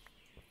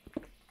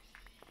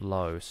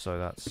low, so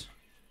that's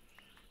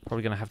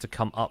probably going to have to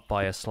come up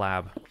by a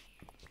slab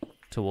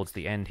towards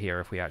the end here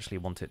if we actually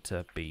want it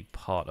to be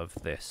part of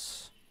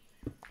this,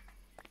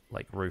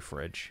 like, roof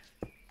ridge.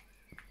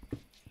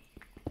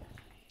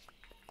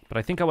 But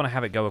I think I want to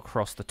have it go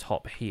across the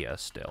top here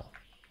still.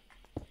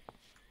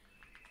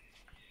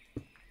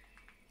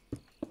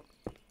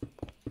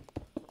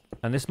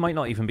 And this might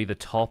not even be the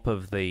top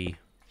of the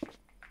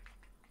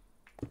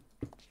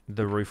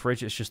roof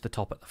ridge, it's just the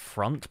top at the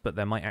front, but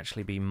there might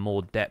actually be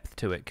more depth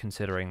to it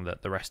considering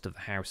that the rest of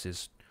the house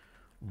is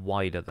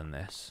wider than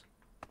this.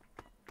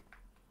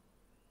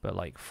 But,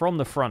 like, from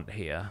the front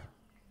here,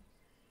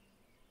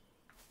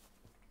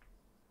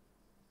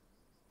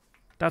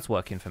 that's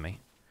working for me.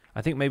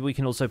 I think maybe we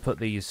can also put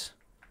these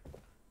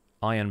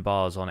iron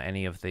bars on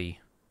any of the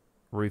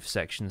roof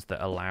sections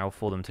that allow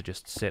for them to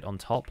just sit on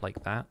top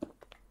like that.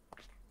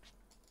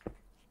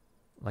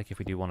 Like if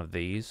we do one of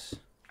these.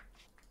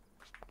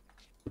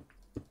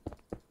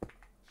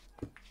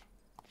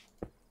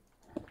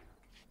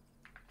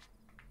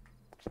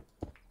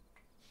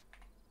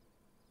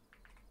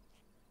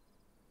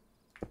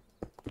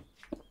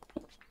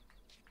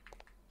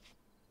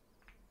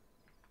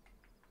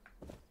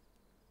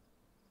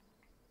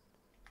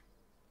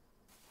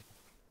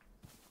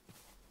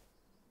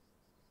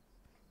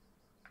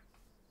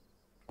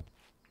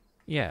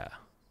 Yeah.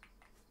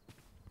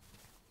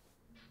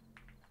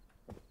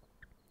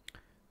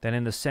 Then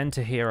in the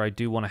center here, I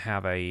do want to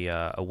have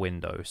a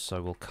window,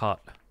 so we'll cut,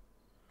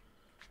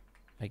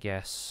 I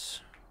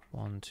guess,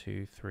 1,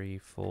 2, 3,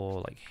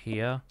 4, like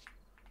here.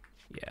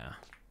 Yeah.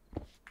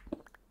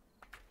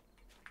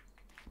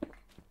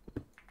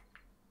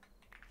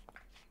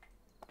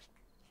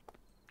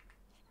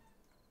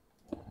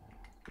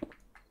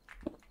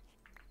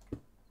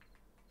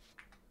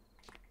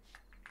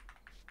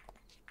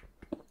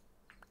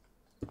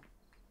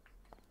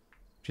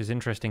 Which is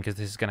interesting because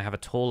this is going to have a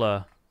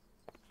taller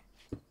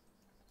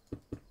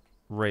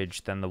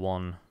ridge than the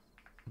one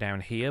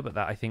down here, but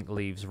that I think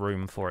leaves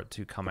room for it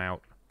to come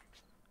out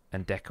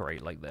and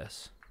decorate like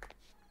this.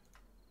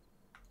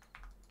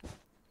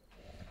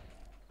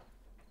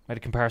 Made a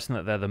comparison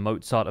that they're the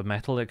Mozart of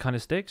metal, it kind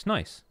of sticks.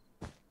 Nice.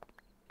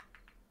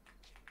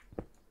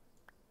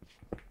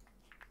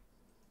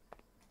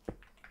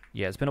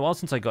 Yeah, it's been a while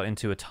since I got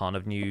into a ton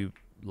of new,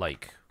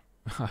 like,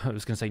 I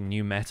was going to say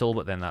new metal,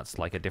 but then that's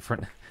like a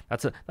different,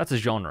 that's a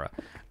genre.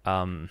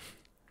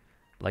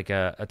 Like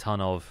a ton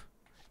of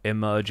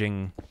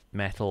emerging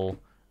metal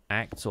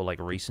acts or like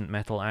recent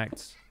metal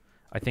acts.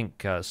 I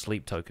think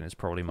Sleep Token is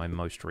probably my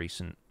most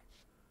recent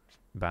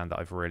band that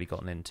I've really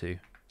gotten into,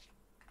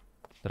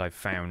 that I've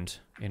found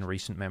in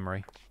recent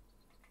memory.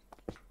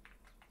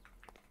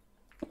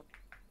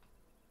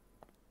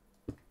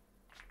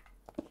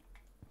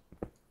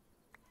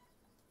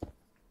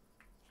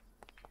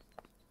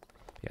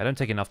 Yeah, I don't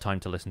take enough time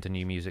to listen to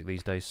new music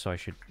these days, so I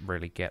should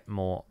really get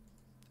more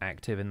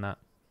active in that.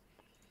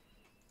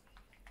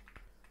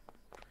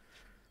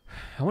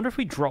 I wonder if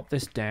we drop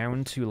this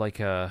down to like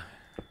a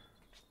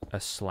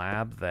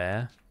slab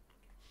there,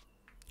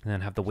 and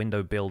then have the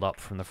window build up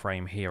from the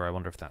frame here. I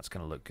wonder if that's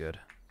going to look good.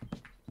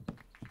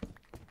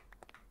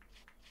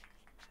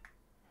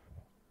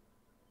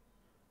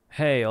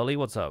 Hey, Ollie,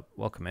 what's up?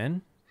 Welcome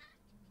in.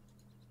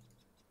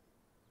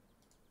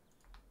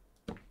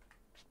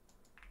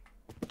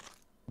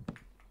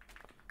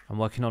 I'm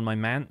working on my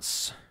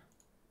manse.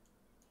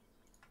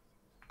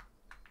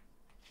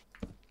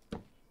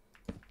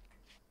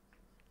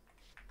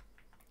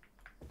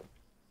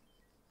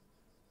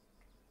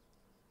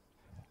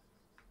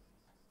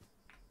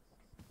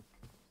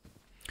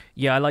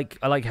 Yeah, I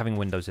like having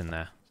windows in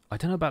there. I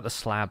don't know about the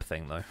slab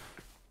thing, though.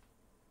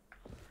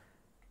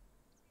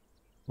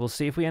 We'll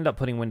see if we end up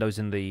putting windows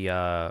in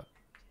the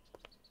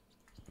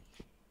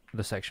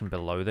section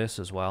below this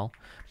as well.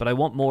 But I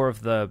want more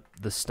of the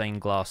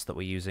stained glass that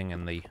we're using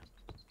in the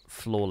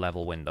floor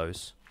level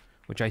windows.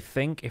 Which I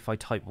think if I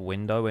type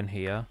window in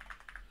here,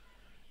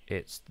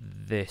 it's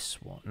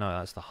this one. No,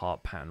 that's the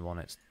heart pattern one.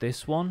 It's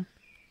this one.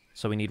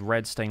 So we need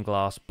red stained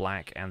glass,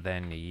 black, and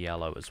then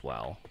yellow as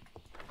well.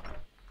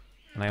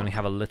 And I only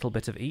have a little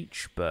bit of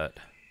each, but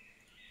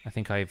I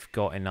think I've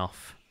got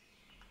enough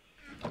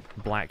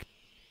black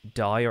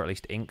dye, or at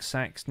least ink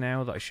sacks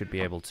now, that I should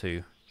be able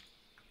to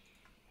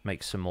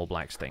make some more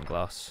black stained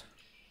glass.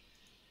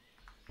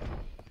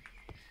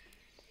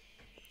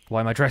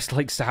 Why am I dressed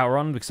like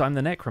Sauron? Because I'm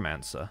the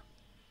necromancer.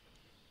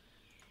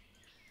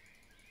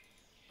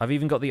 I've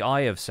even got the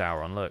eye of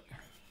Sauron, look.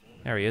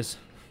 There he is.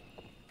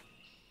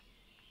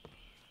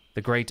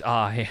 The Great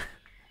Eye.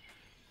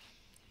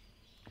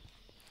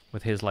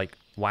 With his, like,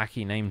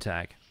 wacky name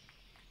tag.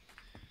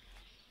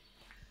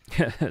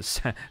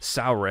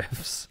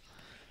 Pixlriffs.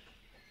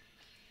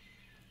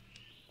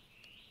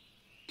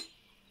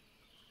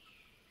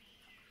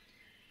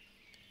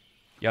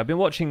 Yeah, I've been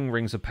watching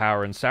Rings of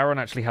Power, and Sauron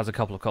actually has a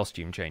couple of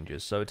costume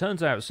changes, so it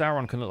turns out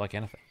Sauron can look like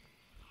anything.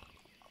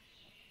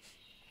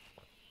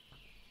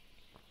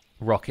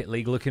 Rocket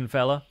League looking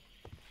fella.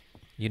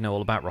 You know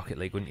all about Rocket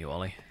League, wouldn't you,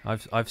 Ollie?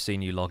 I've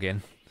seen you log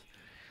in.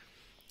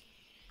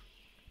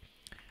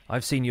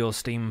 I've seen your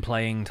Steam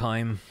playing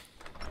time.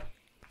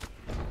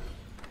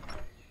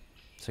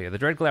 So yeah, the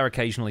Dreadglare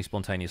occasionally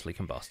spontaneously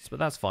combusts, but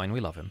that's fine, we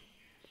love him.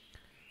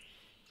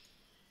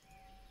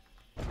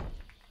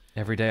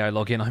 Every day I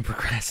log in, I'm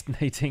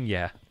procrastinating,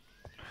 yeah.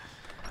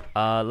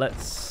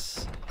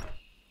 Let's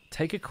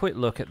take a quick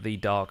look at the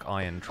Dark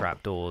Iron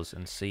trapdoors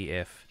and see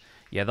if...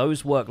 Yeah,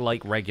 those work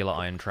like regular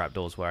iron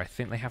trapdoors, where I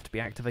think they have to be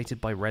activated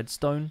by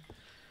redstone,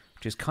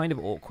 which is kind of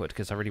awkward,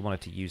 because I really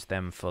wanted to use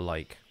them for,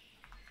 like...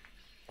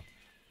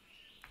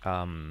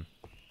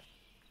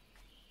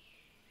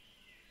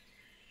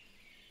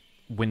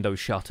 window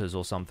shutters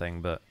or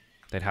something, but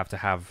they'd have to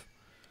have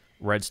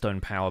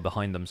redstone power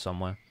behind them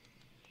somewhere.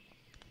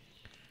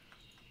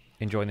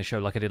 Enjoying the show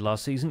like I did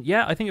last season?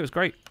 Yeah, I think it was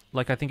great.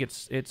 Like, I think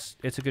it's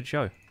a good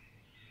show.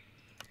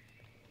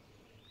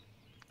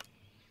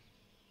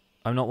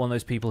 I'm not one of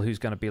those people who's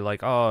going to be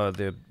like, oh,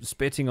 they're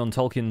spitting on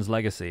Tolkien's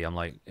legacy. I'm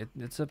like,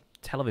 it's a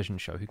television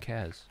show. Who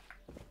cares?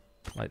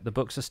 Like, the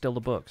books are still the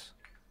books.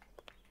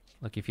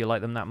 Like, if you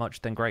like them that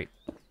much, then great.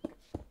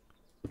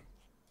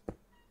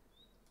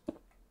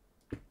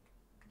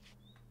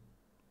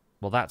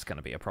 Well, that's going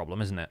to be a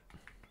problem, isn't it?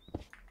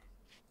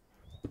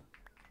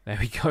 There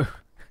we go.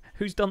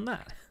 Who's done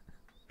that?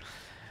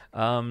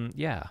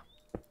 Yeah.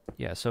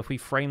 Yeah, so if we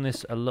frame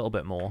this a little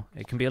bit more,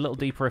 it can be a little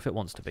deeper if it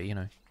wants to be, you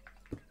know.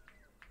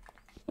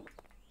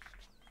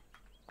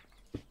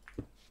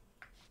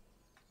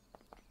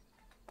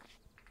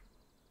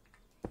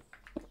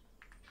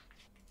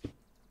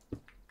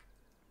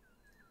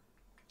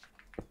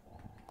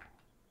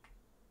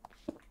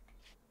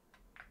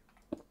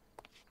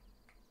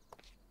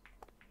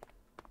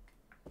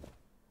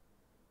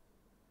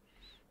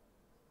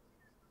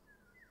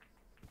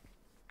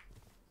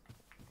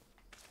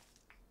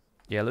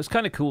 Yeah, it looks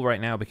kind of cool right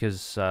now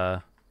because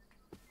the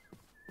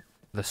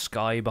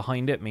sky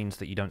behind it means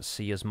that you don't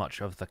see as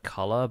much of the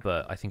color,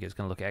 but I think it's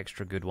going to look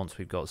extra good once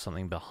we've got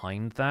something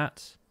behind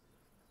that.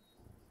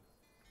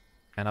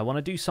 And I want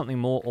to do something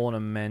more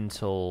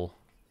ornamental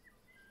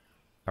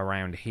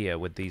around here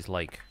with these,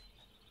 like,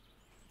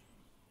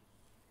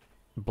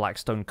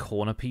 blackstone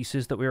corner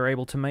pieces that we were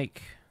able to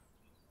make,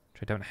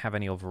 which I don't have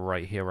any of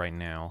right here right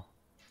now.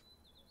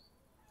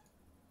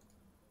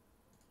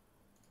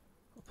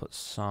 Put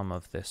some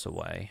of this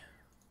away.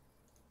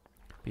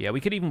 But yeah,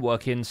 we could even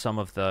work in some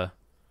of the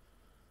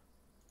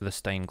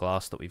stained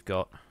glass that we've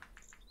got.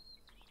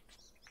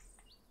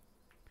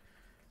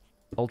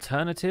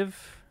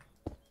 Alternative,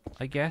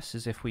 I guess,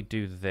 is if we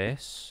do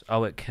this.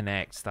 Oh, it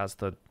connects. That's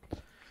the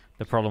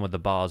problem with the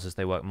bars, is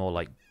they work more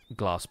like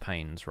glass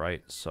panes,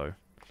 right? So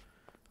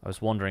I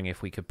was wondering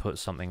if we could put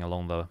something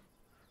along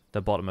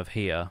the bottom of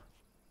here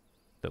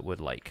that would,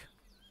 like,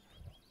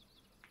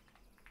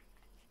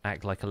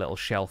 act like a little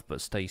shelf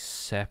but stay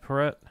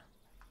separate.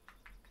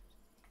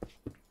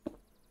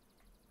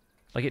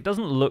 Like, it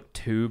doesn't look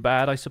too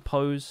bad, I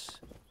suppose,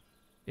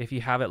 if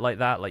you have it like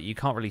that. Like, you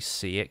can't really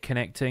see it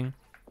connecting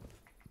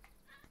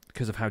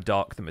because of how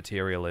dark the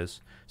material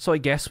is. So I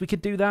guess we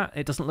could do that.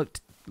 It doesn't look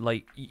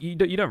like... You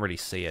don't really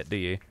see it, do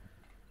you?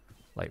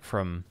 Like,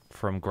 from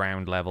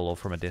ground level or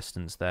from a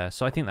distance there.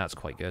 So I think that's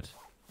quite good.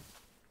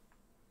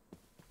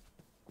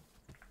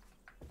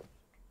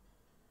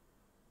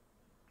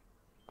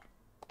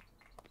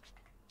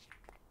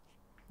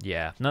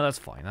 Yeah, no, that's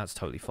fine. That's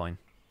totally fine.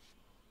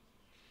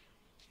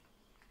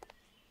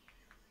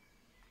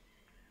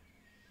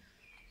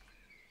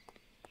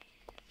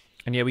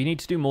 And yeah, we need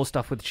to do more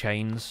stuff with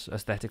chains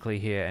aesthetically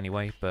here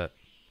anyway, but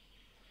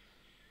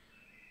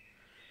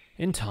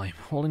in time,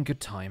 all in good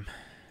time.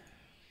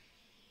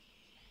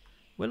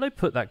 Where did I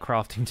put that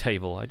crafting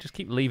table? I just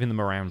keep leaving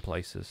them around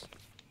places.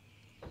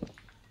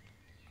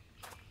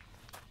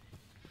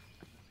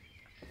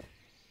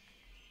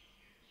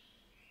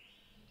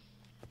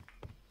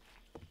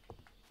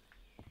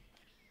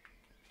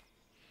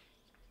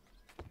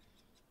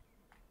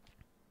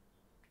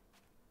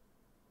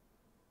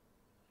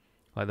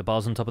 Like the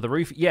bars on top of the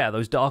roof? Yeah,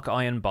 those dark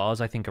iron bars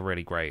I think are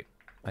really great.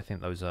 I think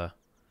those are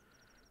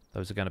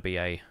going to be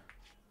a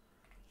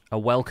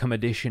welcome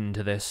addition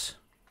to this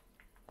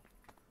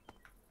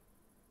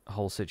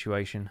whole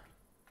situation.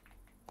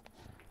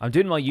 I'm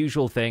doing my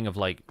usual thing of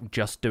like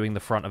just doing the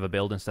front of a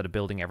build instead of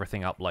building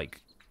everything up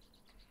like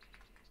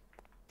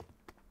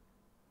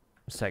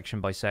section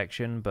by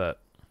section,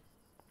 but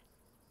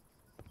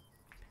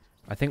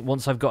I think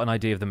once I've got an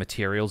idea of the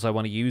materials I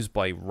want to use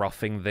by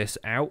roughing this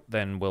out,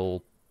 then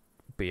we'll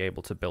be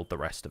able to build the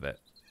rest of it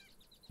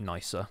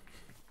nicer.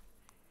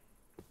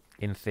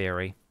 In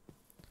theory.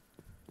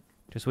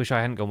 Just wish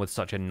I hadn't gone with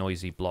such a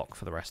noisy block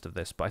for the rest of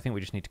this, but I think we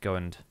just need to go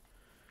and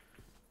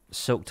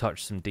silk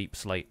touch some deep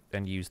slate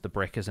and use the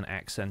brick as an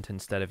accent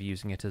instead of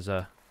using it as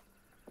a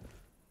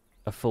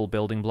full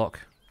building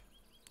block.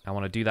 I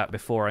want to do that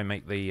before I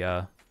make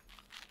the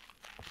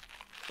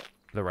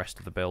rest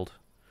of the build.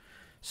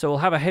 So we'll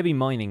have a heavy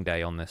mining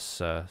day on this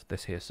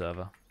this here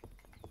server.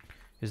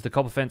 Is the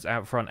copper fence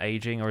out front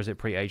aging, or is it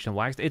pre-aged and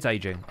waxed? It's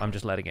aging. I'm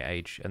just letting it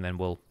age, and then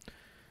we'll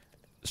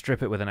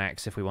strip it with an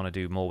axe if we want to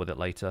do more with it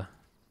later.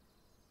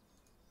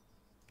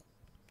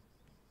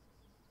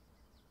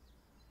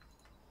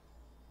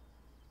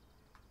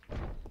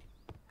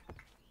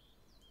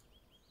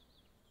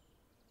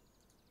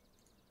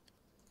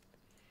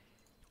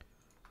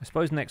 I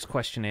suppose next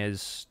question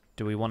is,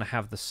 do we want to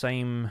have the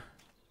same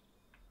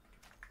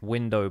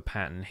window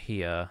pattern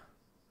here?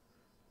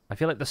 I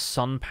feel like the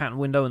sun pattern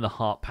window and the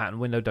heart pattern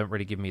window don't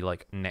really give me,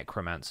 like,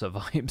 necromancer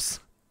vibes.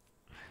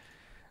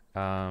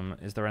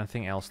 Is there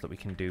anything else that we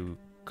can do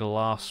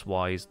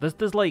glass-wise?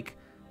 There's, like,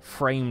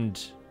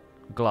 framed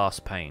glass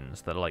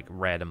panes that are, like,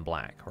 red and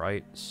black,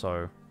 right?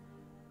 So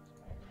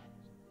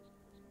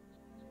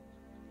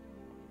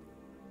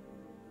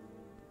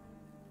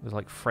there's,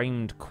 like,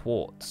 framed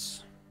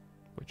quartz,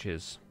 which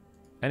is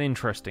an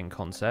interesting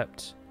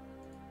concept.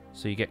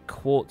 So you get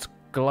quartz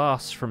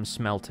glass from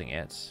smelting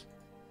it.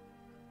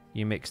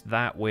 You mix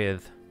that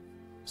with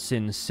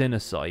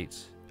syncinacite,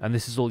 and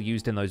this is all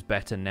used in those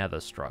better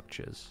nether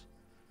structures.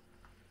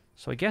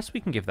 So I guess we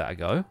can give that a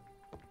go.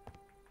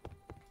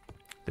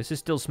 This is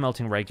still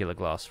smelting regular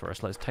glass for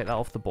us. Let's take that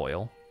off the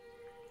boil.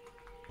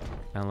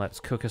 And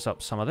let's cook us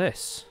up some of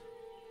this.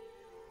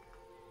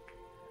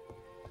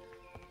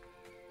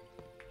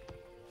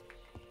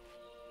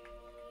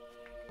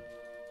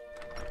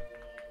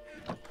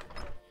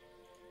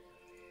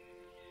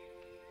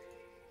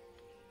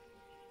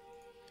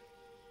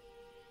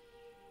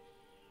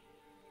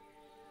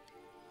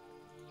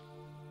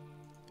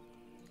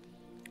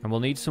 And we'll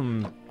need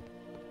some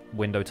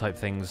window type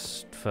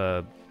things for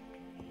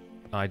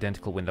an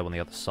identical window on the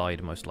other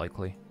side, most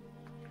likely.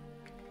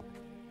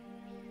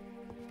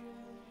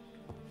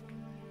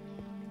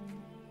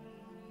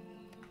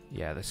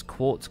 Yeah, this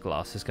quartz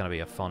glass is going to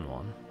be a fun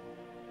one.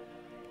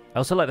 I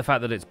also like the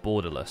fact that it's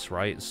borderless,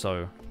 right?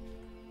 So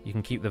you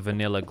can keep the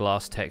vanilla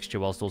glass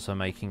texture whilst also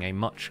making a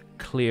much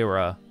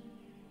clearer,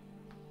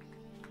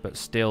 but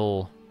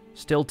still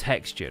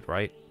textured,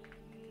 right?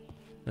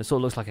 This all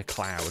looks like a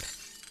cloud.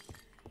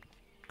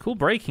 Cool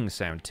breaking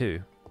sound,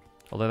 too.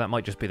 Although that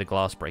might just be the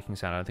glass breaking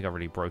sound. I don't think I've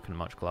really broken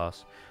much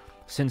glass.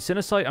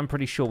 Syncinacite, I'm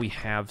pretty sure we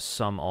have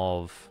some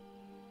of...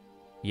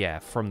 Yeah,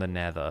 from the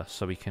nether.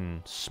 So we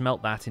can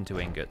smelt that into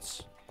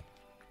ingots.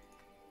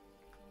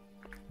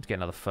 Let's get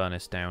another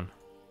furnace down.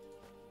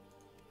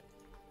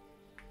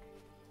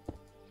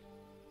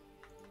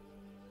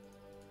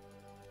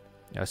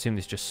 I assume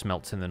this just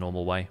smelts in the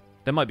normal way.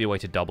 There might be a way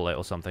to double it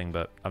or something,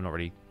 but I've not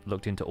really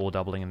looked into ore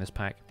doubling in this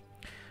pack.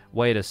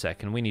 Wait a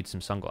second, we need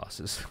some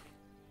sunglasses.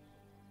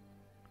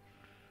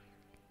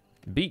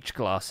 Beach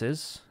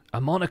glasses. A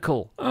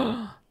monocle.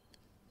 A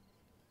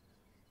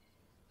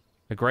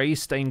grey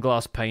stained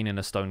glass pane in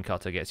a stone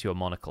cutter gets you a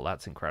monocle.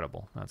 That's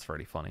incredible. That's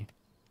really funny.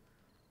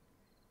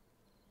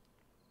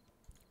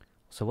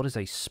 So what is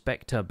a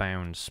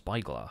spectre-bound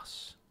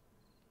spyglass?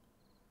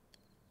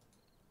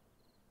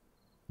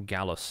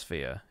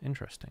 Gallosphere.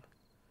 Interesting.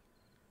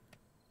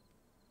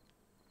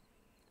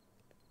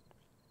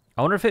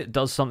 I wonder if it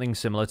does something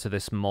similar to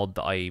this mod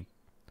that I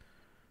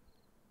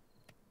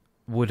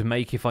would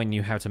make if I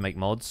knew how to make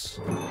mods.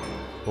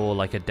 Or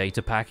like a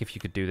data pack, if you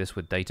could do this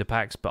with data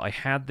packs. But I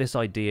had this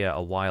idea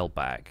a while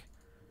back.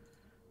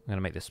 I'm going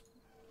to make this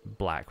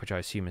black, which I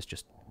assume is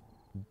just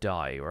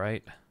dye,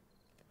 right?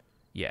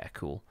 Yeah,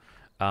 cool.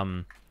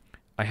 I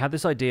had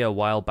this idea a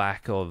while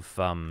back of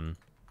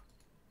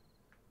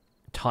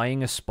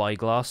tying a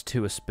spyglass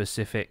to a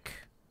specific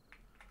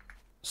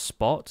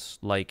spot.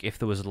 Like if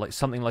there was like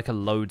something like a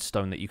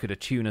lodestone that you could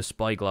attune a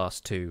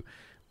spyglass to,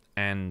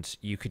 and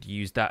you could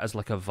use that as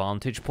like a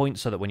vantage point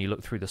so that when you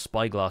look through the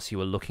spyglass you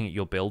were looking at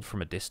your build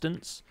from a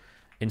distance,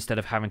 instead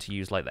of having to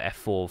use like the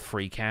F4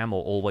 free cam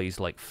or always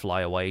like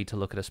fly away to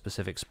look at a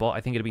specific spot.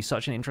 I think it'd be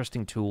such an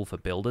interesting tool for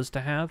builders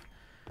to have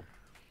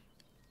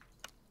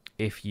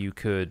if you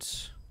could...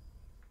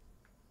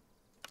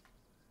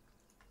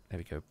 There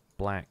we go.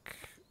 Black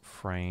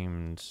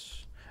framed...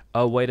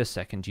 Oh, wait a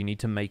second. You need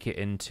to make it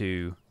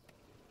into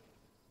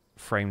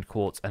framed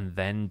quartz and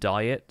then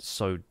dye it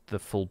so the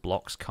full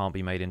blocks can't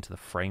be made into the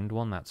framed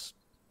one. That's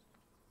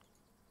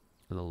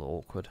a little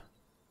awkward.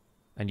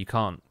 And you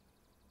can't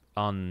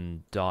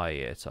undye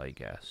it, I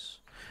guess.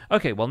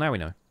 Okay, well, now we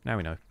know. Now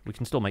we know. We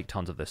can still make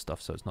tons of this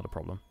stuff, so it's not a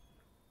problem.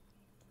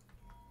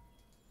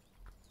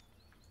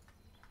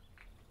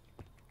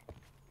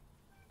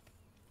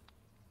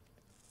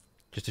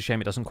 Just a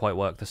shame it doesn't quite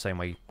work the same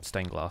way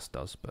stained glass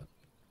does, but...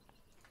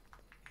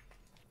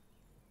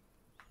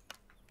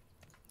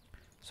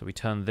 So we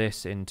turn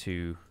this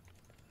into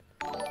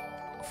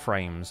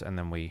frames, and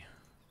then we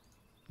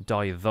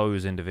dye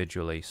those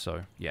individually.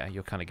 So, yeah,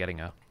 you're kind of getting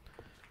a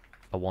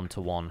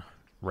one-to-one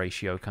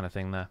ratio kind of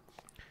thing there.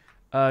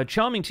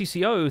 Charming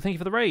TCO, thank you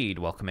for the raid.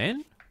 Welcome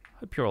in.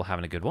 Hope you're all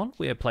having a good one.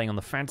 We are playing on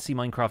the Fantasy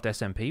Minecraft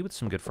SMP with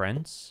some good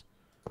friends.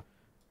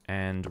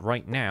 And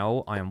right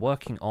now, I am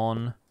working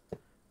on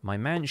my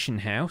mansion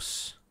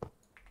house,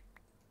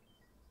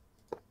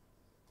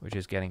 which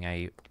is getting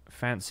a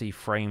fancy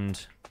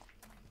framed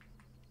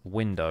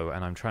window,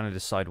 and I'm trying to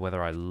decide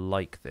whether I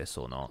like this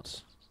or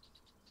not.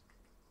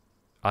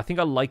 I think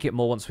I like it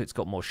more once it's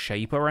got more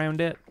shape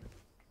around it.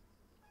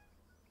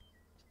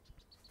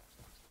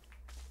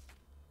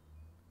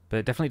 But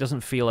it definitely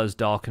doesn't feel as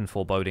dark and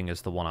foreboding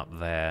as the one up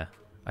there.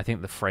 I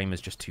think the frame is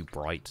just too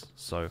bright,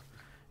 so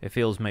it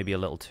feels maybe a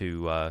little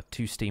too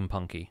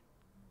steampunky.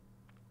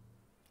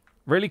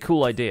 Really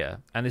cool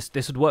idea, and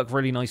this would work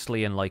really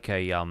nicely in like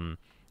a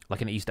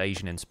like an East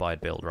Asian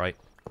inspired build, right?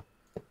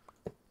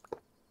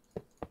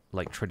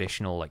 Like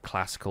traditional, like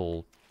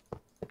classical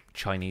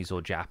Chinese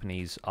or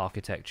Japanese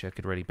architecture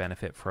could really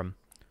benefit from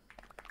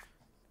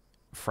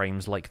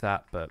frames like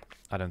that, but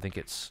I don't think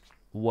it's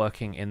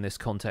working in this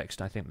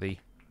context. I think the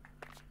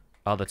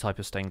other type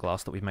of stained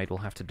glass that we've made will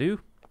have to do.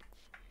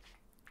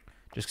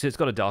 Just because it's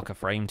got a darker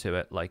frame to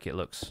it, like it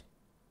looks,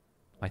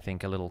 I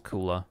think, a little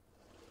cooler.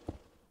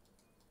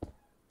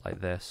 Like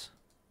this.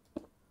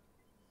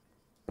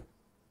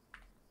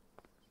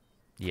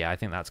 Yeah, I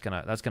think that's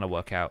gonna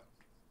work out.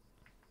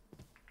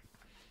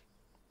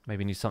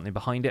 Maybe need something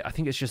behind it. I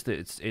think it's just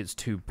that it's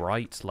too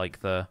bright, like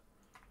the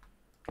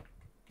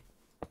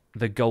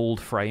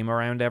gold frame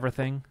around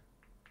everything.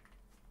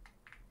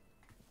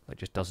 It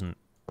just doesn't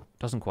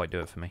quite do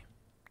it for me.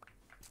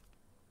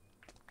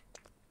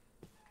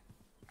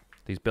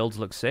 These builds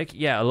look sick.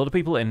 Yeah, a lot of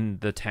people in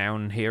the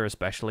town here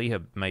especially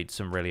have made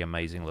some really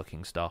amazing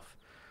looking stuff.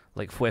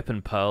 Like Fwip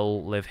and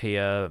Pearl live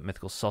here,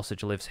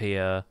 MythicalSausage lives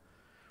here.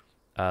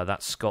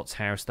 That's Scott's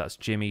house, that's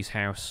Jimmy's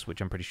house, which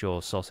I'm pretty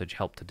sure Sausage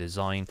helped to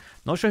design.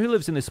 Not sure who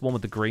lives in this one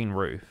with the green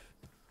roof.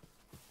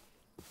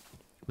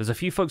 There's a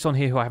few folks on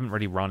here who I haven't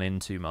really run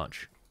into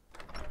much.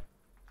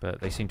 But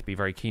they seem to be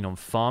very keen on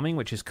farming,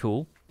 which is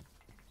cool.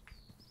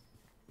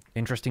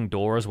 Interesting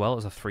door as well.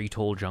 It's a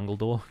 3-tall jungle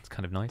door. It's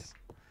kind of nice.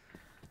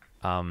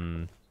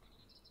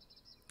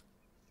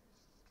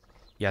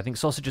 Yeah, I think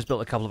Sausage has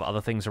built a couple of other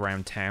things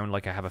around town.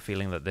 Like, I have a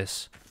feeling that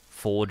this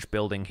forge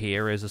building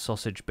here is a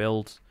Sausage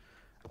build.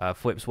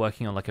 Fwip's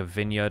working on, like, a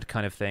vineyard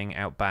kind of thing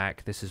out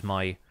back. This is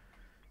my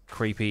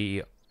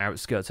creepy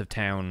outskirts of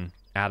town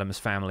Addams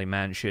family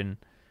mansion.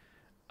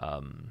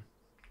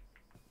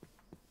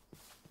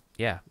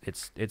 Yeah,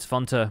 it's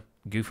fun to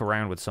goof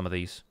around with some of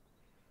these.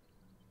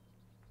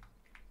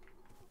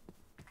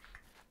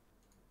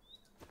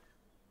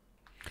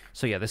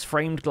 So yeah, this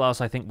framed glass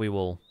I think we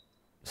will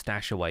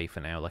stash away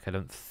for now. Like, I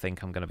don't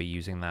think I'm going to be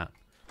using that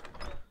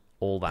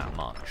all that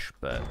much,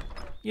 but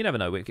you never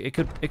know. It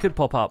could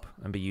pop up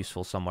and be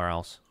useful somewhere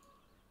else.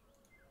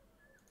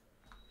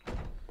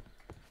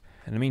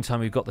 In the meantime,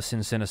 we've got the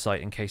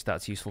Syncinacite in case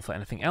that's useful for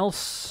anything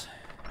else.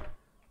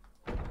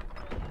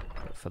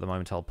 But for the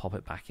moment, I'll pop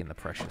it back in the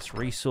precious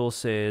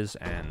resources,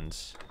 and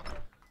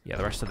yeah,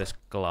 the rest of this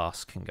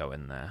glass can go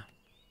in there.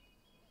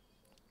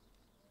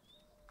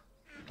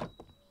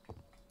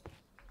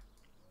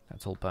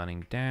 That's all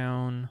burning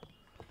down.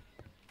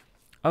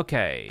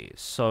 Okay,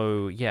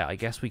 so yeah, I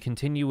guess we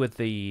continue with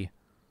the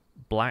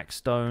black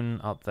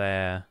stone up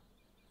there.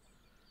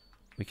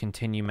 We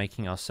continue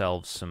making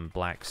ourselves some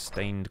black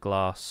stained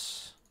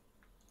glass.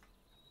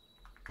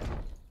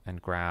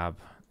 And grab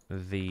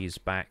these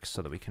back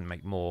so that we can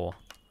make more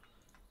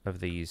of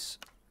these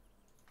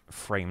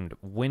framed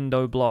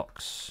window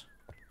blocks.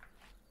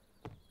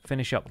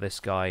 Finish up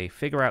this guy.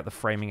 Figure out the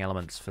framing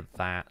elements for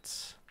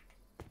that.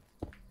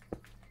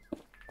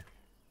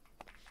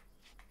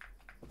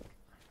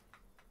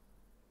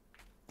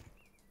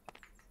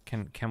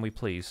 Can we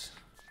please?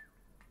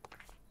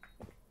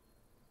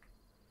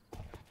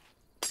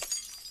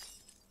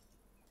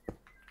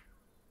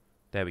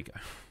 There we go.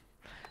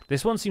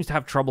 This one seems to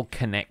have trouble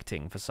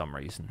connecting for some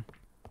reason.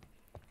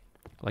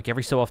 Like,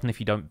 every so often, if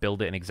you don't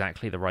build it in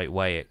exactly the right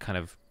way, it kind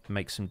of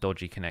makes some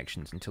dodgy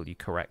connections until you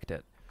correct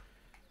it.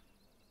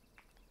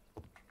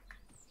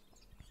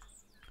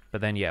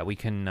 But then, yeah, we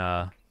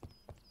can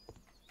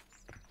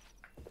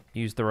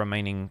use the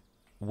remaining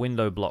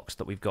window blocks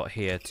that we've got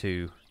here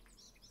to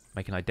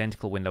make an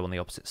identical window on the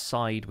opposite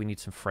side. We need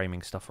some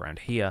framing stuff around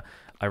here.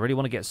 I really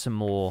want to get some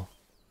more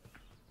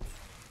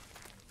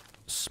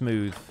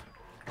smooth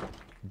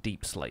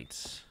deep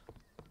slates.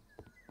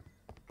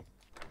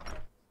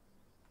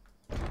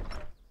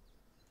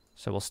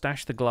 So we'll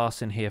stash the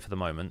glass in here for the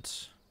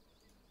moment.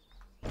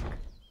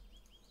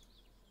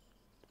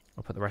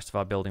 We'll put the rest of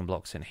our building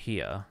blocks in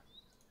here.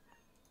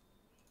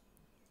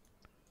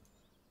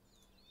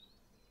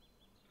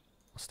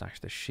 I'll stash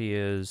the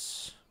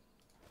shears.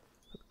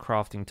 Put the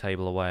crafting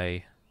table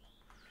away.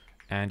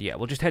 And yeah,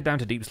 we'll just head down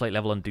to deep slate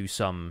level and do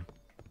some,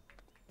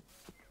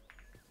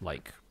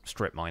 like,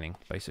 strip mining,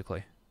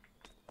 basically.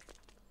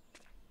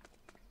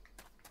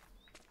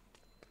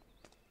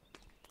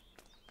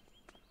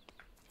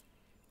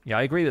 Yeah,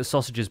 I agree that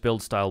Sausage's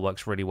build style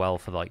works really well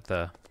for, like,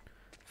 the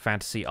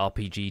fantasy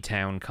RPG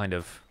town kind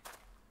of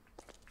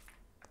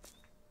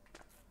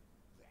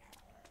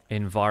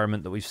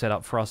environment that we've set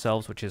up for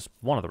ourselves, which is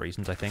one of the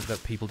reasons, I think,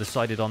 that people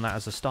decided on that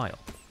as a style.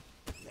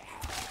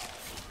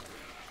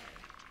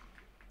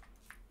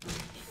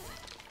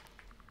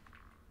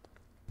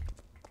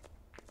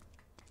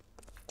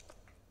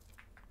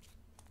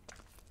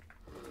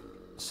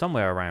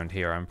 Somewhere around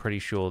here, I'm pretty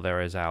sure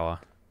there is our...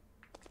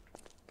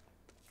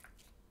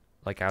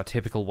 like, our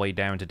typical way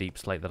down to deep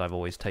slate that I've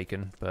always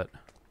taken, but...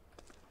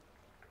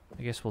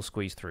 I guess we'll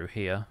squeeze through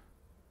here.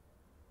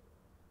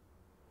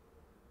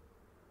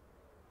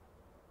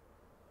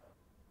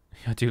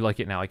 I do like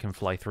it now I can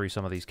fly through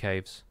some of these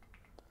caves.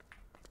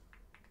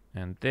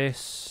 And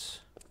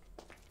this...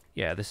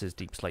 yeah, this is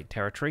deep slate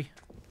territory.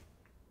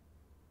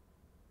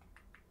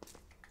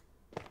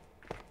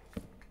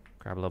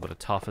 Grab a little bit of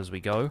tuff as we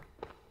go.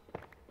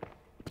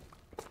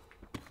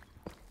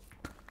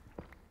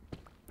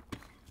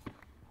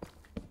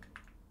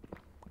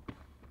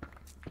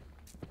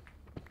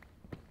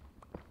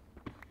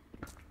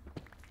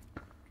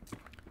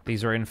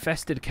 These are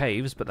infested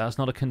caves, but that's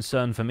not a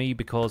concern for me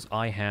because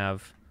I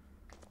have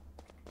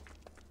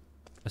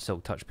a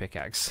Silk Touch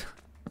pickaxe.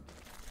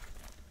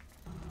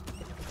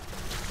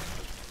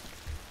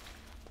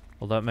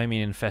 Although it may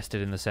mean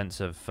infested in the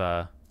sense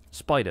of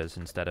spiders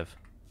instead of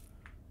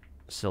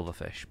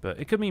silverfish, but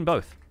it could mean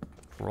both.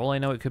 For all I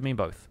know, it could mean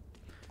both.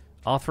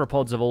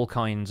 Arthropods of all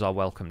kinds are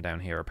welcome down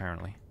here,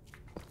 apparently.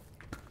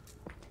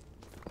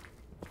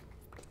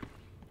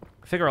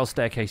 I figure I'll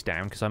staircase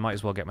down, because I might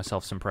as well get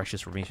myself some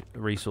precious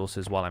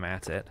resources while I'm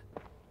at it.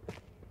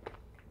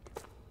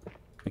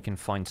 We can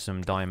find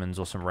some diamonds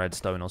or some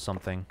redstone or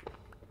something.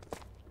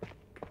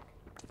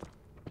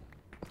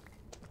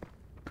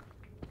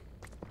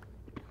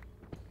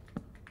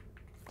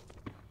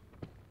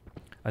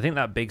 I think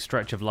that big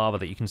stretch of lava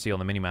that you can see on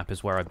the minimap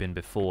is where I've been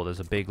before. There's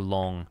a big,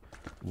 long,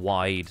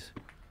 wide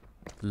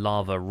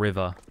lava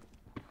river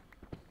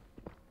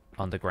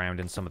underground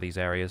in some of these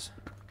areas.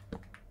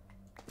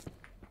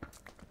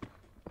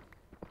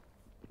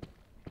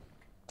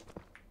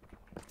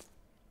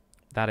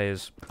 That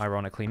is,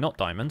 ironically, not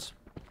diamonds.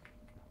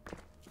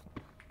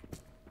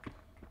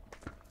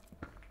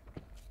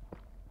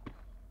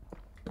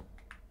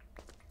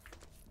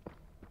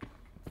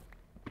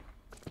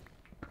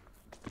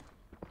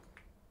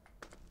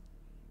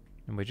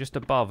 And we're just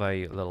above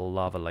a little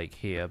lava lake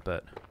here,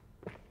 but...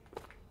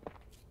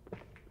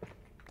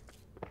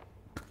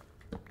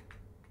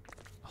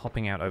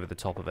 hopping out over the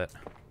top of it.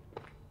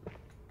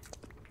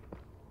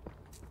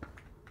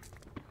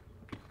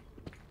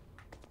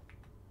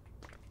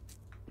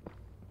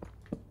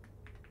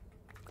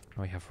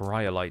 We have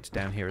rhyolites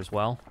down here as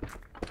well.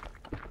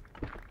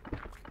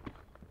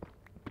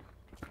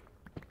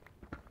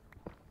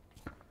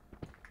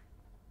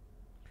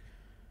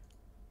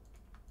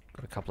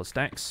 Got a couple of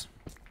stacks.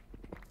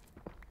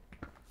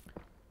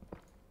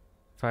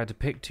 If I had to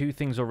pick two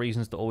things or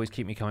reasons that always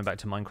keep me coming back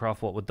to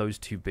Minecraft, what would those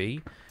two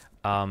be?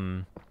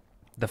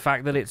 The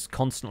fact that it's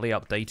constantly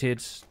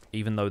updated,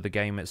 even though the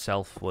game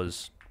itself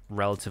was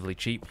relatively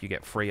cheap. You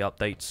get free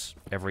updates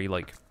every,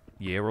 like,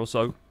 year or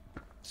so.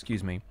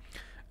 Excuse me.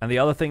 And the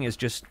other thing is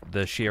just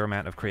the sheer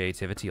amount of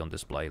creativity on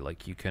display.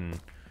 Like, you can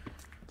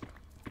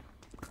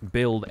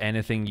build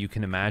anything you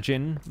can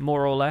imagine,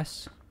 more or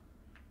less.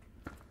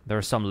 There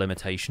are some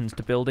limitations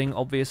to building,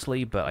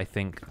 obviously, but I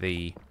think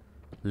the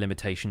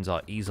limitations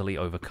are easily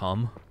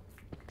overcome.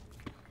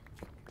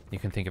 You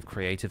can think of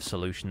creative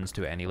solutions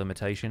to any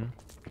limitation.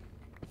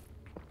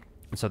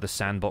 And so the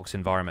sandbox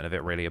environment of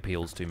it really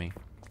appeals to me.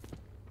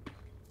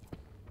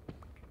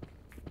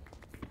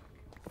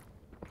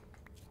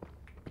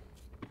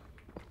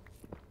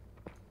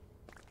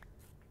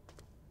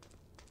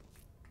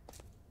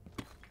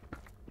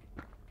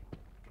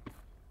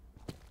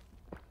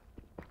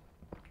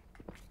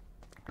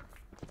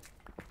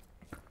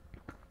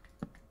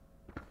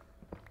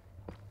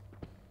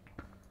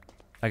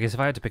 I guess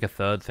if I had to pick a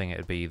third thing, it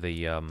would be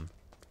the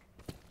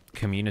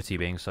community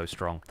being so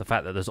strong. The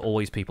fact that there's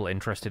always people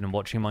interested in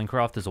watching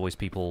Minecraft, there's always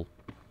people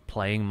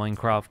playing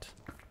Minecraft.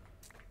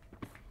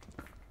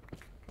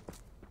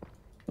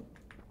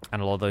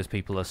 And a lot of those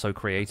people are so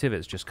creative,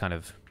 it's just kind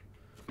of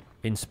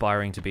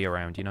inspiring to be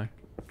around, you know?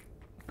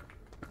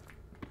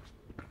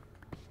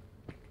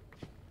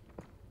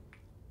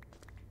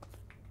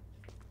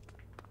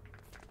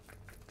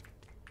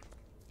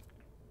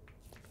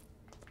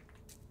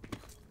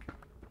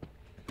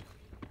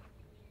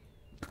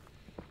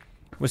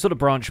 We're sort of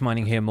branch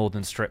mining here more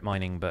than strip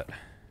mining, but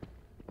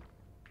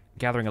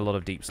gathering a lot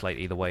of deep slate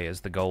either way is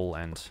the goal,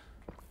 and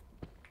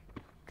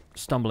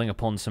stumbling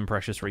upon some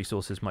precious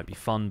resources might be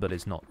fun, but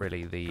is not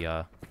really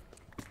the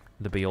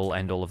be-all,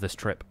 end-all of this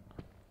trip.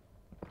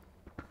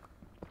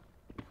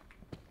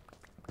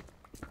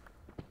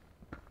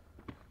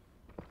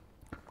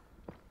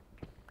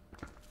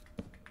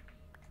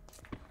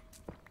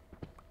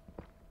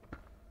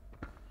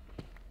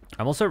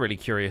 I'm also really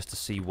curious to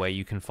see where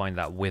you can find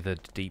that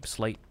withered deep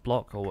slate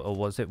block, or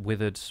was it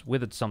withered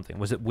something?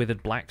 Was it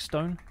withered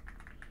blackstone?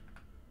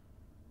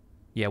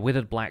 Yeah,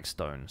 withered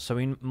blackstone. So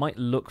we might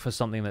look for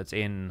something that's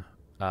in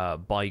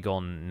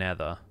bygone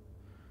nether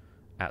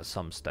at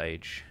some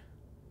stage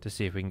to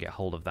see if we can get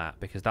hold of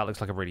that, because that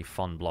looks like a really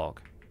fun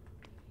block.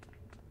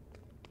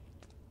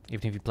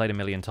 Even if you played a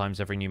million times,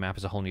 every new map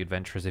is a whole new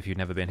adventure as if you've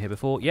never been here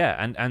before. Yeah,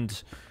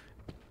 and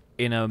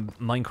in a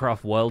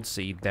Minecraft world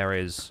seed, there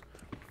is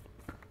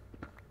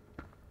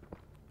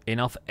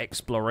enough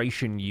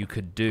exploration you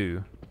could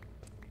do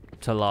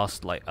to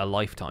last, like, a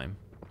lifetime.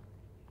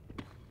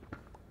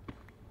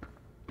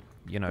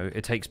 You know,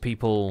 it takes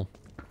people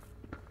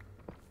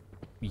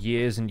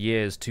years and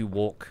years to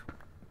walk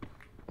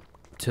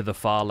to the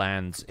far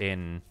lands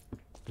in,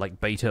 like,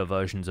 beta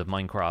versions of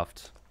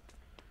Minecraft.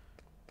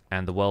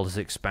 And the world has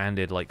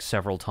expanded, like,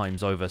 several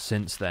times over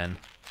since then.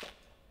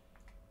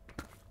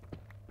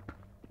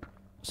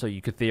 So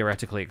you could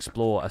theoretically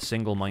explore a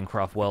single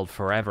Minecraft world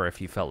forever if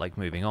you felt like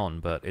moving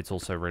on, but it's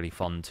also really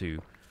fun to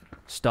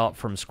start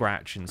from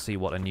scratch and see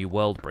what a new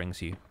world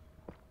brings you.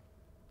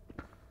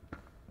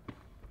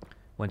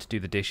 Went to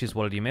do the dishes,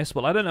 what did you miss?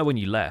 Well, I don't know when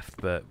you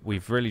left, but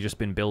we've really just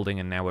been building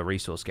and now we're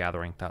resource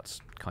gathering. That's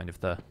kind of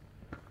the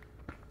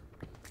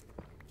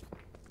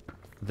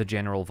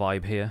general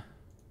vibe here.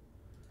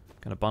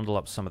 Gonna bundle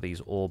up some of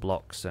these ore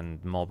blocks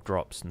and mob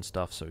drops and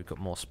stuff so we've got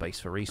more space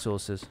for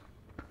resources.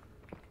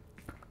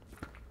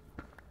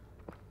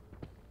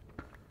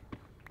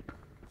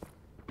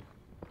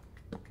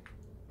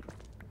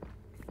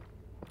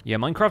 Yeah,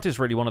 Minecraft is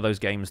really one of those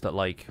games that,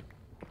 like,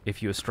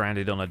 if you were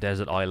stranded on a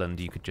desert island,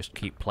 you could just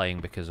keep playing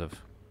because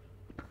of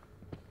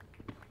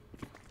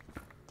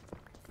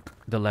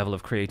the level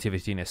of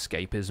creativity and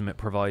escapism it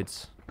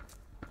provides.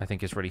 I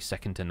think is really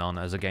second to none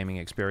as a gaming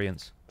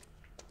experience.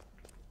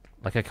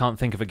 Like, I can't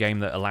think of a game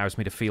that allows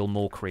me to feel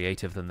more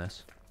creative than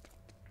this.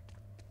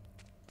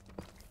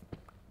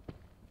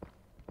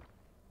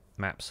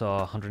 Maps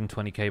are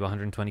 120k by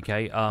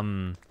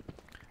 120k.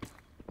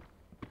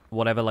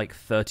 Whatever, like,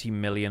 30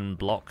 million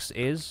blocks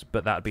is,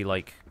 but that'd be,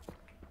 like,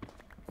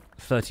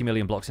 30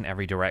 million blocks in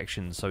every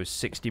direction, so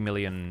 60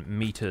 million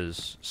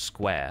meters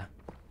square.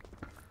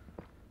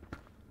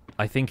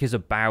 I think is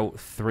about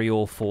 3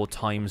 or 4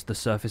 times the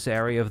surface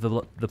area of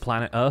the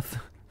planet Earth.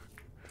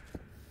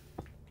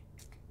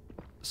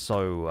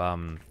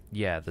 So,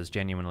 yeah, there's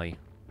genuinely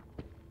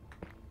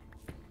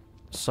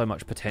so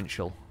much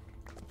potential.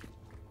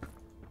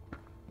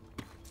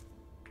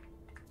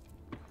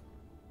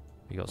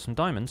 We got some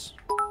diamonds.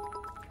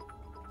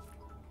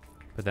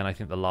 But then I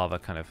think the lava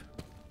kind of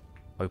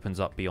opens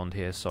up beyond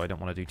here, so I don't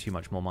want to do too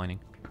much more mining.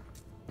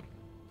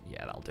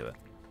 Yeah, that'll do it.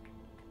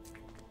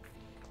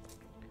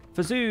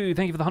 Fazoo,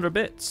 thank you for the 100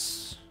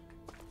 bits.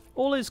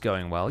 All is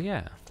going well,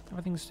 yeah.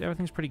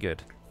 Everything's pretty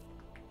good.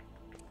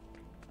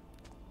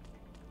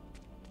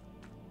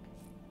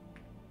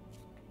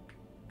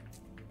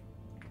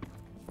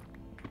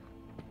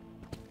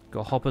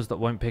 Got hoppers that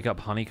won't pick up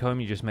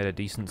honeycomb. You just made a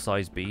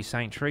decent-sized bee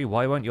sanctuary.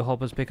 Why won't your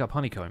hoppers pick up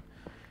honeycomb?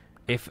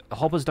 If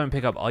hoppers don't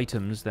pick up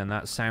items, then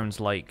that sounds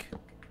like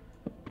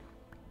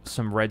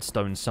some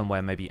redstone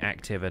somewhere may be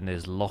active and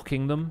is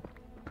locking them.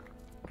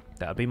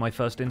 That would be my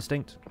first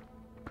instinct.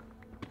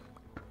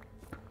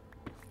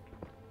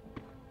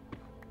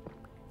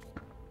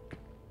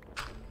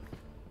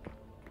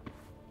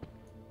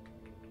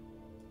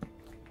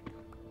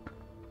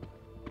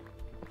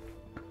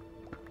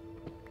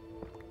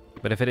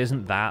 But if it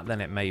isn't that,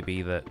 then it may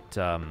be that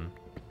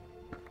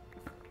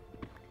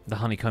the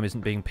honeycomb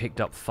isn't being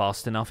picked up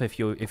fast enough. If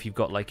you've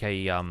got like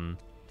a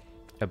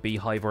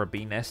beehive or a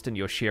bee nest and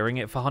you're shearing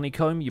it for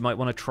honeycomb, you might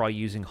want to try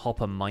using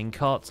hopper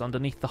minecarts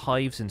underneath the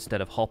hives instead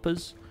of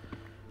hoppers,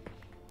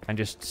 and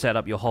just set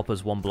up your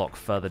hoppers 1 block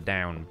further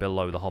down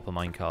below the hopper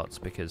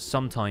minecarts, because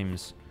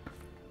sometimes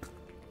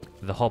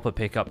the hopper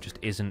pickup just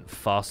isn't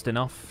fast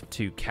enough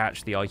to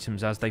catch the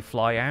items as they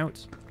fly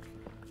out,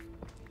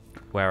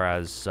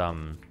 whereas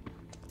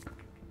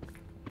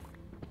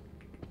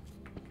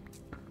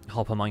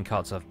hopper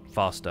minecarts are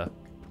faster,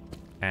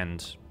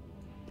 and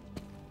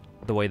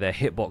the way their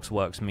hitbox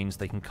works means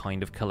they can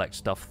kind of collect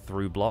stuff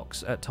through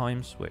blocks at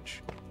times,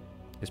 which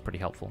is pretty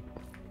helpful.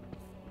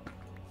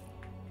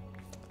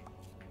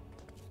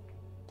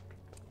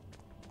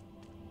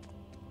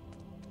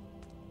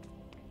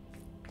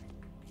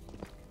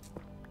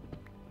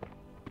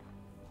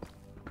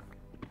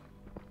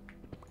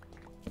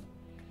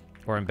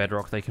 Or in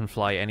Bedrock they can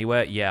fly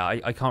anywhere. Yeah,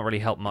 I can't really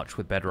help much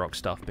with Bedrock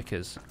stuff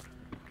because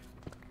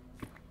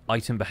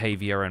item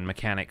behavior and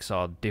mechanics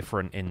are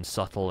different in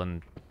subtle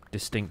and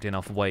distinct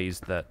enough ways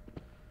that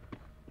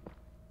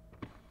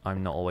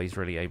I'm not always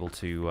really able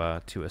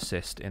to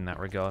assist in that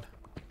regard.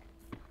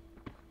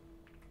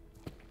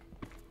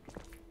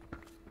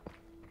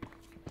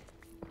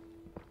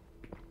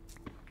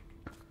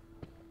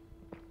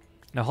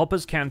 Now,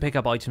 hoppers can pick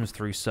up items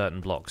through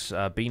certain blocks.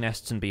 Bee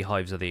nests and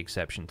beehives are the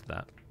exception to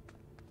that.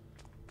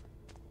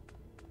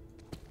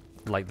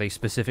 Like, they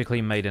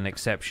specifically made an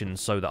exception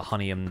so that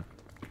honey and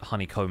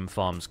honeycomb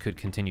farms could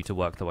continue to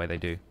work the way they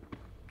do.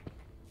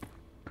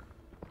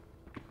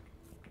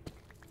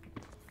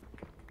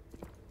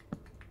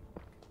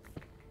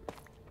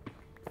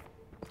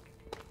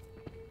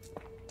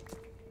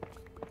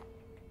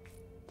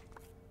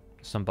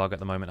 Some bug at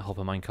the moment,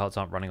 hopper minecarts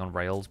aren't running on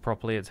rails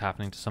properly. It's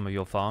happening to some of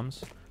your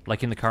farms.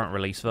 Like in the current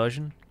release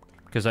version.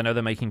 Because I know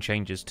they're making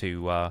changes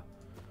to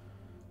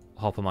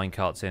hopper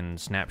minecarts in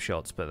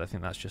snapshots, but I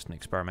think that's just an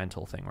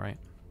experimental thing, right?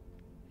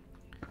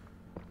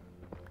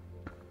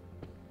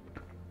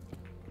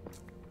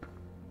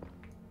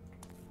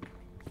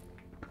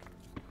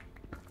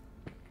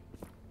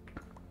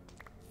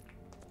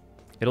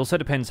 It also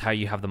depends how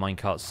you have the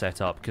minecarts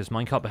set up, because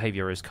minecart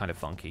behavior is kind of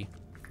funky.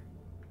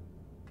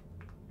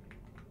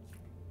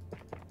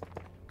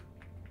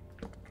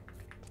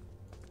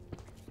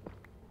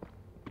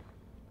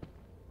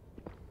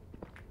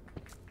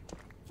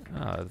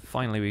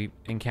 Finally we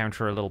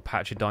encounter a little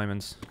patch of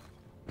diamonds.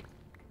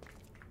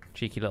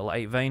 Cheeky little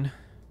 8 vein.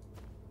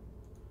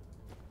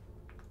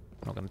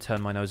 Not going to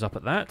turn my nose up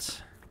at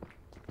that.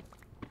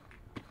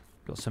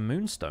 Got some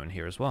moonstone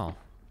here as well.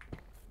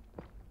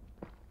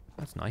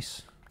 That's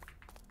nice.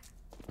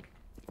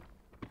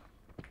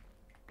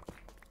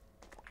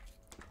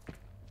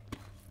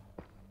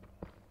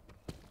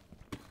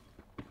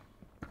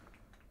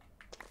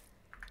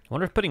 I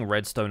wonder if putting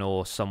redstone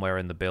ore somewhere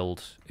in the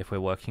build, if we're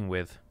working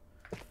with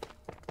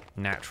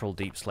natural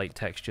deep slate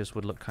textures,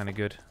 would look kind of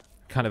good.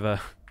 Kind of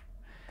a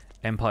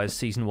Empire's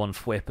Season 1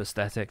 FWIP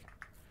aesthetic.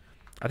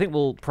 I think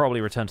we'll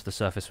probably return to the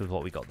surface with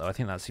what we got, though. I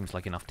think that seems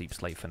like enough deep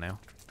slate for now.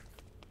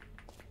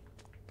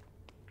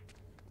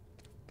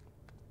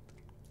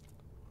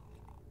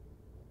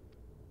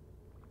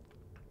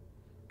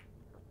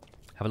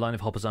 Have a line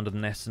of hoppers under the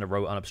nests and a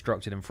row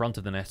unobstructed in front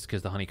of the nests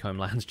because the honeycomb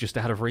land's just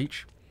out of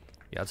reach.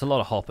 Yeah, it's a lot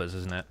of hoppers,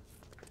 isn't it?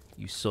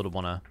 You sort of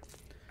want to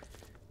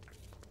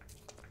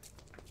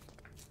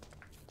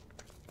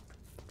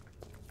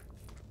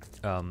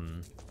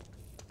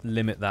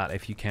limit that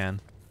if you can.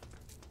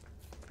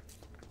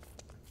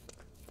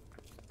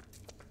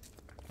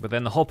 But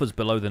then the hoppers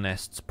below the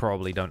nests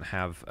probably don't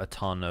have a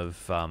ton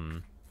of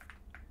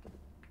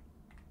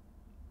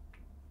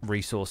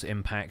resource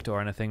impact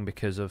or anything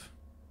because of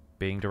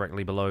being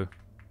directly below.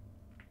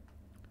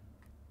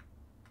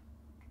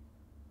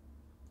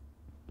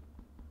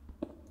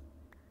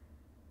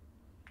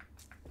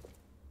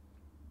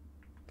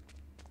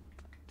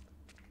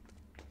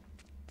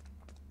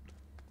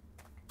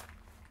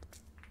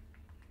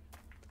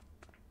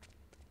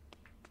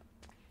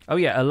 Oh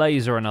yeah,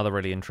 allays are another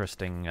really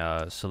interesting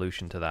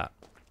solution to that.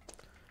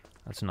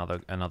 That's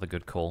another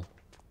good call.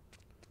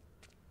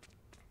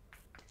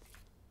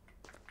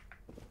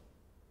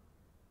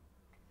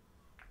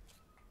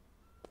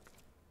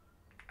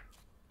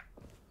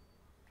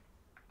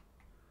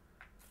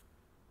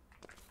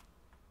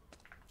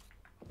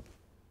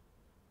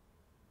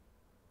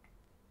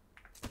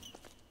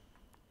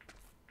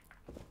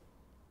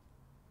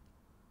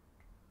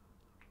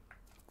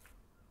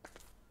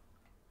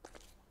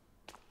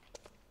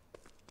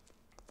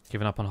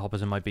 Giving up on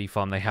hoppers in my bee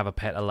farm. They have a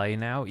pet allay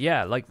now.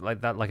 Yeah, like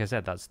that. Like I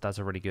said, that's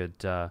a really good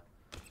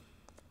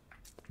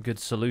good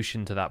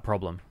solution to that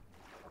problem.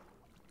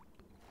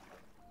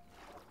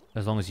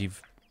 As long as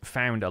you've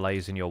found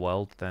allays in your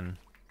world, then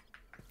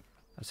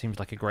that seems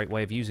like a great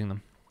way of using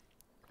them.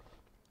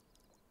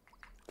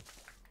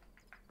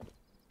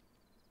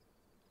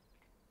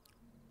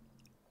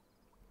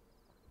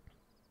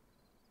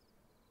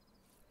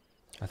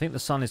 I think the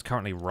sun is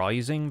currently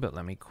rising, but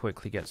let me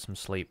quickly get some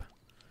sleep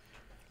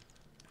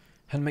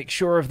and make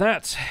sure of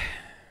that.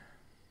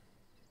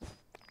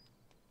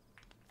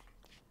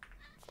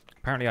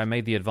 Apparently I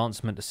made the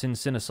advancement to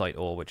syncinacite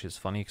ore, which is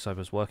funny because I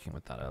was working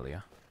with that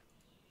earlier.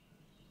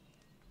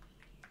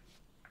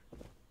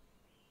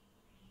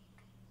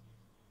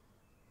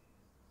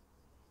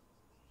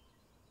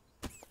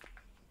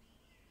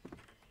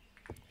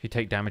 If you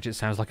take damage, it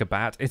sounds like a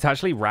bat. It's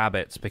actually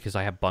rabbits because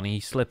I have bunny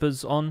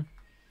slippers on.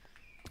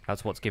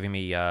 That's what's giving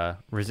me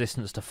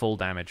resistance to full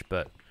damage,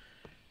 but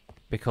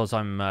because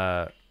I'm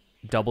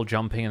double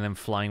jumping and then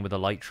flying with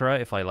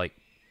Elytra,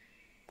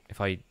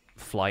 if I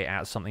fly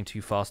at something too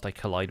fast, I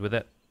collide with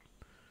it.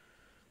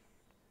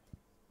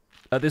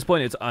 At this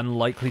point, it's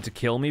unlikely to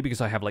kill me because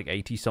I have like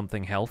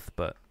 80-something health,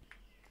 but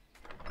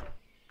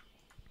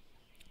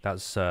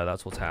that's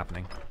what's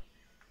happening.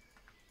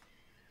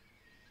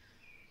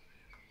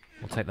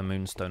 We'll take the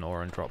moonstone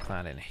ore and drop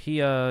that in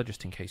here,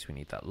 just in case we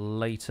need that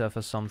later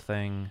for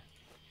something.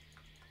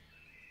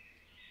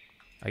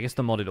 I guess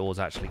the modded ores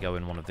actually go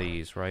in one of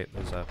these, right?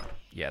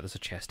 There's a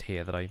chest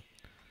here that I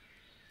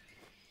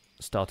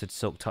started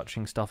silk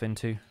touching stuff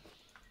into.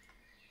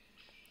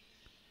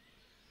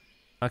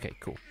 Okay,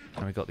 cool.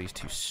 And we've got these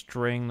 2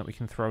 string that we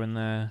can throw in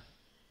there.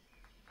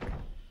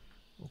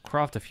 We'll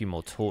craft a few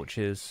more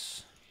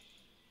torches,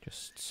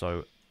 just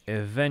so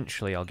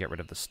eventually I'll get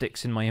rid of the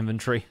sticks in my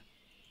inventory.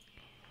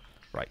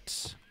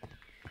 Right.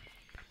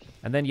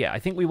 And then, yeah, I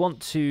think we want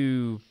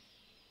to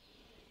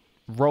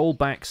roll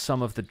back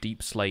some of the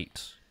deep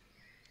slate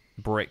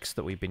bricks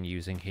that we've been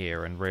using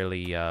here and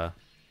really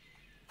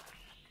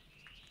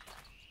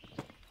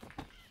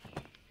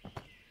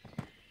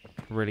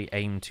really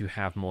aim to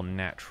have more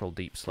natural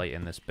deep slate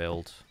in this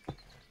build.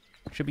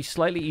 Should be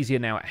slightly easier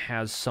now it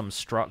has some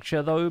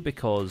structure, though,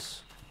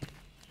 because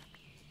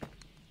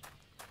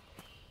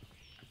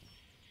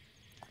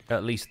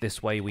at least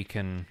this way we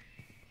can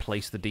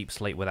place the deep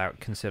slate without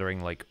considering,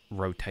 like,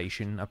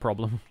 rotation a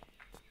problem.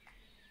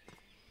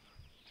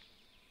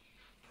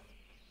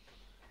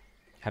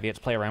 Have you yet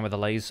to play around with the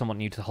layers, somewhat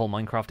new to the whole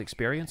Minecraft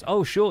experience?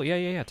 Oh, sure,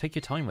 yeah. Take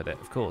your time with it,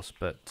 of course.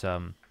 But,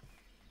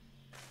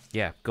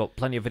 yeah, got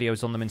plenty of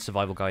videos on them in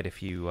Survival Guide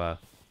if you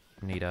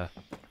need a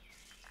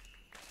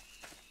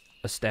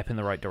step in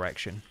the right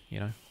direction, you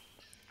know?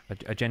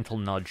 A gentle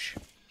nudge.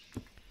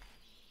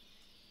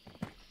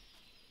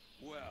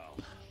 Well,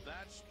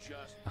 that's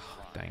just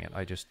Oh, dang it,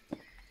 I just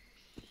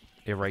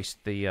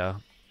erased the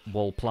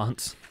wall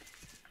plants.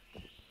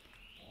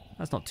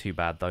 That's not too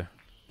bad, though.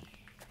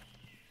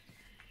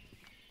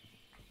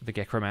 The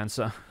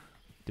Gekromancer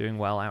doing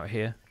well out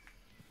here.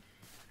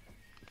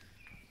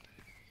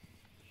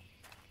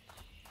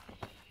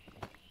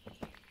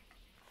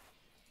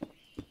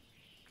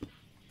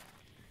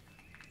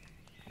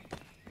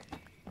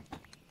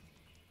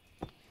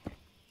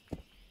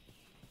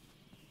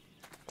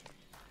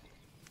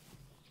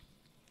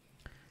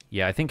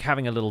 Yeah, I think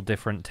having a little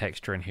different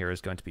texture in here is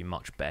going to be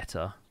much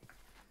better.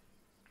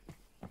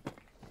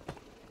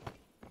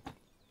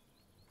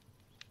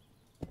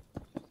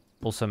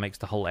 Also makes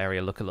the whole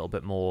area look a little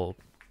bit more,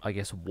 I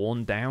guess,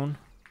 worn down.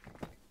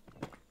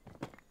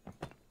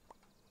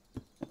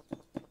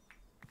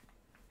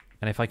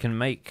 And if I can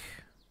make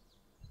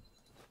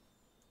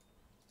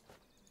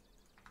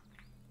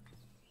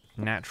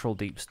natural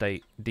deep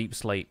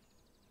slate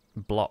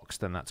blocks,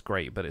 then that's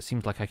great. But it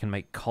seems like I can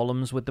make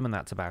columns with them, and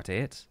that's about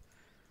it.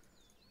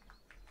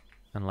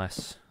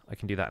 Unless I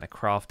can do that in a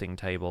crafting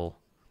table.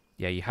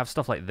 Yeah, you have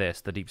stuff like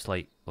this, the deep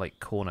slate, like,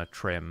 corner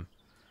trim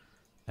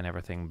and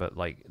everything, but,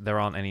 like, there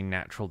aren't any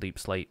natural deep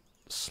slate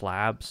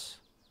slabs.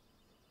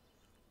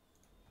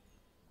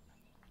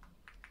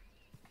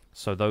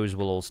 So those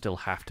will all still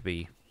have to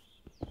be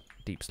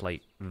deep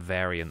slate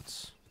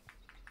variants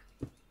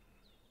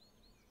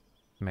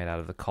made out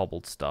of the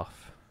cobbled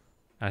stuff.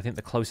 And I think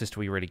the closest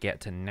we really get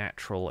to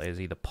natural is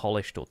either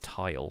polished or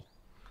tile.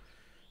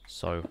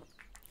 So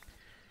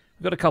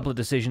we've got a couple of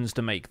decisions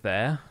to make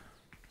there.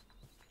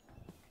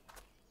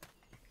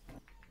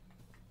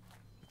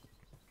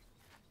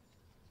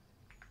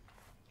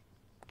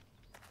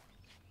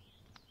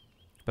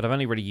 But I've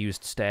only really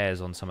used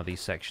stairs on some of these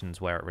sections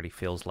where it really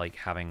feels like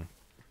having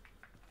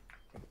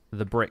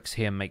the bricks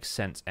here makes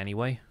sense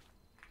anyway.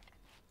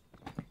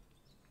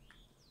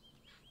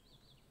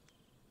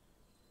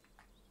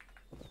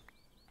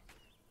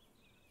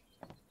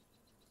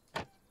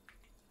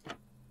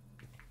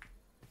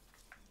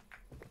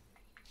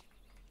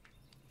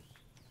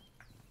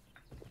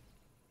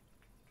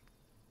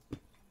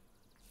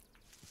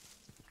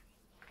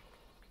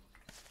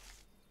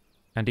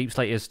 And deep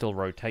slate is still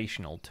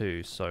rotational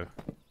too, so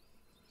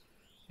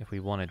if we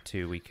wanted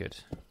to, we could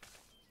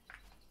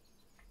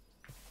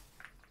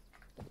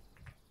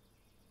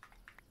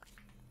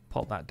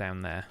pop that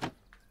down there.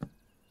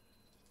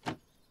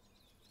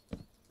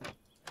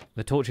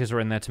 The torches are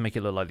in there to make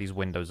it look like these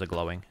windows are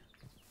glowing.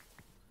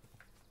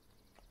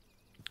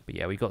 But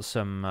yeah, we got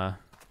some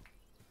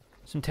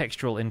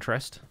textural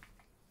interest.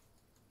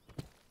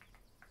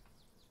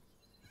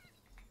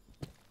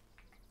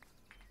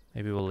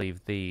 Maybe we'll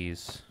leave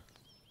these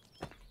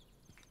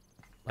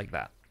like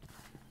that.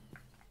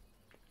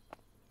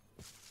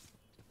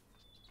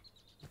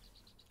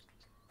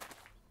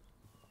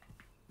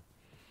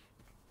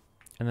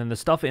 And then the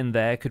stuff in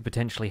there could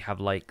potentially have,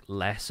 like,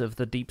 less of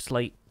the deep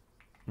slate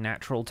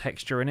natural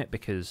texture in it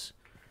because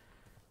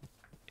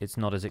it's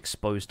not as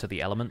exposed to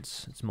the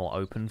elements. It's more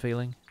open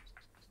feeling.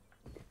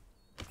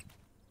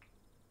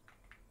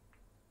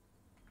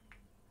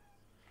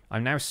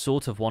 I'm now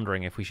sort of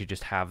wondering if we should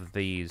just have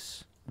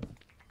these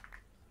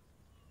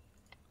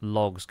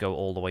logs go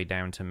all the way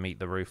down to meet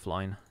the roof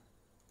line.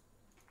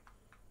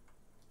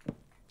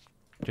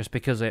 Just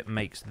because it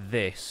makes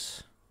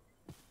this...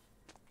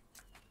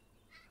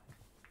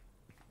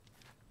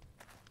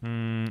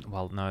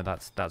 well, no,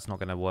 that's not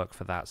going to work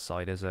for that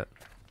side, is it?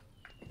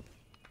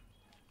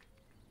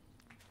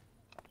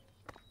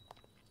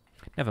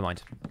 Never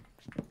mind.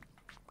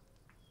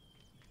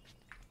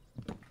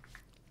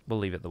 We'll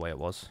leave it the way it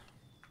was.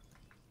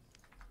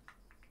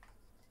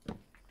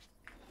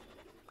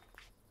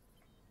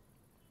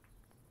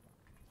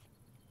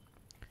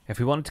 If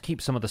we wanted to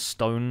keep some of the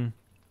stone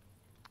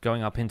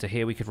going up into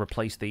here, we could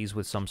replace these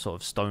with some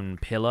sort of stone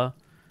pillar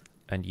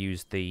and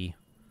use the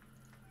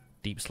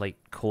deep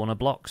slate corner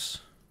blocks,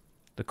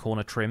 the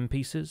corner trim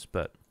pieces,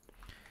 but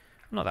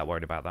I'm not that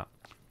worried about that.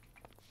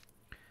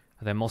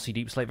 Are there mossy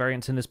deep slate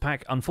variants in this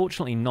pack?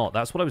 Unfortunately not.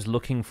 That's what I was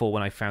looking for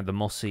when I found the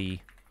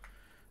mossy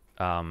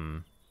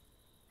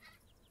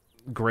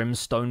grim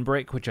stone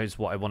brick, which is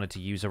what I wanted to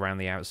use around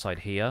the outside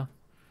here.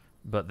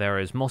 But there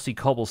is mossy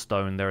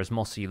cobblestone, there is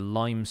mossy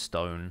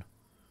limestone,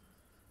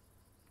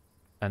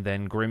 and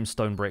then grim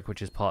stone brick,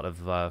 which is part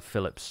of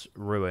Philip's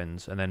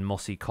ruins, and then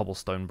mossy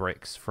cobblestone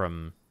bricks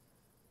from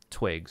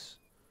twigs.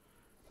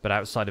 But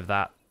outside of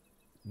that,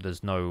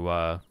 there's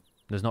no,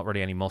 there's not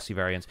really any mossy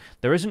variants.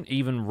 There isn't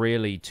even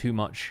really too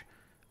much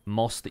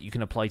moss that you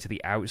can apply to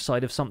the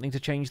outside of something to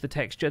change the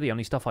texture. The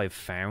only stuff I've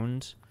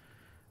found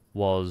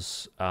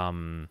was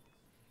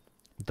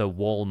the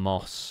wall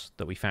moss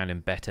that we found in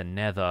Better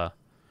Nether.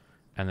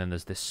 And then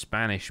there's this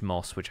Spanish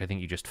moss, which I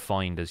think you just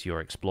find as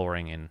you're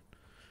exploring in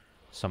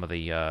some of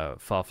the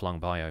far-flung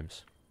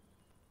biomes.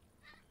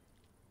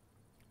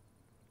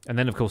 And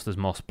then, of course, there's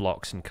moss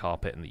blocks and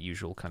carpet and the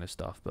usual kind of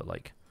stuff. But,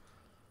 like,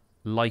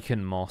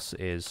 lichen moss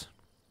is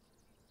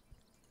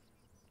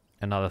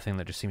another thing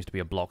that just seems to be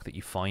a block that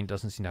you find.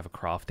 Doesn't seem to have a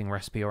crafting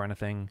recipe or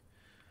anything.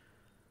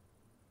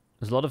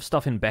 There's a lot of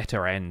stuff in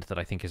Better End that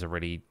I think is a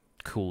really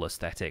cool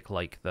aesthetic.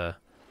 Like the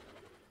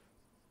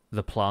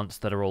plants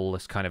that are all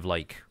this kind of,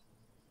 like,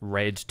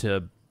 red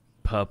to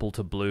purple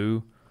to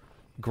blue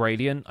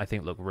gradient, I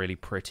think look really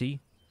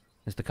pretty.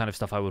 It's the kind of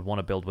stuff I would want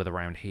to build with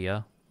around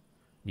here.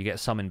 You get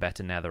some in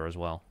Better Nether as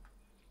well.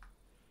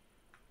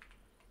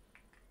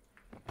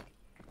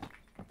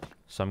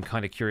 So I'm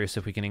kind of curious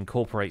if we can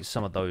incorporate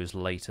some of those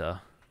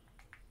later.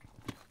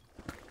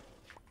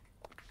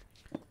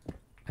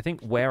 I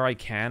think where I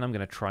can, I'm going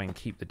to try and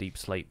keep the deep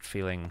slate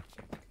feeling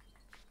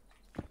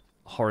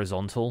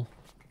horizontal.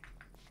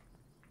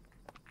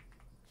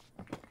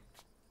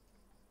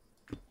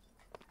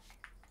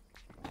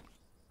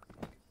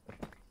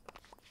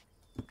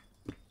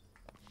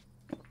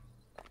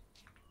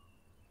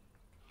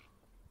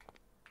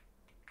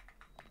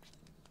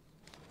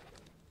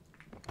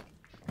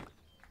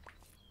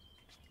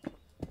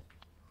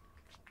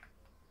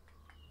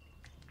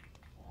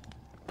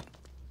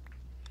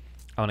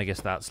 Oh, and I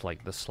guess that's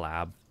like the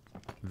slab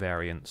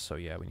variant, so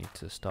yeah, we need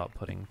to start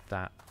putting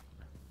that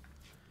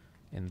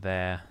in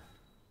there.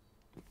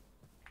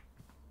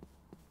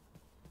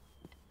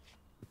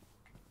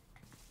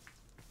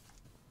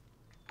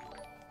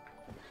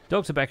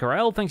 Dr.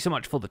 Becquerel, thanks so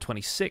much for the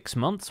 26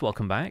 months.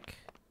 Welcome back.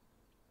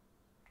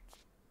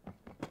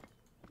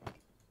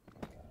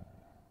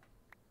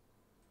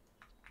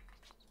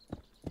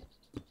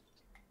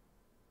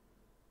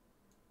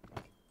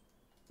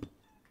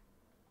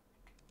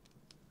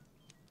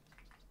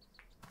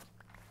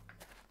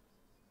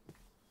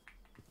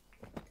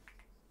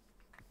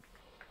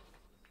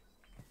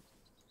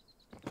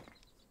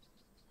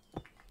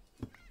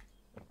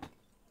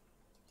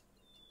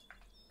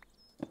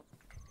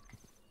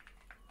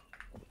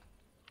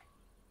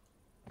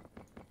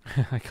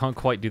 I can't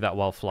quite do that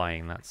while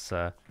flying. That's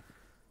a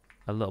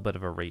little bit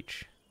of a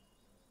reach.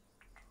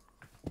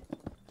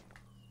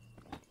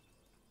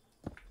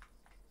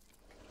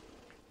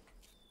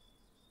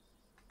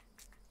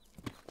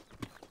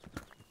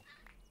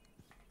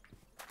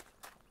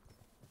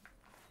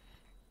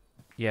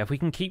 Yeah, if we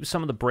can keep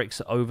some of the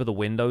bricks over the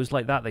windows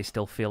like that, they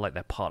still feel like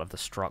they're part of the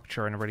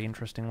structure in a really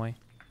interesting way.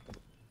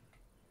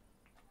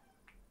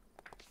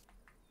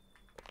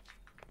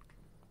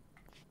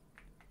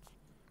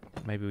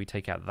 Maybe we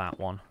take out that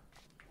one.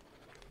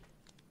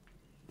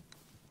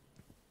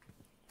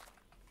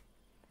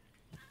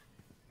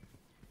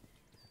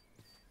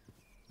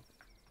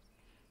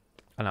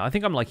 I know, I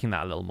think I'm liking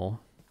that a little more.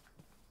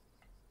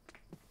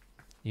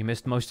 You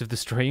missed most of the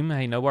stream?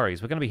 Hey, no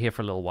worries. We're going to be here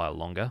for a little while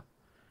longer.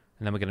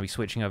 And then we're going to be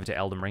switching over to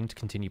Elden Ring to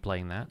continue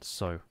playing that,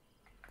 so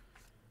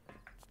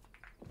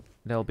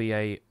there'll be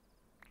a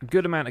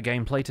good amount of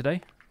gameplay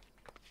today.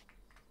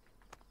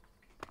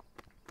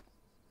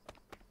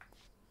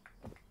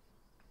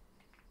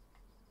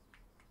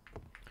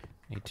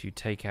 Need to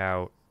take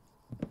out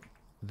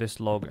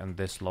this log and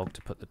this log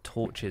to put the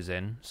torches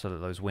in so that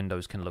those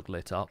windows can look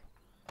lit up.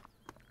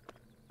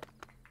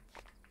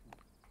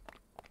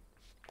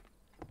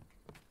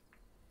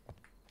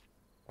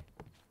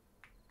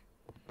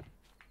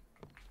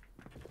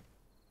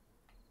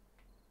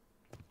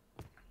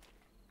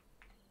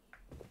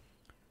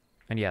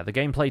 And yeah, the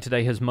gameplay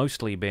today has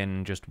mostly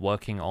been just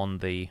working on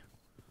the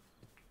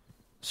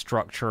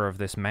structure of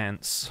this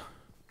manse.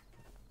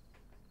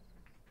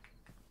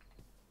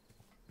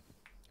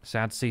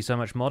 Sad to see so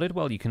much modded.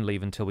 Well, you can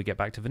leave until we get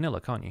back to vanilla,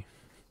 can't you?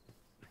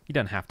 You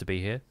don't have to be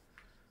here.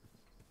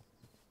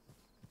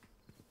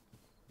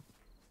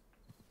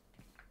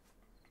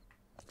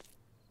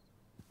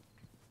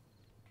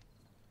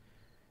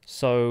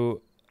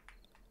 So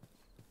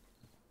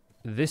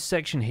This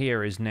section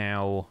here is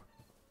now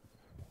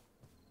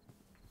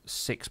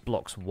 6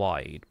 blocks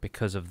wide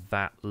because of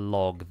that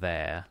log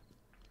there.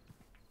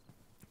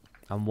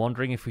 I'm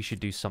wondering if we should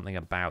do something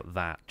about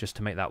that, just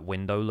to make that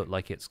window look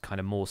like it's kind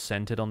of more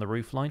centered on the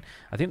roofline.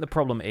 I think the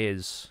problem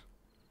is,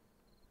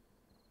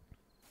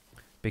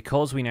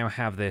 because we now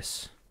have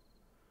this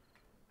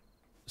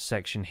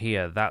section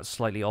here, that's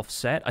slightly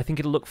offset. I think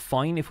it'll look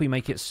fine if we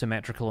make it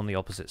symmetrical on the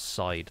opposite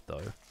side,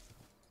 though.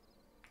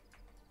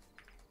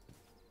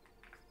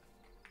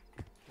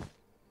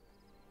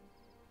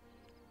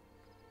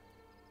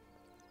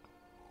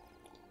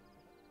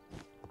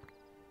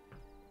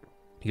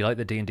 You like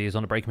that D&D is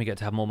on a break and we get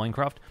to have more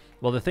Minecraft?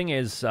 Well, the thing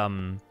is,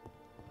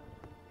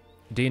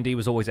 D&D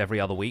was always every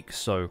other week,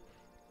 so,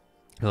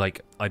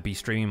 like, I'd be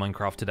streaming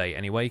Minecraft today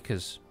anyway,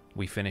 because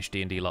we finished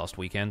D&D last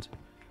weekend.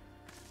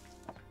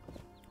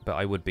 But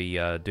I would be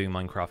doing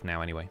Minecraft now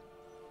anyway.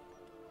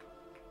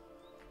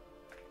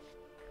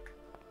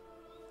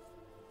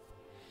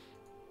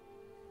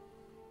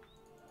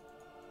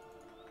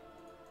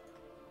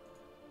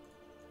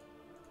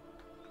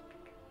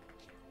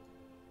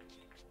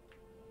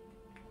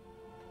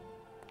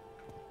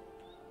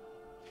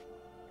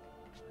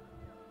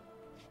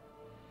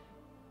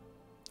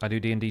 I do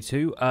D&D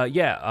too.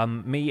 Yeah,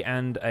 me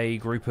and a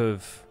group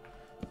of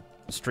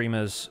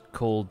streamers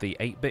called the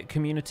 8-Bit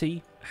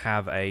Community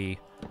have a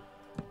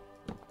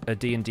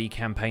D&D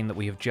campaign that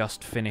we have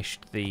just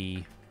finished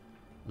the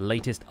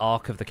latest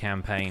arc of the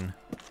campaign.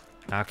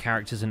 Our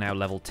characters are now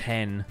level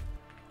 10,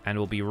 and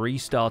we'll be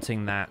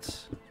restarting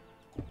that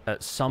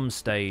at some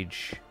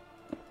stage.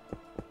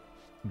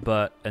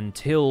 But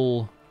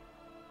until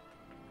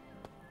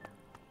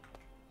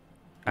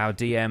our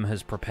DM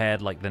has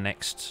prepared, like, the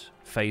next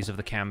phase of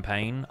the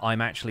campaign,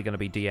 I'm actually going to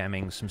be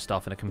DMing some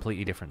stuff in a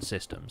completely different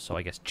system, so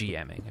I guess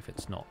GMing, if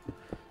it's not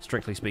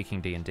strictly speaking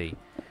D&D.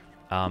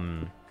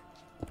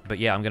 But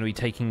yeah, I'm going to be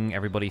taking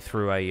everybody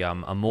through a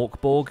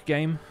Morkborg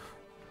game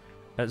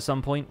at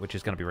some point, which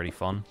is going to be really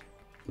fun.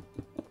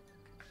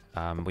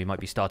 We might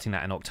be starting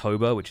that in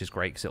October, which is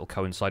great, because it'll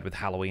coincide with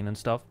Halloween and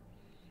stuff.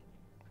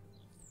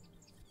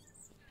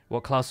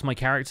 What class is my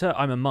character?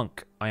 I'm a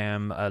monk. I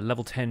am a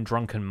level 10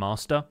 drunken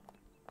master.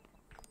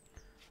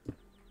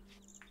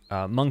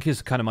 Monk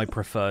is kind of my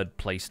preferred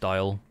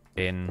playstyle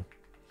in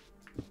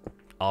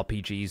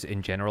RPGs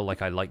in general.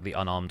 Like, I like the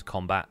unarmed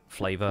combat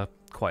flavor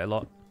quite a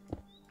lot.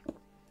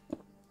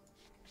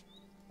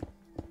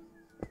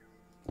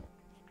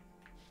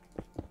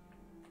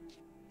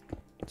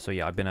 So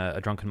yeah, I've been a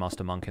drunken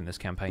master monk in this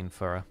campaign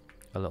for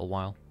a little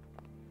while.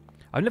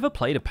 I've never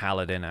played a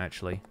paladin,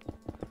 actually.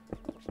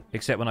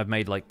 Except when I've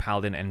made, like,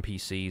 paladin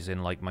NPCs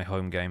in, like, my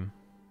home game.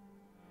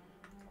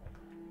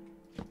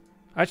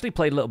 I actually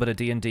played a little bit of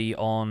D&D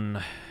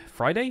on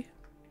Friday,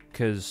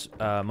 because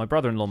my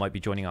brother-in-law might be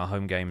joining our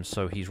home game,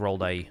 so he's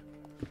rolled a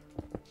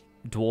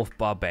dwarf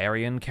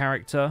barbarian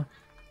character,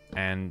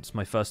 and it's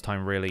my first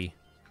time really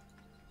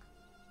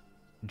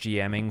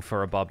GMing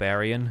for a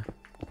barbarian,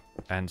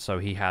 and so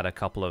he had a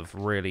couple of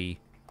really,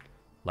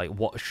 like,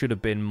 what should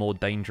have been more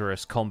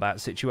dangerous combat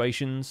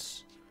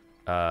situations.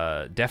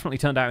 Definitely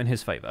turned out in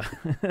his favor.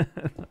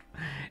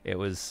 It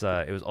was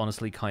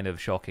honestly kind of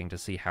shocking to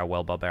see how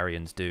well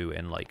barbarians do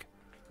in, like,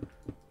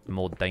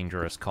 more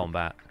dangerous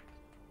combat.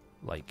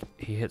 Like,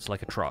 he hits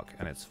like a truck,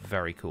 and it's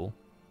very cool.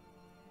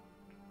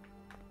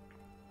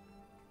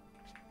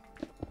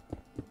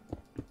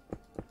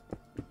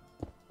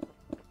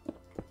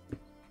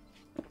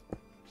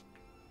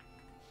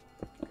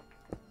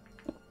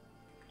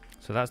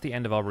 So that's the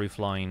end of our roof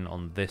line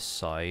on this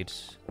side.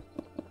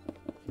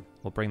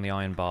 We'll bring the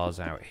iron bars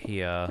out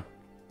here.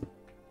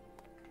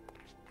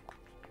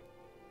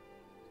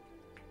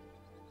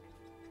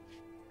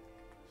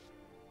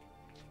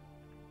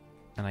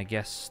 And I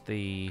guess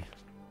the...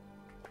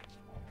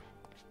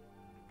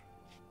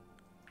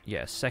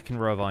 yeah, second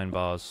row of iron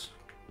bars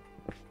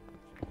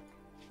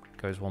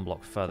goes one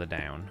block further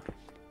down.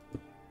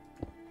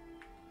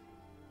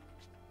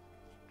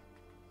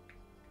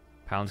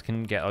 Paladins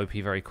can get OP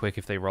very quick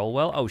if they roll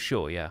well. Oh,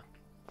 sure, yeah.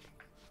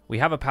 We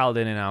have a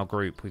paladin in our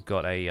group. We've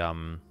got a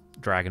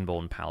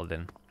Dragonborn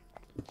paladin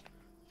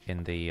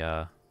in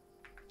the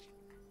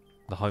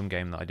home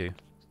game that I do.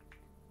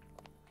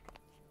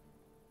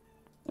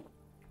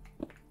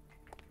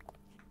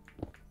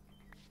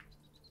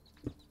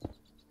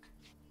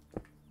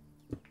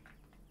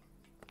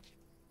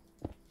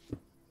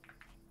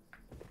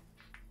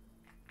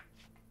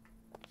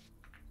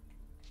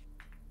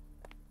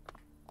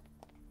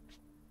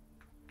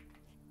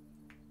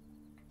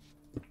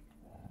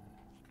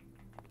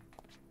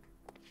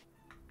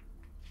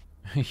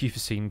 You've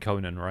seen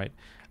Conan, right?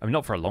 I mean,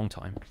 not for a long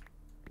time.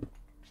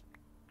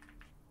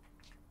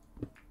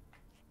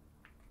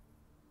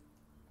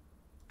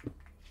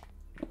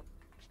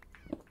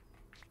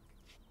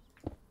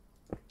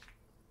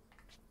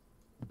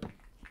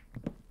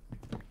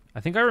 I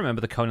think I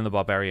remember the Conan the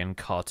Barbarian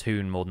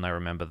cartoon more than I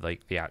remember,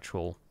 like, the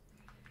actual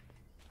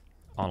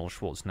Arnold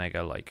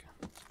Schwarzenegger, like,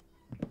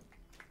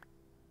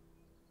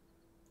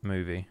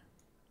 movie.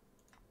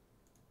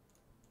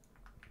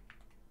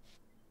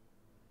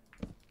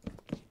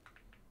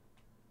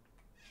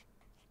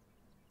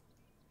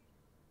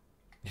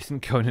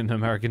 Isn't Conan an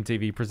American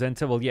TV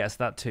presenter? Well, yes,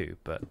 that too,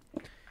 but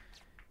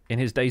in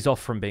his days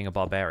off from being a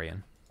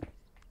barbarian.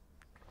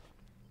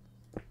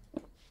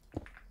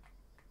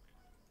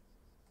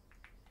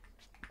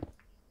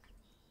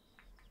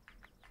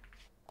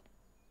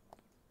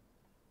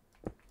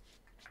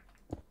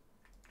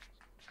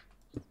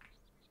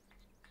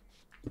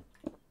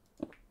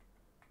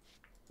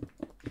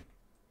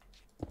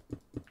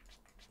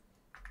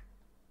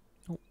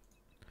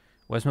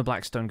 Where's my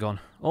blackstone gone?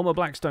 All my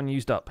blackstone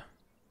used up.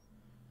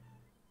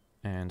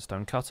 And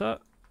stone cutter.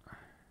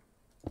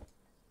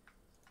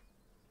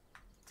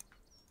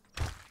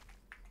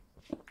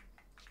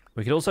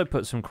 We could also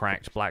put some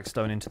cracked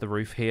blackstone into the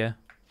roof here,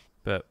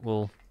 but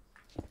we'll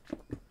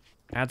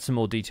add some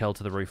more detail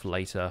to the roof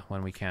later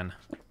when we can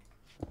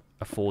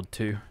afford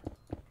to.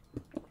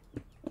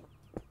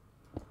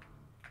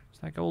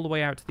 Does that go all the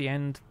way out to the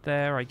end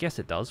there? I guess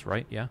it does,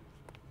 right? Yeah.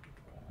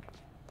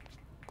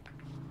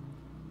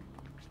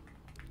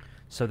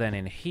 So then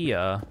in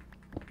here...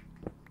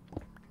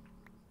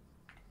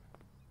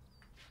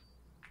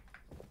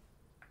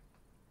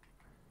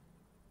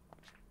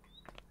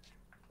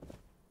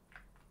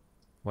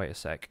 Wait a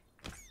sec.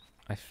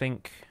 I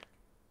think...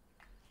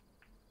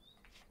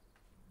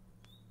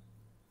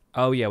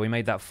 Oh yeah, we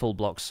made that full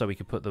block so we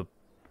could put the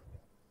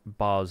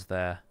bars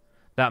there.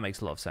 That makes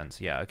a lot of sense.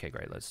 Yeah, okay,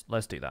 great.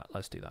 Let's do that.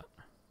 Let's do that.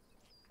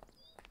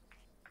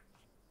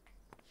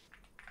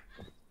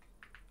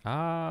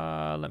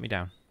 Let me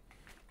down.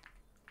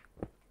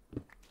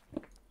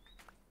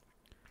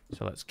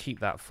 So let's keep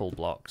that full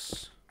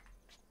blocks.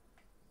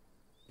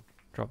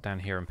 Drop down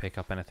here and pick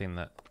up anything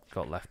that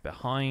got left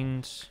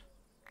behind.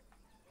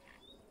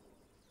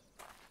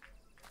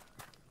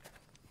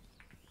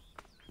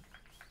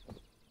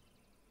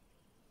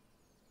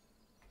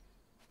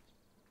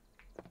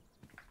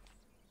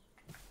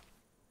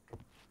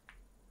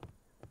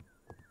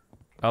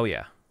 Oh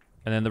yeah.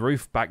 And then the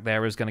roof back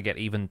there is going to get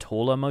even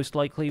taller most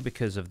likely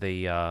because of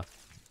the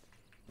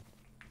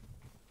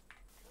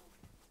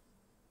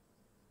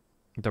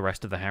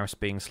rest of the house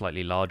being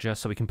slightly larger,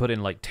 so we can put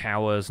in like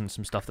towers and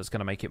some stuff that's going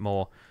to make it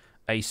more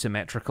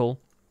asymmetrical,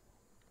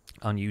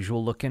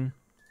 unusual looking.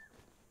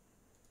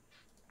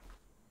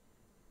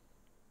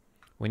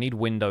 We need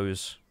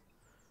windows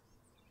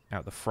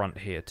out the front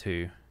here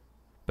too,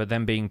 but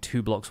them being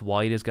 2 blocks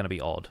wide is going to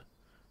be odd,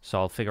 so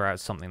I'll figure out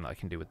something that I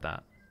can do with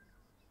that.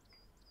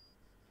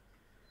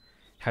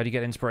 How do you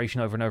get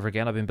inspiration over and over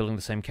again? I've been building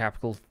the same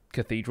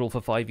cathedral for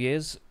 5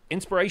 years.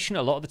 Inspiration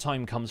a lot of the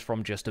time comes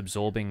from just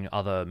absorbing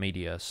other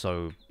media.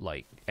 So,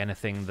 like,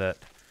 anything that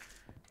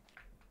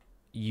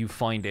you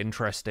find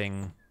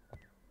interesting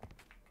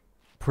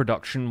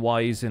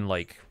production-wise in,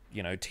 like,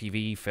 you know,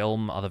 TV,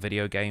 film, other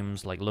video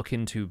games. Like, look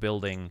into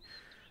building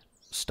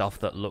stuff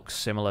that looks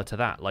similar to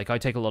that. Like, I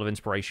take a lot of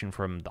inspiration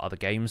from the other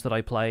games that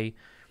I play.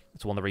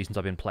 It's one of the reasons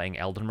I've been playing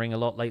Elden Ring a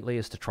lot lately,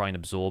 is to try and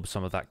absorb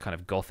some of that kind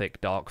of gothic,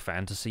 dark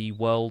fantasy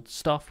world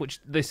stuff, which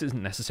this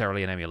isn't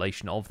necessarily an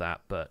emulation of that,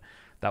 but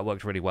that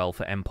worked really well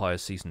for Empire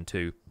Season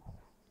 2.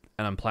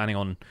 And I'm planning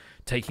on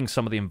taking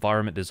some of the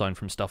environment design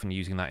from stuff and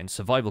using that in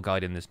Survival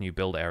Guide in this new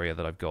build area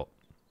that I've got,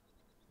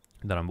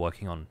 that I'm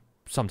working on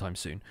sometime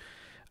soon.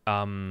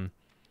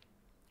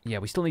 Yeah,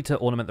 we still need to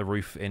ornament the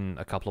roof in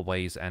a couple of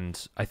ways,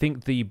 and I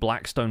think the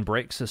blackstone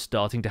bricks are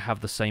starting to have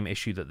the same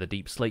issue that the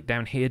deep slate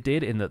down here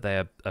did, in that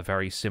they're a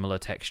very similar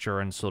texture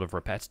and sort of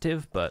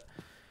repetitive, but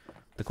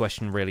the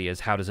question really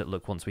is, how does it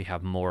look once we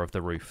have more of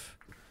the roof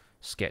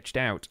sketched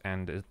out,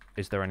 and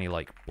is there any,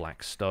 like,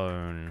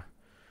 blackstone...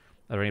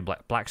 Are there any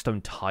blackstone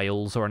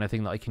tiles or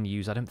anything that I can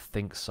use? I don't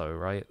think so,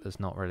 right?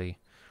 There's not really...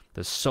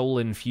 There's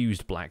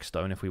soul-infused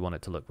blackstone if we want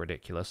it to look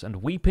ridiculous,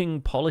 and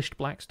weeping polished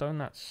blackstone,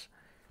 that's...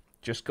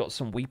 just got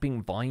some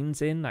weeping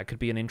vines in. That could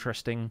be an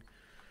interesting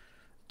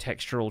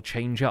textural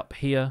change up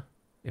here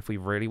if we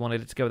really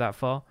wanted it to go that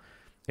far.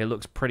 It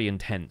looks pretty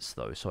intense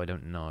though, so I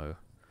don't know.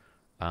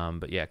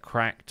 But yeah,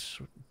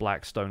 cracked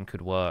blackstone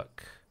could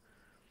work.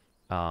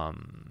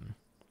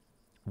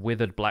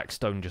 Withered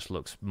blackstone just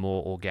looks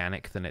more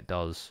organic than it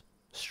does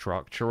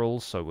structural,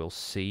 so we'll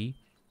see.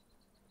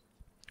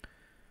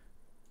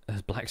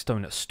 There's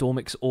blackstone at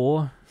Stormix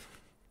ore.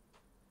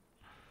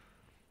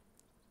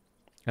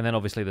 And then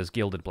obviously there's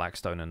gilded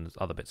blackstone and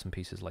other bits and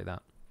pieces like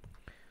that.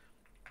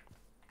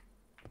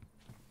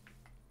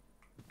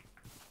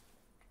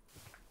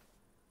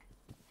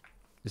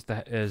 Is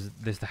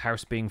the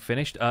house being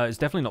finished? It's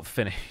definitely not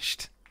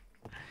finished.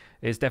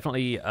 It's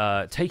definitely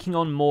taking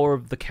on more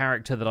of the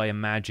character that I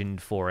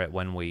imagined for it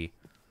when we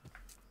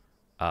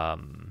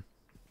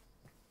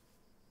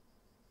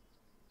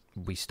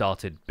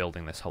started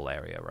building this whole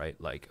area,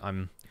 right? Like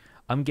I'm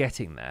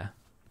getting there.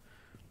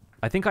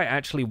 I think I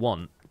actually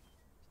want...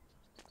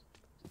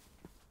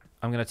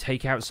 I'm going to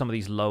take out some of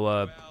these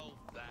lower,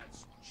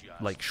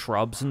 like,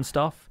 shrubs and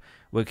stuff.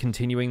 We're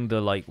continuing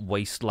the, like,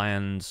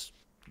 wastelands,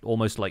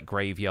 almost like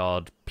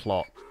graveyard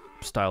plot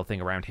style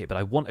thing around here. But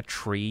I want a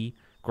tree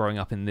growing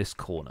up in this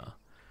corner.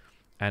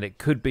 And it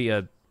could be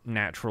a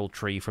natural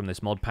tree from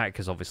this mod pack,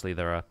 because obviously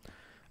there are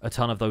a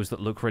ton of those that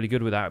look really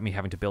good without me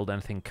having to build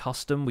anything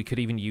custom. We could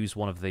even use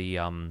one of the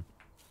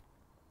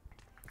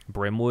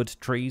brimwood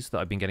trees that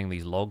I've been getting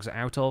these logs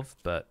out of,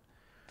 but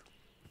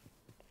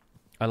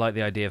I like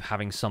the idea of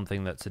having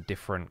something that's a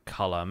different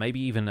color. Maybe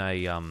even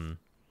a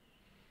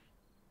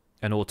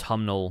an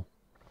autumnal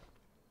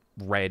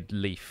red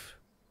leaf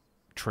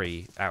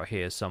tree out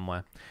here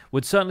somewhere.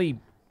 Would certainly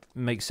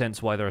make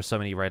sense why there are so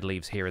many red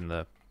leaves here in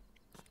the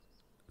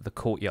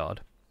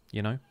courtyard,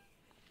 you know?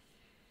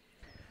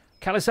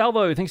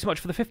 Calisalvo, thanks so much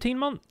for the 15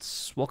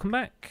 months. Welcome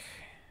back.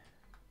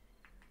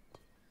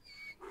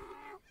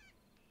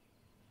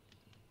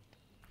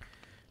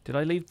 Did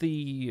I leave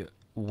the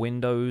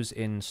windows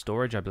in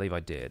storage? I believe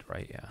I did,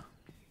 right? Yeah.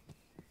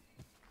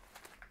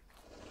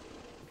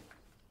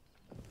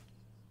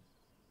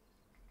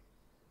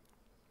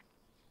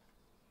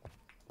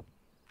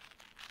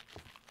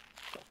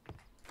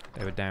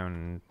 They were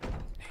down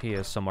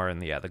here somewhere in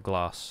the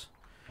glass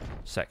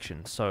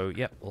section. So,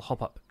 yeah, we'll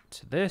hop up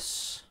to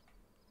this.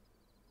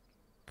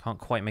 Can't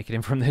quite make it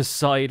in from this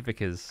side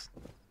because,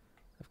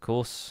 of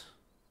course.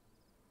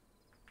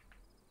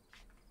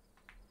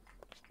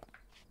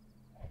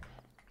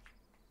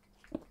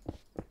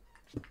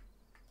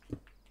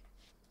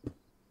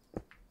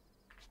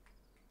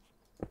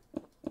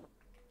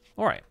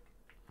 Alright.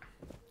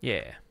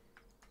 Yeah.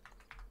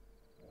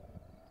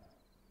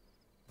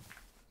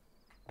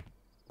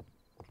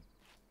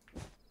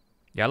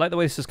 Yeah, I like the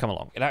way this has come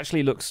along. It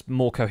actually looks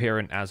more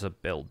coherent as a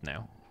build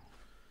now.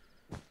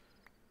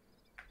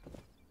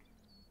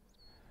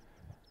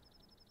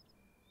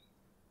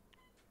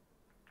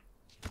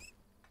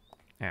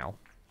 Ow.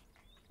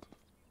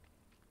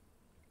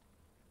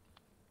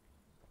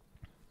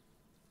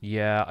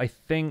 Yeah, I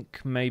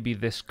think maybe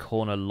this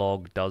corner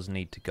log does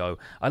need to go.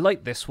 I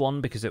like this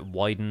one because it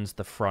widens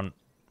the front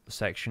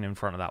section in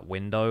front of that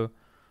window,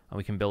 and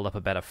we can build up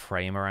a better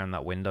frame around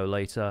that window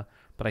later.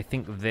 But I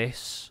think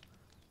this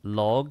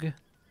log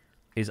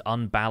is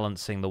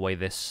unbalancing the way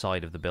this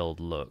side of the build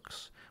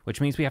looks,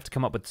 which means we have to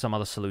come up with some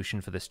other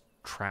solution for this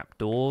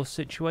trapdoor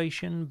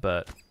situation,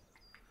 but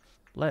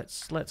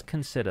let's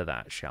consider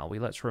that, shall we?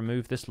 Let's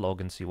remove this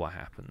log and see what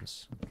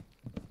happens.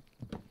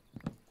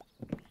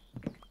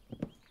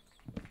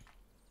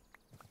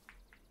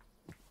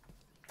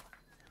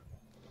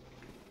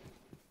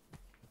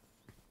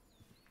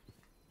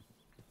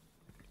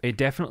 It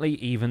definitely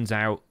evens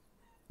out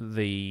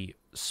the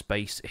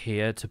space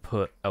here to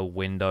put a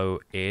window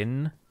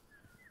in.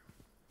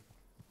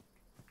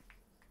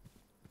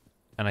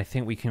 And I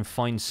think we can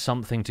find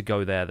something to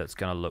go there that's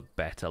going to look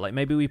better. Like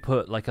maybe we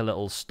put like a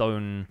little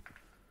stone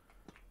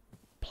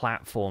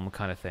platform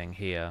kind of thing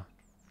here.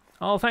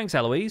 Oh, thanks,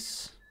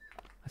 Eloise.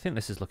 I think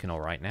this is looking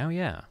all right now,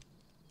 yeah.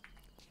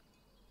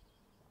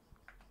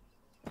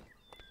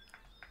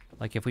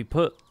 Like if we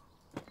put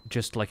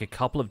just like a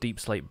couple of deep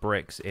slate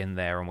bricks in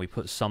there and we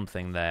put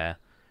something there,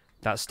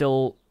 that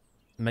still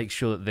makes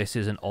sure that this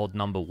is an odd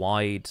number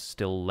wide,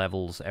 still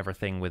levels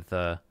everything with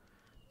the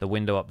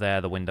window up there,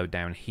 the window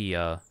down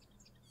here.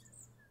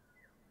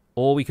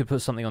 Or we could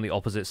put something on the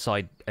opposite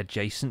side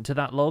adjacent to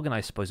that log, and I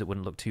suppose it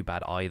wouldn't look too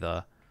bad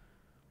either.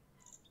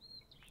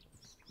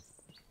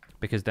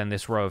 Because then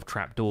this row of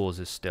trapdoors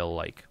is still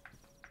like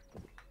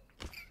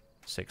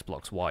 6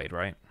 blocks wide,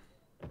 right?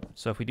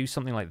 So if we do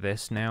something like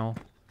this now,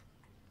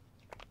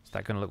 is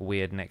that going to look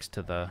weird next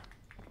to the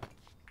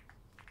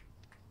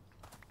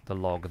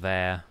log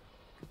there?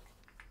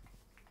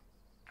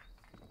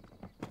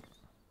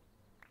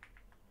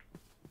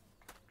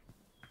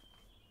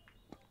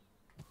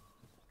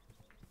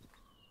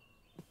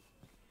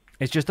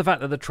 It's just the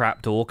fact that the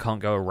trapdoor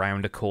can't go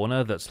around a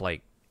corner that's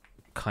like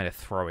kind of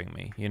throwing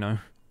me, you know?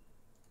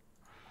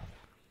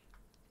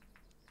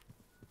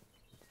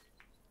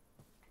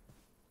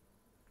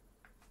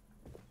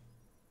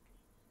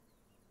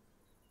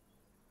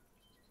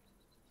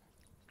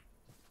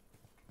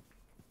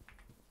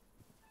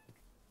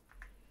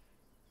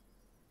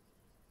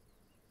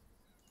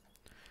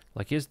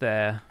 Like, is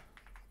there...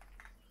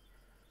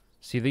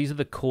 See, these are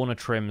the corner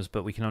trims,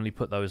 but we can only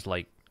put those,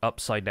 like,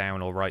 upside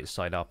down or right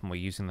side up, and we're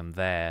using them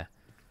there.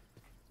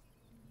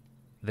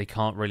 They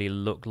can't really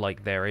look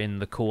like they're in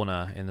the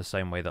corner in the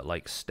same way that,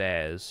 like,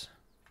 stairs.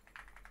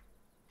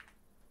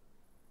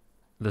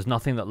 There's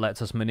nothing that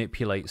lets us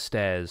manipulate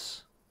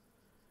stairs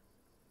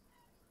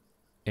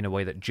in a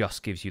way that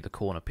just gives you the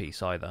corner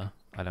piece either,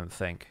 I don't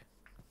think.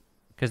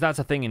 Because that's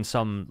a thing in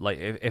some, like,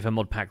 if a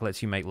mod pack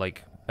lets you make,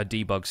 like, a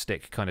debug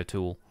stick kind of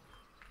tool.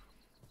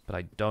 But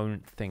I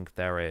don't think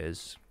there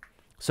is.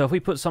 So if we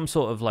put some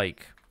sort of,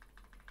 like,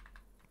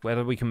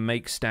 whether we can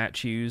make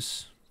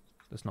statues.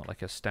 There's not,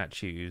 like, a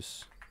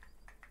statues.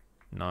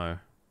 No.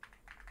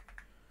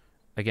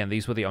 Again,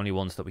 these were the only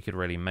ones that we could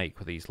really make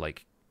with these,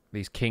 like,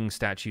 these king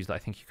statues that I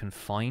think you can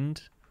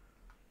find.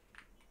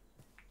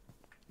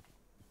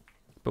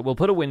 But we'll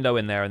put a window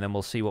in there, and then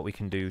we'll see what we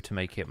can do to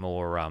make it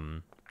more,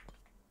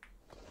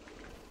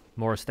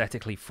 more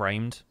aesthetically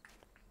framed.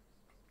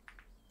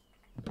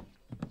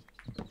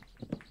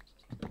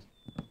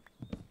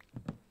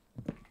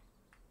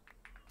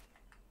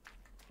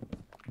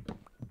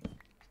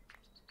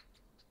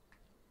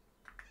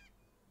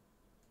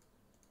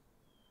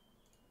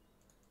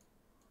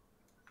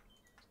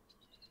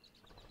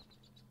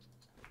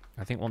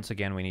 I think once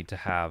again we need to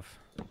have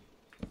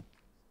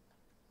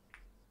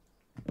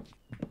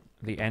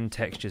the end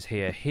textures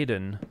here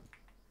hidden.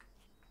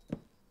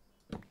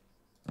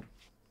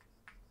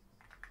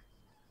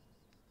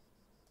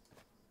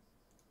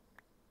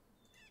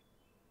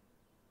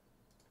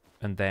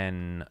 And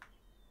then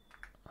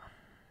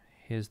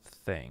here's the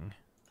thing.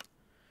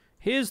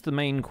 Here's the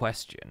main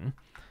question.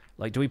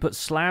 Like, do we put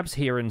slabs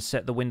here and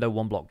set the window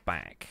one block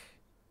back?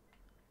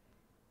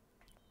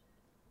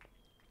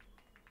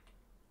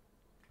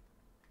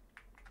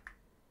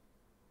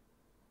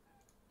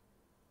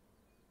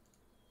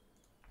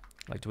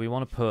 Like, do we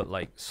want to put,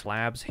 like,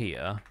 slabs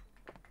here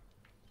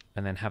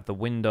and then have the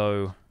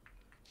window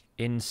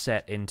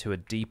inset into a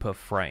deeper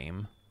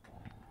frame?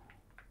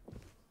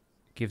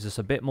 Gives us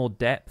a bit more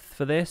depth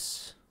for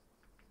this.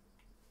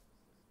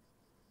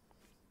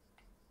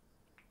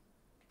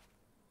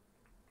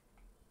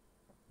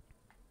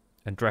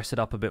 And dress it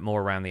up a bit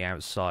more around the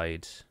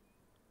outside.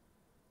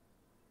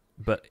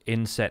 But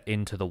inset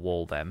into the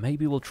wall there.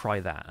 Maybe we'll try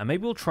that. And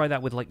maybe we'll try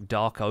that with, like,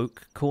 dark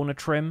oak corner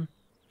trim.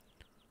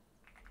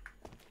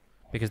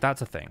 Because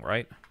that's a thing,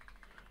 right?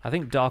 I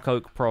think dark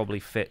oak probably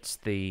fits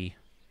the...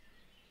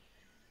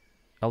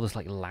 Oh, there's,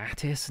 like,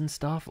 lattice and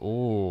stuff?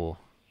 Oh.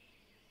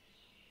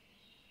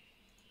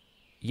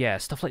 Yeah,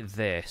 stuff like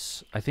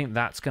this. I think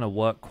that's going to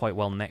work quite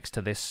well next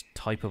to this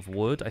type of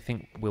wood. I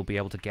think we'll be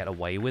able to get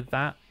away with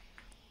that.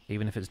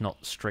 Even if it's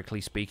not, strictly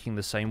speaking,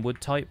 the same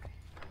wood type.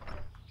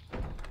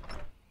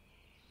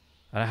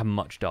 I don't have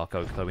much dark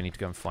oak, though. We need to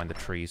go and find the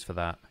trees for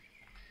that.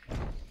 I'll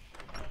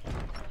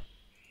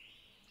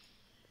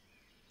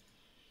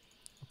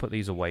put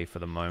these away for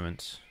the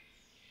moment.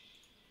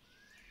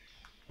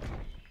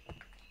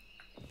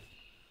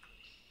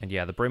 And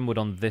yeah, the brimwood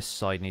on this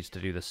side needs to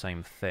do the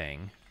same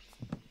thing.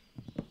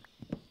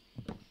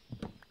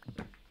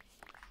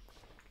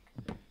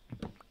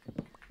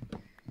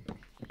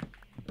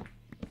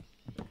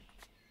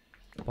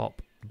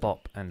 Bop,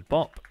 bop, and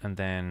bop, and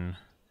then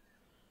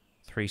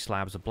 3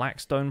 slabs of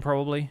blackstone,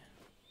 probably.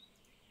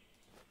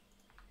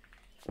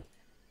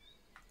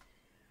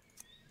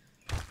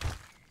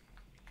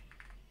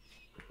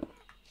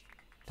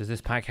 Does this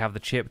pack have the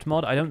chipped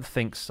mod? I don't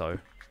think so.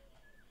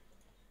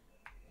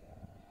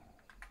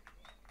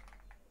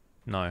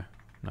 No.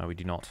 No, we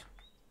do not.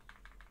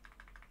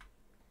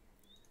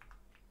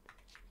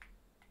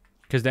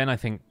 Because then I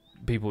think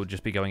people would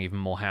just be going even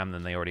more ham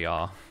than they already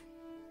are.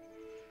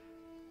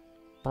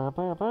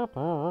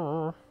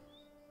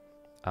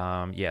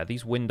 Yeah,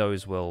 these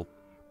windows will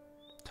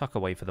tuck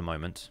away for the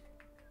moment.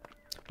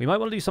 We might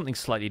want to do something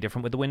slightly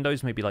different with the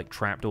windows, maybe like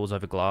trapdoors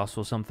over glass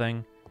or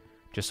something.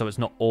 Just so it's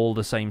not all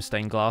the same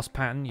stained glass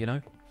pattern, you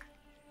know?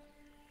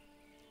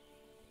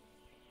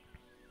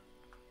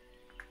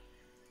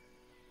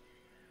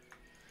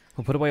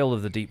 We'll put away all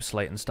of the deep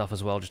slate and stuff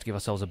as well, just to give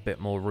ourselves a bit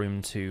more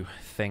room to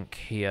think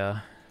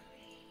here.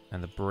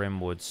 And the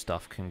brimwood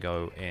stuff can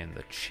go in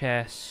the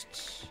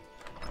chest.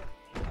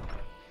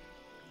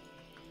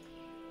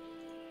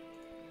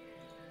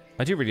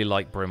 I do really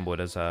like brimwood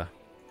as a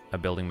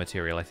building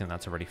material. I think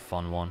that's a really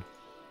fun one.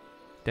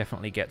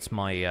 Definitely gets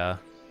my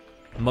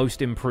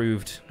most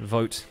improved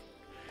vote.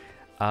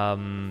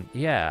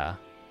 Yeah.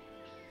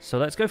 So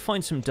let's go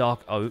find some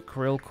dark oak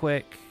real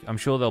quick. I'm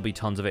sure there'll be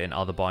tons of it in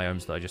other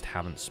biomes that I just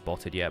haven't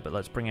spotted yet. But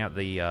let's bring out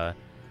the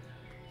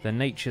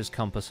Nature's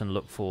Compass and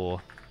look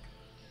for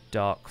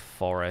dark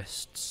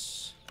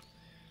forests.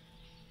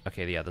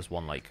 Okay, yeah, there's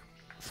one like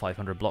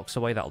 500 blocks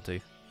away. That'll do.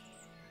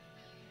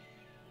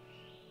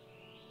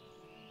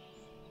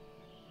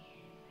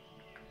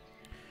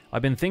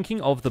 I've been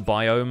thinking of the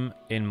biome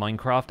in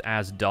Minecraft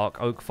as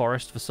Dark Oak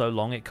Forest for so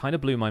long, it kind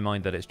of blew my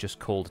mind that it's just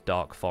called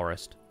Dark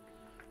Forest.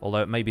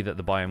 Although it may be that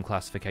the biome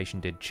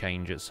classification did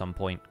change at some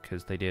point,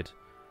 because they did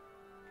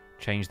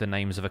change the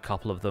names of a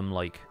couple of them,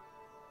 like...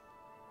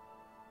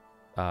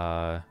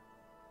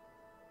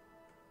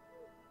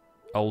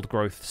 Old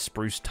growth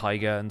spruce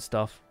taiga and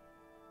stuff.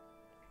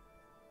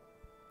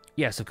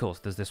 Yes, of course,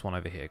 there's this one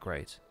over here,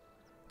 great.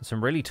 And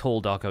some really tall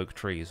dark oak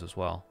trees as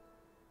well.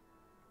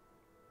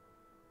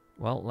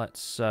 Well,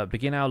 let's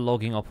begin our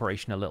logging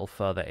operation a little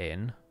further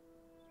in.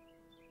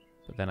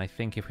 But then I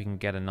think if we can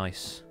get a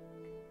nice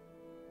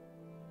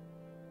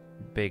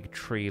big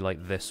tree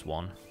like this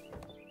one.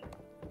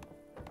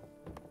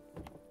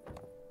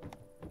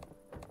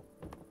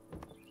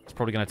 It's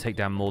probably going to take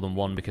down more than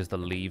one because the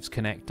leaves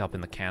connect up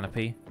in the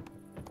canopy.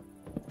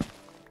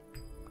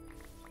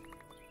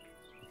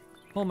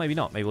 Well, maybe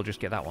not. Maybe we'll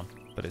just get that one.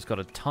 But it's got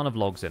a ton of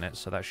logs in it,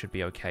 so that should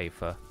be okay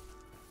for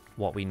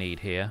what we need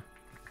here.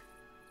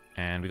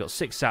 And we've got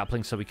 6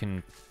 saplings, so we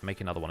can make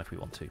another one if we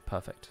want to.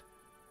 Perfect.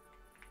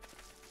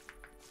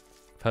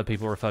 I've heard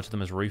people refer to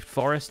them as roofed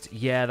forests.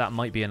 Yeah, that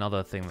might be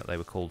another thing that they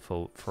were called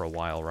for a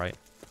while, right?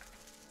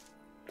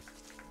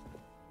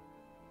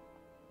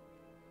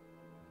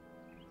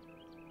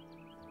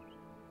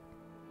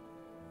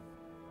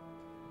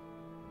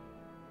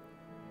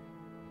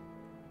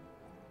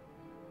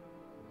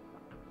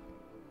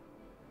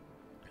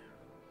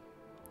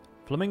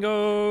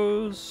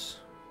 Flamingos!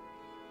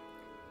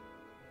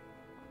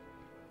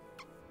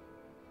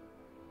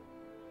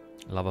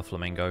 Love a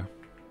flamingo.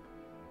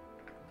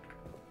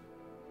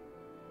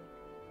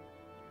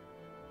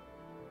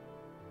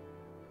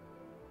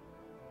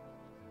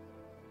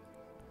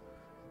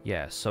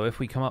 Yeah, so if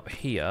we come up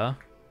here,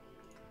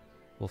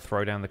 we'll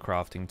throw down the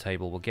crafting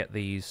table. We'll get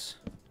these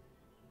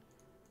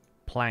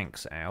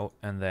planks out,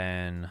 and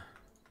then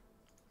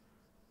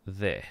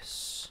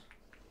this.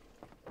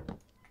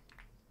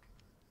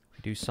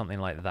 Do something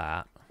like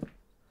that.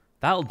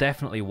 That'll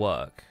definitely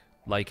work,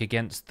 like,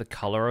 against the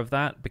color of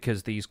that,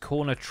 because these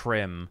corner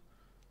trim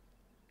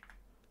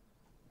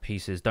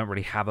pieces don't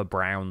really have a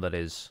brown that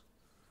is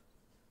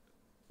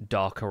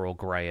darker or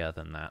grayer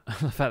than that.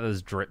 The fact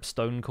there's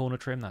dripstone corner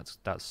trim,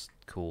 that's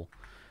cool.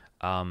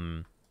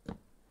 But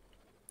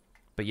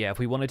yeah, if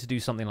we wanted to do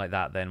something like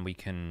that, then we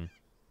can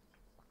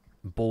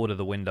border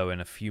the window in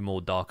a few more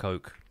dark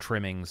oak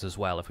trimmings as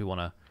well if we want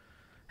to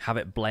have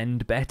it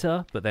blend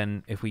better. But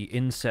then if we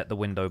inset the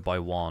window by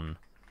 1,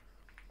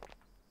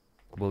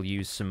 we'll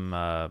use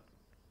some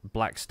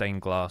black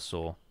stained glass,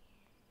 or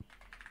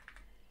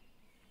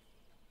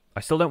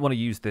I still don't want to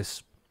use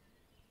this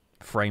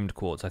framed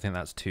quartz. I think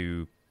that's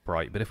too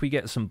bright. But if we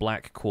get some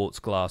black quartz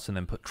glass and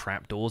then put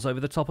trapdoors over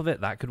the top of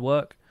it, that could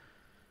work.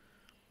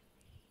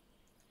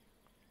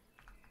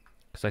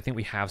 Because I think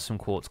we have some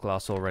quartz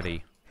glass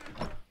already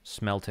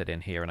smelted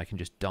in here, and I can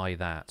just dye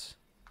that.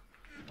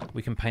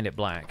 We can paint it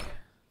black.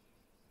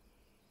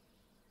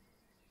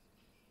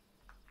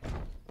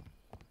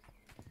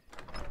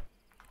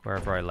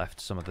 Wherever I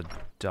left some of the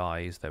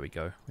dyes, there we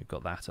go. We've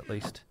got that at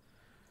least.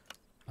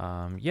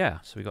 Yeah,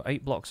 so we've got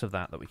 8 blocks of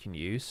that we can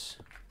use.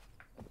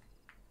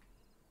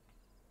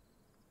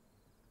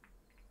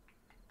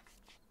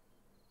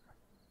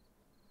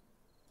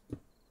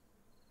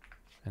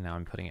 And now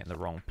I'm putting it in the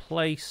wrong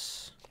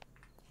place.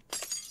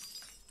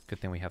 Good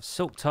thing we have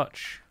Silk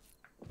Touch.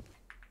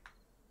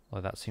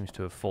 Although that seems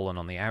to have fallen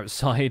on the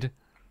outside.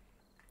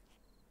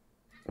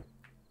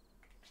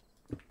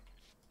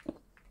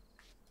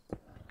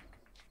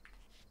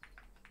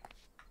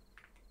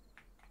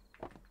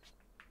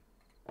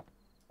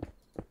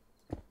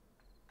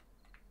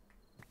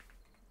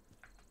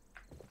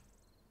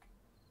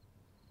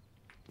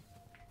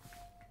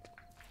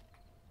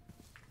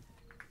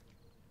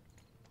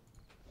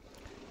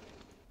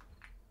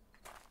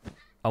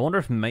 I wonder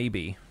if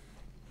maybe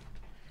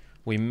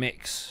we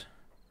mix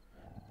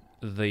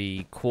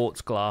the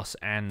quartz glass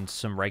and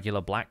some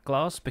regular black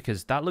glass,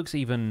 because that looks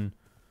even...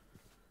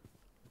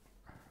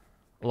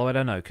 Although I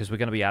don't know, because we're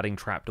going to be adding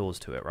trapdoors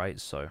to it, right?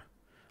 So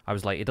I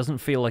was like, it doesn't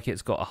feel like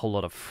it's got a whole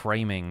lot of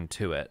framing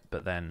to it,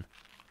 but then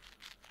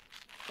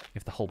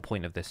if the whole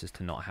point of this is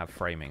to not have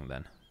framing,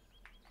 then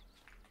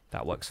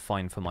that works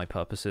fine for my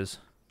purposes.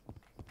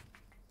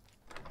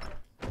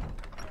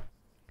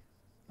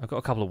 I've got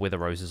a couple of wither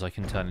roses I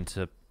can turn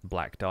into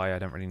black dye. I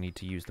don't really need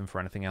to use them for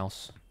anything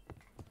else.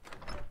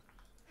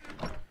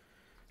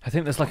 I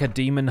think there's like a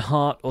demon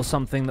heart or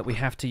something that we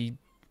have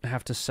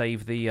to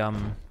save the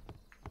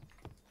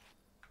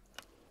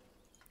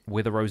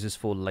wither roses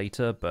for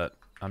later, but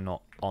I'm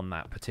not on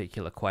that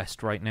particular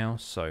quest right now,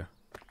 so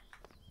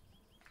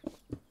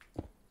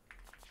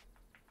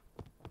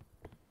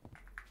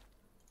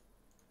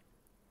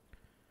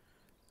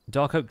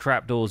dark oak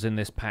trapdoors in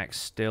this pack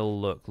still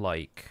look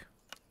like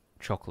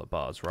chocolate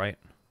bars, right?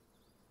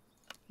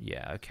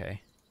 Yeah,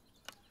 okay.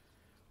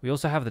 We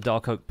also have the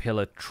dark oak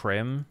pillar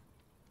trim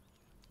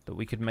that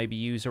we could maybe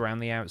use around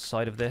the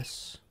outside of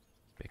this,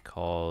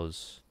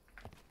 because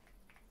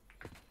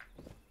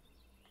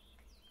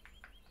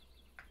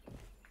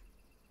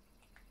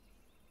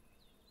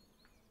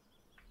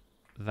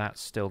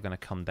that's still going to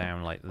come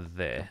down like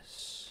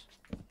this.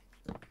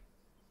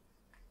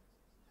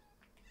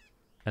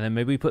 And then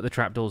maybe we put the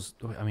trapdoors...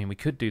 I mean, we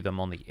could do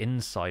them on the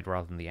inside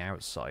rather than the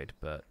outside,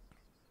 but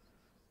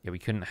yeah, we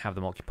couldn't have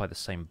them occupy the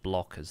same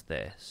block as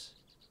this.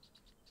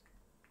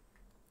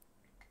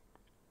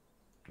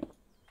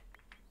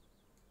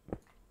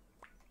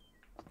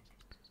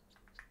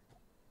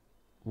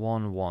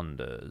 One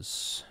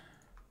wonders.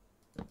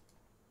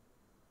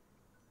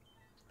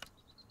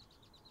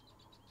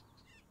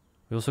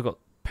 We also got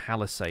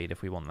palisade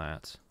if we want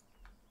that.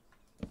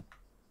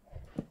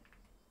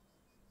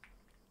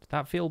 Does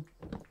that feel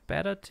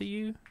better to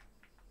you?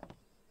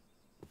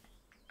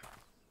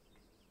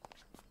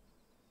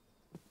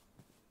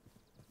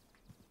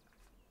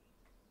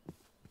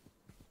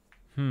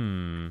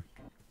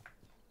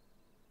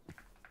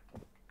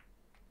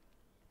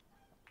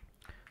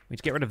 We need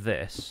to get rid of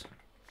this.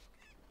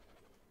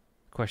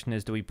 Question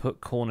is, do we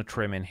put corner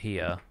trim in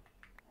here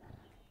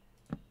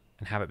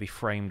and have it be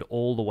framed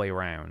all the way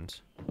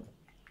around?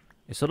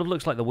 It sort of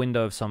looks like the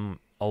window of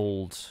some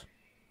old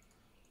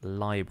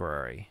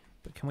library.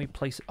 But can we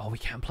place it? Oh, we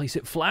can place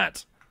it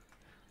flat.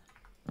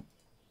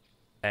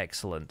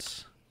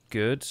 Excellent.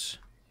 Good.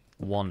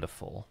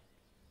 Wonderful.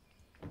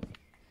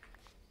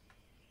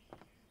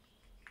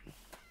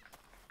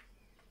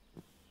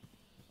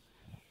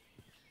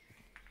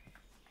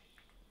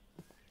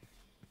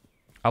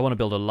 I want to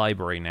build a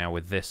library now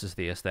with this as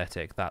the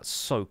aesthetic. That's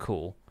so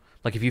cool.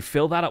 Like, if you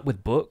fill that up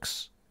with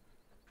books,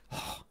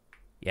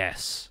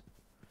 Yes.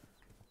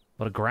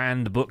 What a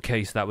grand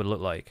bookcase that would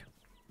look like.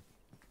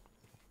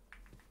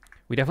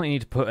 We definitely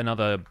need to put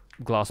another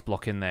glass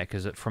block in there,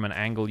 because from an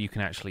angle you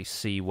can actually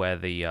see where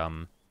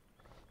the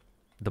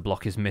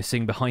block is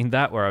missing behind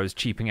that, where I was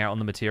cheaping out on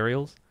the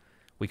materials.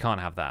 We can't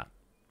have that.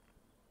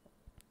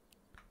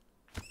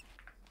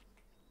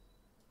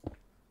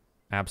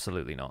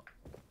 Absolutely not.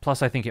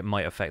 Plus, I think it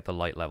might affect the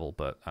light level,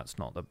 but that's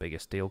not the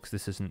biggest deal, because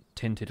this isn't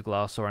tinted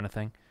glass or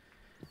anything.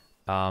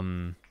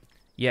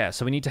 Yeah,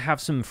 so we need to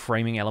have some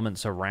framing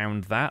elements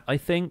around that, I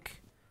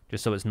think.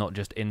 Just so it's not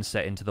just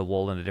inset into the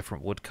wall in a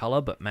different wood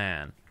color, but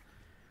man.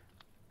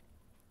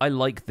 I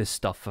like this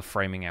stuff for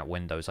framing out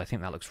windows. I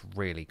think that looks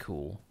really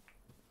cool.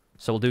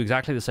 So we'll do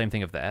exactly the same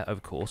thing of there.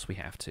 Of course, we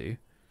have to.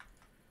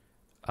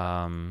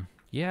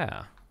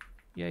 Yeah.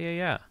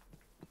 Yeah.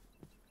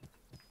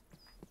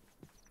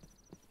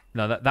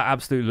 No, that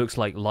absolutely looks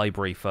like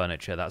library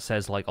furniture. That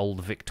says, like,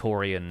 old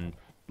Victorian,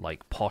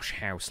 like, posh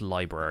house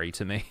library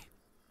to me.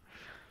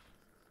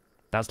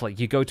 That's like,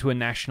 you go to a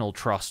National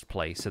Trust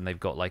place and they've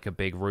got, like, a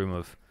big room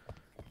of,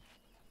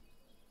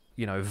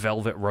 you know,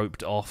 velvet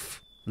roped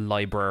off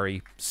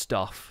library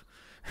stuff.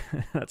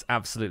 That's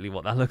absolutely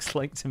what that looks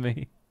like to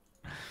me.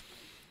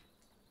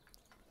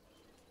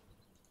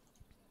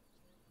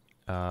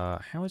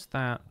 How is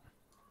that?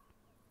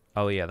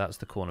 Oh, yeah, that's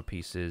the corner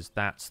pieces.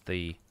 That's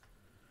the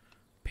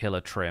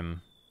pillar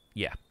trim.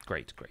 Yeah,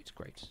 great.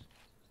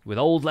 With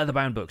old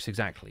leather-bound books,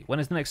 exactly. When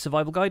is the next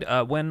survival guide?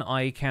 When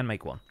I can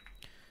make one.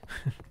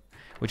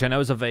 Which I know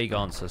is a vague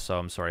answer, so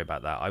I'm sorry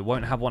about that. I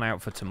won't have one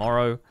out for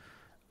tomorrow.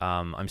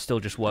 I'm still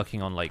just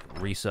working on,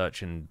 like,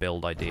 research and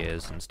build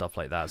ideas and stuff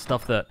like that.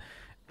 Stuff that,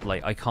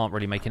 like, I can't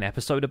really make an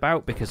episode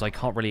about because I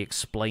can't really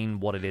explain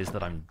what it is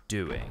that I'm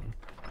doing.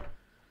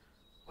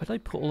 Where did I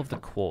put all of the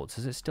quartz?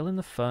 Is it still in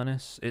the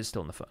furnace? It's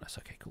still in the furnace.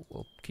 Okay, cool.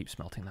 We'll keep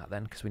smelting that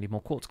then because we need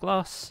more quartz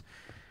glass.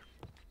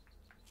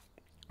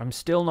 I'm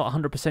still not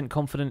 100%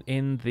 confident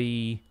in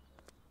the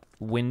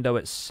window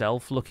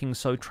itself looking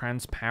so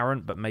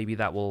transparent, but maybe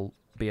that will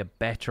be a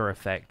better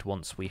effect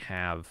once we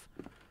have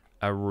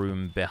a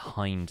room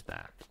behind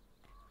that.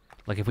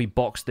 Like if we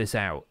box this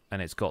out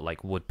and it's got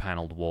like wood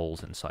paneled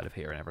walls inside of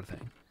here and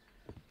everything.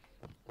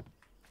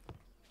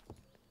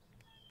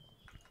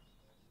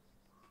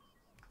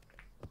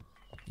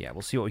 Yeah,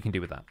 we'll see what we can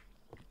do with that.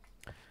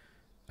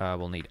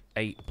 We'll need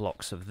 8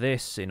 blocks of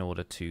this in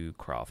order to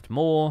craft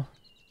more.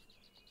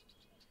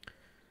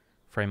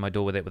 Frame my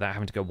door with it without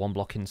having to go 1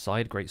 block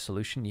inside. Great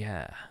solution.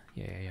 Yeah.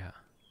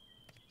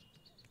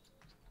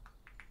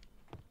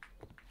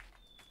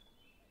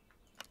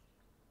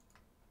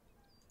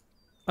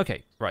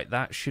 Okay, right.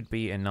 That should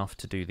be enough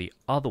to do the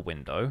other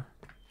window.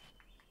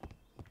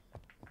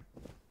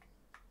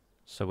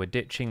 So we're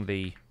ditching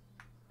the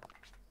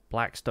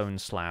black stone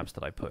slabs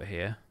that I put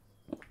here.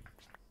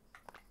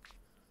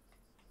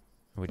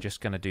 We're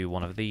just going to do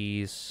one of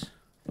these.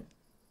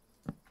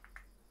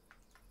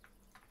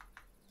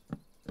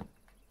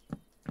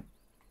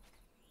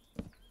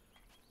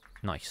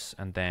 Nice.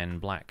 And then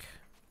black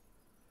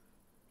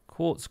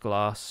quartz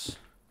glass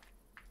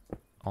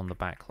on the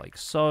back like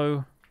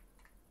so.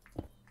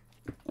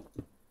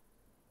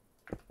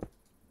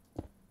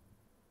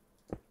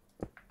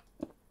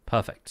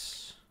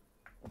 Perfect.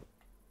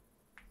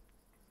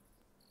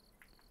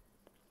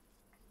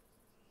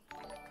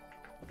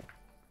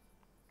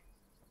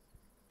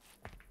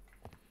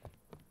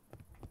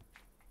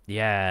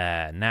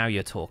 Yeah, now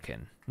you're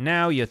talking.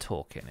 Now you're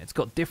talking. It's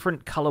got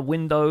different color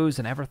windows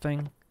and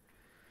everything.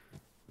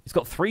 It's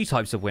got 3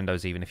 types of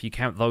windows even, if you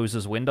count those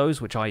as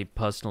windows, which I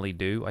personally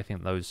do. I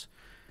think those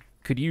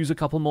could use a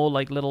couple more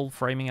like little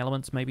framing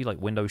elements, maybe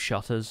like window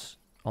shutters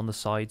on the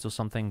sides or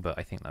something, but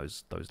I think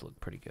those look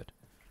pretty good.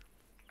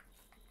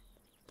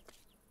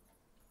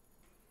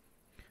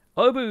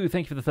 Obu,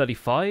 thank you for the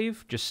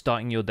 35. Just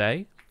starting your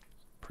day.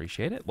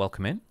 Appreciate it.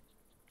 Welcome in.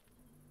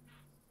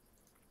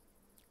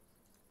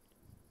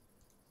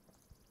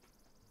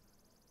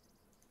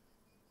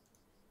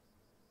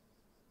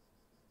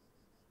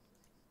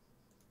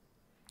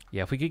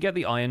 Yeah, if we could get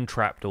the iron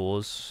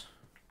trapdoors.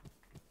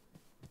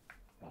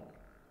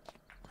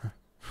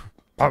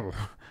 If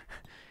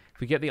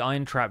we get the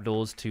iron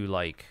trapdoors to,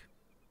 like,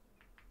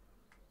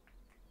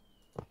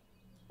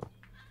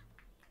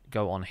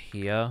 go on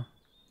here.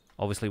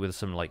 Obviously with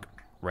some, like,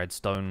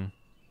 redstone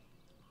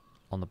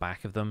on the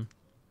back of them.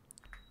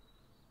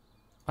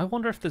 I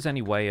wonder if there's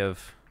any way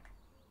of...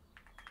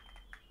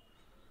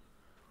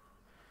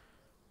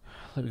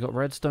 Like, we've got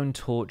redstone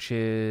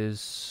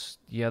torches.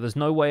 Yeah, there's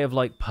no way of,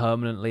 like,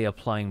 permanently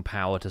applying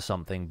power to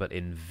something, but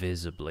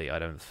invisibly, I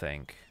don't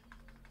think.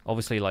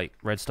 Obviously, like,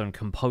 redstone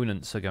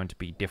components are going to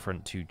be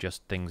different to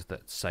just things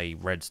that say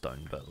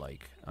redstone, but,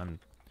 like,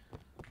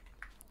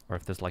 or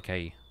if there's, like,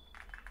 a...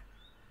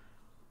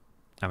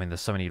 I mean,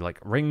 there's so many, like,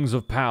 rings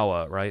of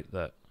power, right,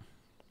 that...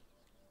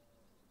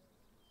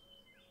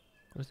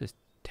 What is this?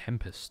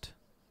 Tempest.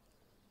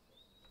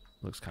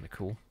 Looks kind of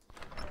cool.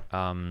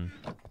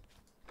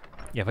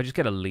 Yeah, if I just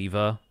get a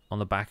lever on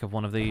the back of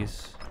one of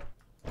these...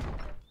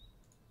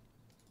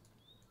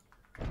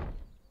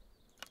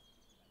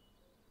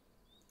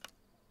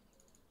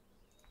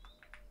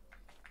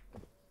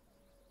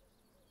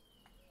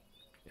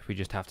 we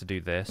just have to do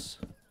this.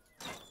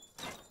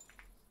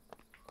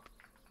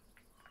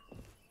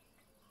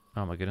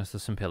 Oh my goodness,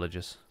 there's some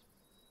pillagers.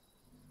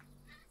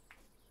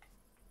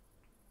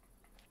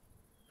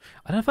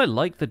 I don't know if I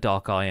like the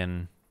dark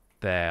iron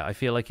there. I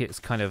feel like it's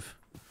kind of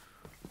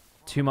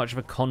too much of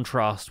a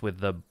contrast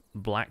with the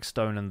black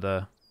stone and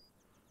the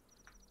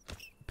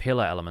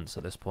pillar elements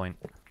at this point.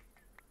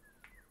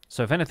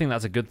 So if anything,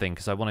 that's a good thing,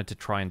 because I wanted to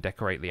try and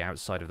decorate the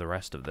outside of the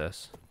rest of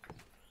this.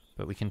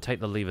 But we can take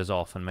the levers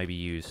off and maybe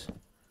use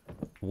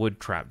wood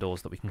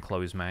trapdoors that we can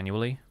close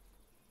manually.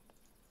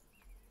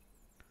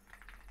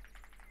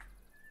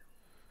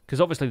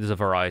 Because obviously there's a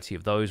variety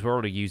of those. We're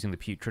already using the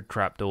putrid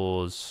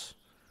trapdoors.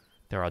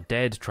 There are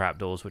dead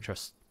trapdoors, which are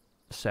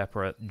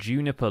separate.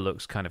 Juniper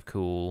looks kind of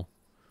cool.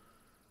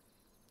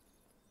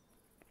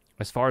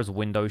 As far as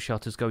window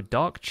shutters go,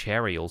 dark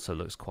cherry also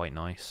looks quite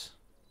nice.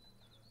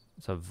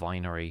 It's a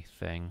vinery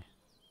thing.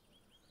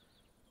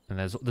 And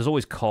there's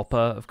always copper,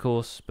 of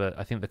course, but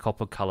I think the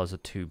copper colors are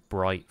too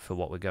bright for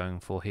what we're going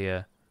for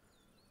here.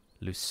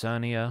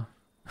 Lucernia.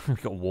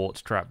 We've got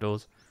wart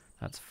trapdoors.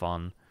 That's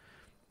fun.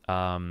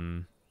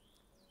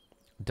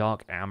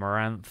 Dark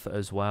amaranth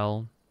as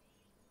well.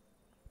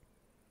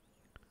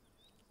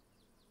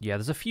 Yeah,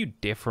 there's a few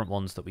different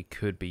ones that we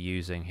could be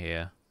using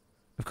here.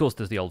 Of course,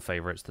 there's the old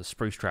favorites. The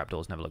spruce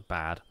trapdoors never look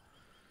bad.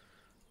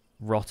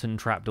 Rotten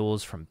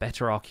trapdoors from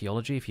Better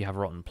Archaeology if you have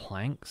rotten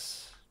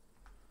planks.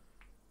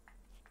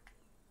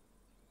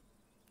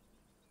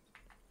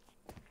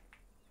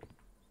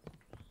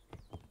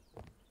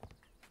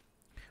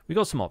 We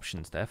got some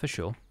options there for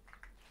sure.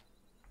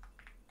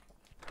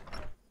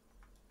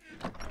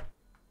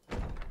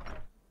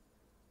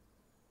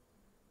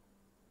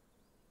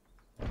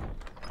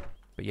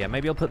 But yeah,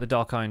 maybe I'll put the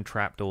dark iron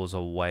trapdoors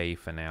away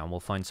for now, and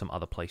we'll find some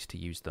other place to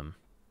use them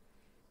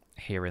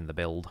here in the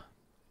build.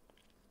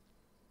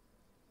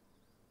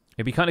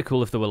 It'd be kind of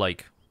cool if there were,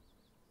 like,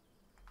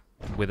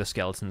 wither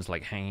skeletons,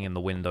 like, hanging in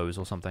the windows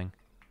or something.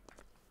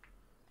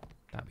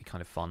 That'd be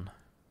kind of fun.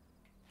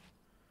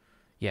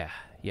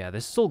 Yeah,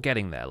 this is all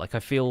getting there. Like, I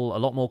feel a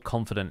lot more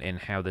confident in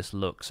how this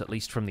looks, at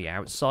least from the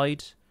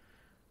outside.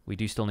 We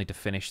do still need to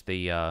finish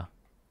the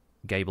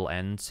gable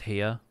ends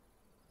here.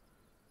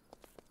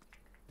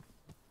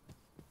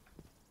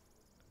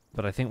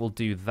 But I think we'll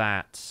do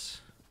that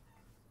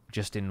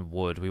just in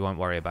wood. We won't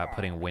worry about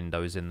putting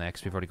windows in there,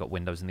 because we've already got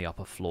windows in the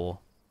upper floor.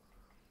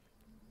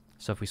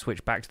 So if we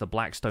switch back to the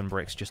blackstone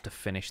bricks just to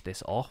finish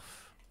this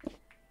off.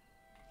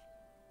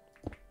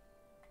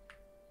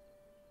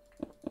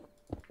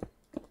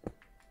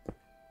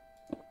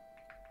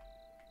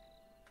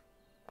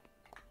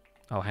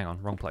 Oh, hang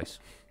on, wrong place.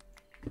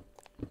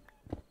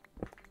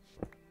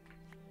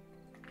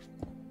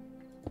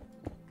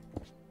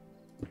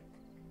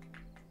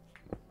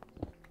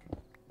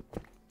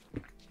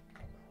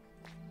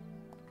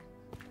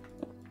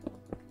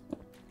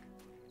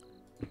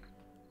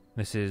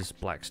 This is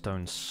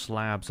blackstone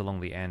slabs along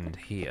the end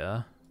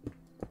here.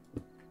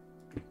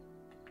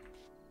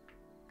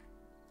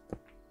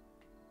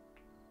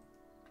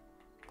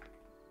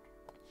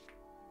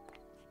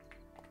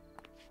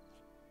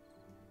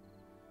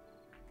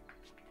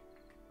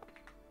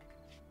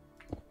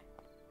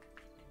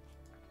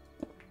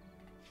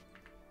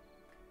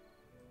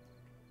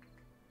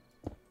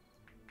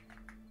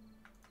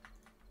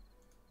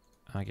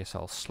 I guess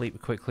I'll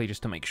sleep quickly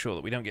just to make sure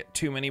that we don't get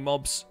too many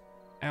mobs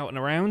out and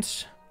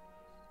around.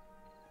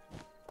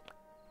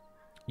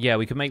 Yeah,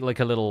 we could make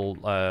like a little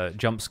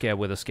jump scare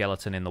with a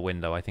skeleton in the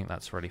window. I think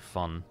that's really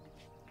fun.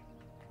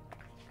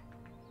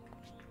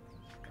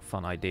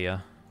 Fun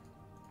idea.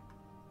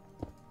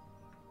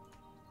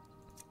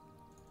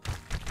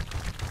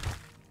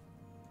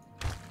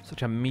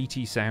 Such a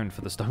meaty sound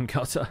for the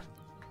stonecutter.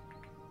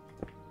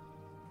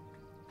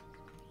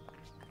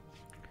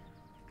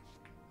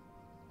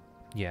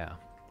 Yeah.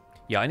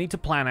 Yeah, I need to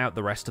plan out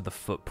the rest of the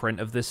footprint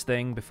of this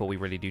thing before we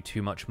really do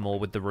too much more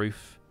with the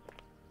roof.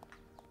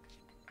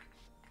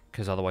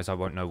 Because otherwise I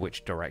won't know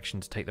which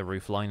direction to take the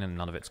roof line, and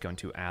none of it's going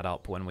to add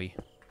up when we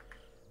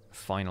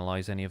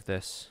finalize any of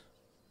this.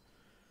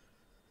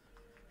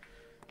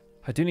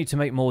 I do need to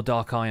make more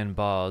dark iron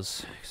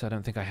bars, because I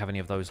don't think I have any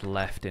of those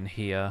left in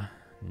here.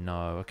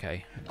 No,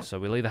 okay. So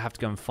we'll either have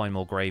to go and find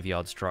more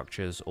graveyard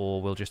structures,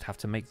 or we'll just have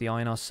to make the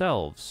iron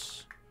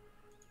ourselves.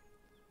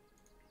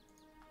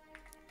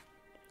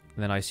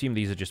 And then I assume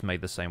these are just made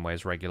the same way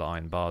as regular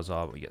iron bars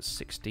are. We get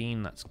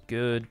 16, that's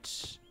good.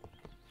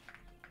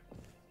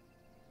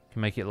 Can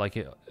make it like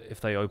it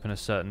if they open a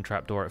certain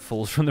trapdoor, it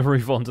falls from the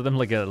roof onto them,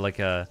 like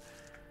a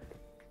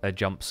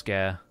jump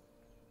scare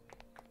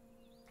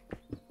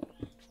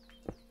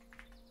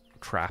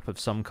trap of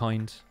some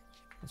kind.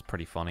 That's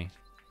pretty funny.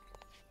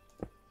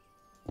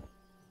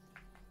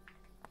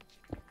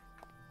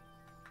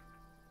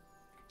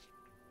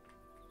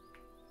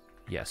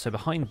 Yeah, so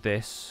behind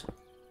this,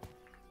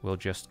 we'll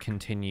just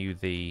continue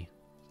the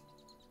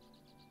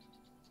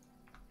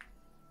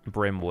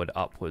brimwood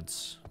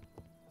upwards.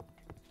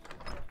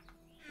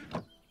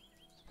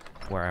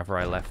 Wherever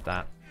I left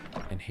that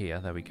in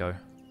here, there we go.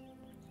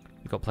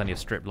 We've got plenty of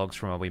strip logs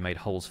from where we made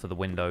holes for the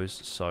windows,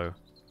 so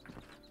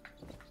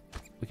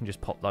we can just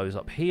pop those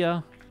up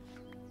here.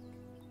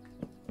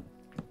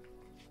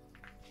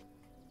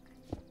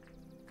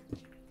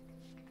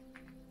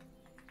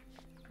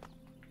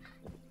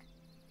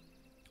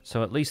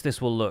 So at least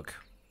this will look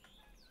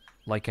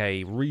like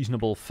a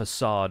reasonable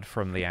facade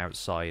from the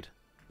outside,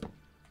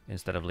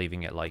 instead of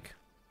leaving it like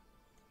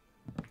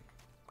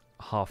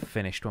half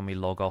finished when we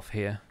log off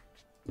here.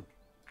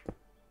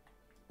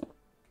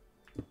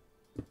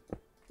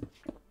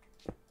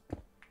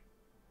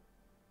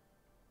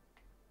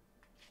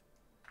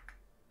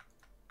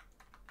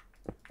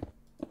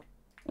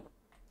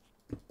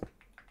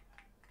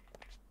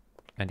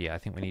 And yeah, I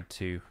think we need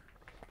to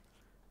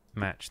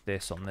match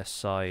this on this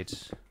side.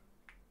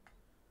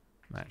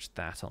 Match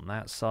that on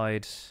that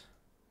side.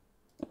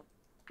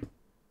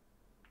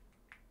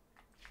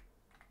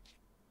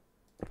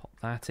 Pop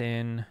that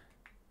in.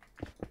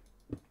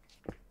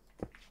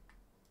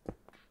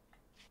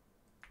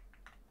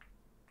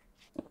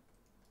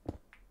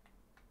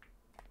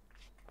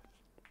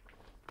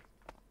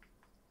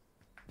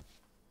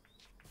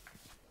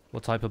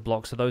 What type of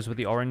blocks are those with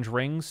the orange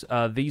rings?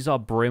 These are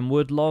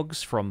Brimwood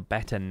logs from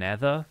Better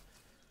Nether.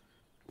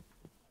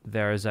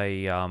 There is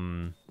a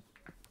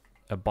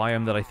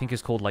biome that I think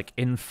is called like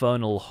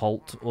Infernal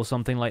Halt or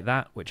something like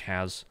that, which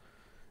has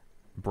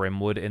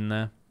Brimwood in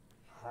there.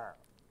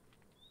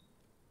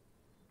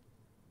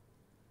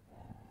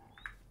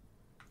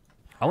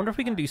 I wonder if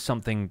we can do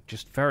something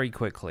just very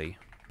quickly.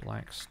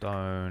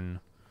 Blackstone.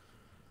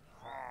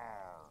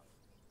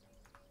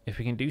 If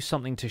we can do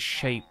something to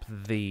shape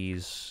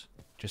these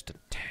just a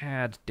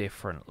tad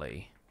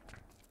differently.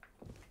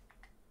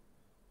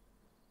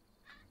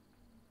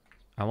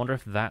 I wonder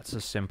if that's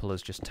as simple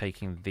as just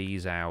taking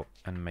these out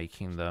and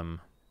making them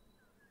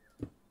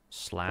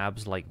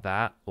slabs like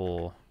that,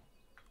 or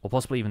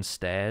possibly even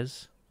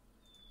stairs.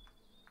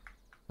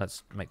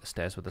 Let's make the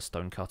stairs with the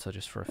stone cutter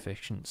just for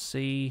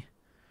efficiency.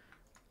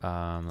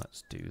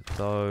 Let's do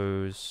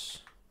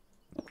those.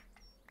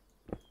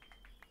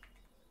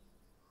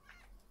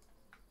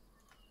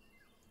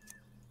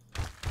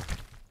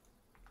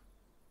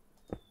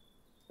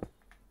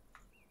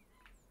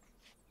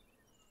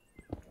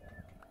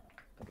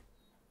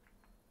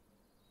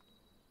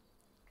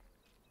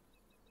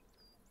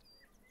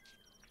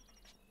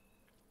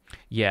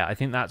 Yeah, I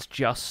think that's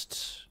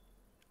just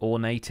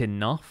ornate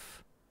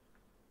enough.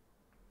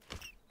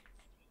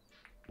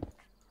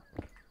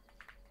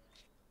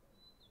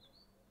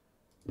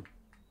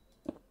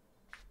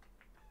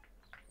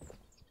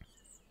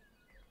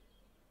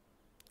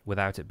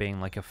 Without it being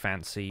like a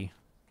fancy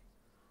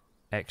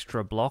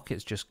extra block,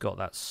 it's just got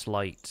that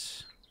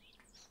slight...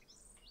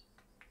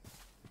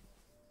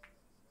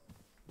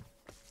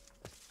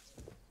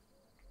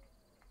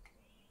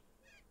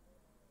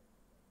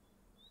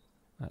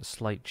 that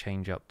slight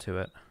change up to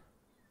it.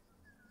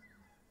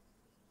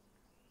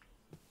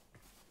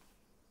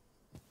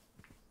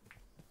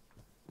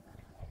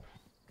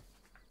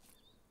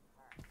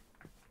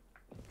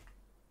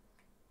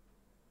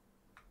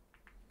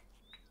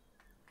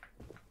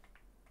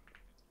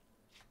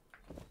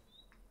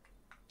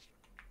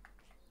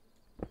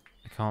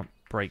 I can't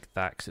break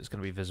that because it's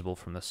going to be visible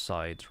from the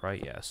sides,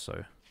 right? Yeah,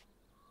 so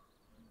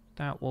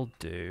that will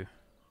do.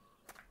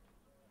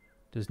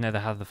 Does Nether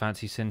have the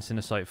fancy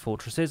Sincinacite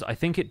fortresses? I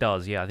think it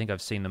does, yeah. I think I've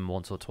seen them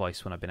once or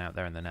twice when I've been out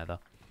there in the Nether.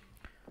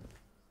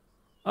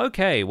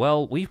 Okay,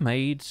 well, we've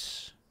made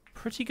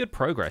pretty good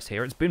progress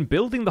here. It's been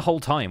building the whole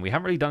time. We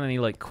haven't really done any,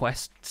 like,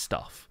 quest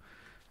stuff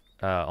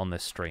on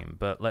this stream.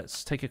 But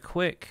let's take a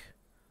quick...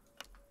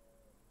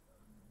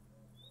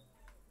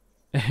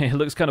 It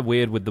looks kind of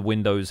weird with the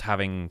windows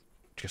having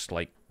just,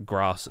 like,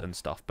 grass and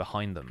stuff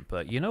behind them.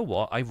 But you know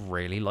what? I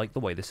really like the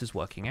way this is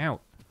working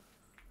out.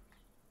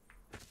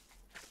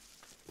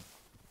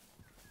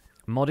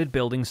 Modded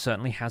building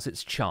certainly has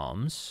its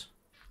charms.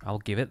 I'll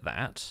give it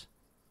that.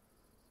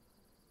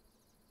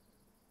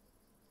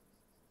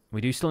 We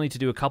do still need to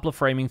do a couple of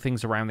framing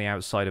things around the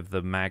outside of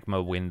the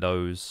magma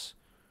windows.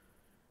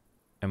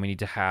 And we need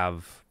to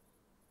have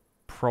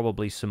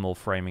probably some more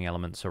framing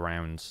elements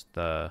around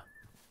the...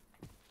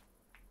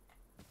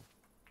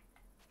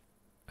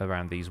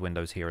 around these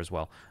windows here as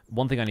well.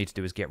 One thing I need to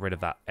do is get rid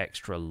of that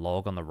extra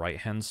log on the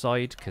right-hand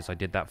side, because I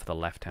did that for the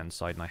left-hand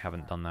side and I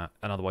haven't done that.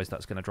 And otherwise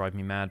that's going to drive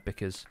me mad,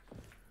 because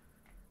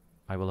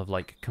I will have,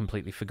 like,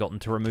 completely forgotten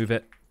to remove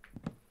it.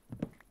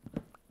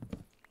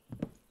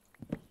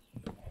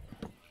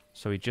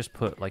 So we just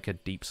put, like, a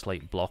deep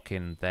slate block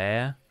in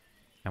there,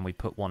 and we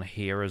put one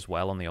here as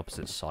well on the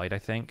opposite side, I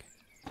think.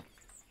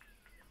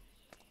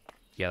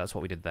 Yeah, that's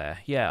what we did there.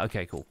 Yeah,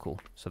 okay, cool,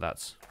 cool. So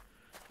that's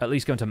at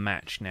least going to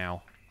match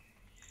now.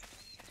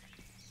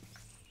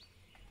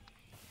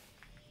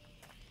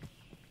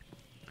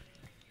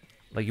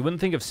 Like, you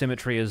wouldn't think of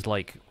symmetry as,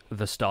 like,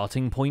 the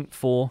starting point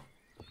for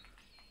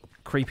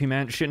Creepy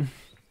Mansion.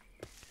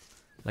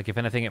 Like, if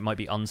anything, it might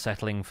be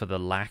unsettling for the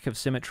lack of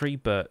symmetry,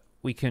 but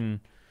we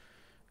can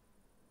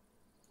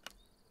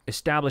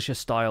establish a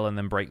style and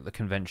then break the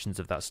conventions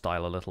of that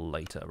style a little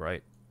later,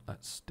 right?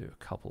 Let's do a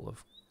couple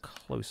of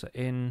closer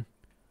in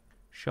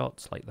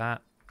shots like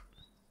that.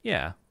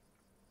 Yeah.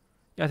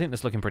 Yeah, I think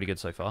that's looking pretty good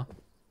so far.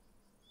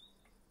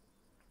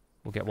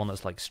 We'll get one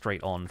that's like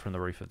straight on from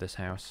the roof of this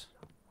house.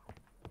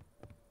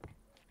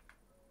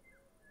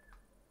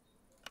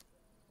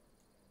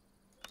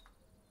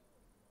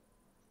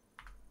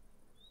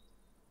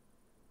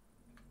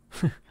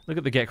 Look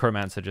at the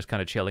Gekromancer just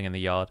kind of chilling in the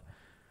yard.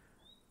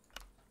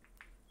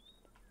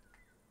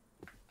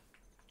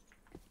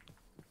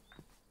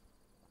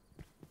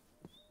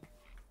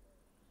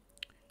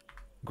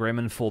 Grim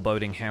and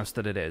foreboding house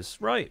that it is.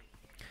 Right.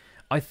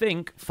 I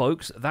think,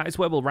 folks, that is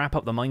where we'll wrap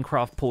up the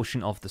Minecraft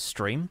portion of the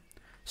stream.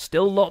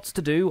 Still lots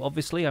to do,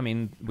 obviously. I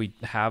mean, we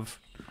have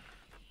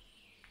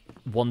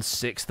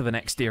 1/6 of an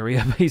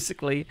exterior,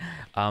 basically.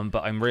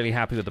 But I'm really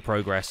happy with the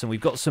progress. And we've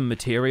got some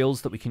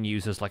materials that we can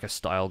use as like a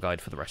style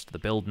guide for the rest of the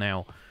build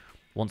now.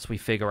 Once we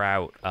figure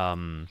out,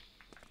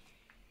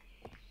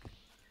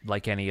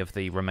 like any of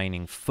the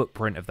remaining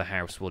footprint of the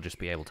house, we'll just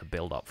be able to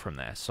build up from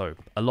there. So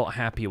a lot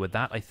happier with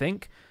that, I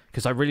think.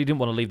 Because I really didn't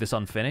want to leave this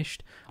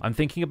unfinished. I'm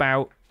thinking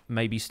about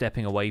maybe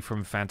stepping away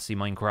from Fantasy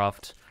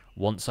Minecraft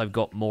once I've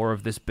got more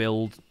of this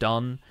build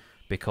done,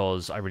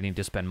 because I really need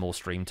to spend more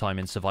stream time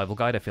in Survival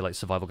Guide. I feel like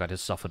Survival Guide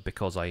has suffered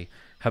because I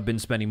have been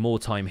spending more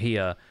time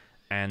here,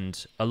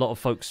 and a lot of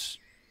folks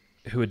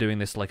who are doing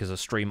this like as a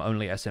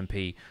stream-only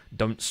SMP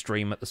don't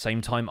stream at the same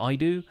time I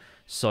do,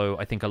 so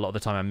I think a lot of the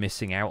time I'm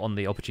missing out on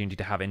the opportunity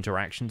to have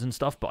interactions and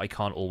stuff, but I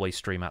can't always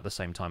stream at the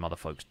same time other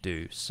folks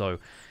do. So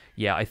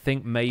yeah, I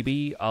think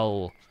maybe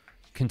I'll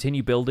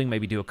continue building,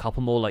 maybe do a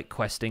couple more like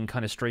questing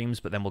kind of streams,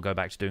 but then we'll go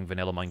back to doing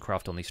vanilla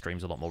Minecraft on these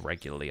streams a lot more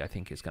regularly, I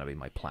think is going to be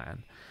my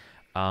plan.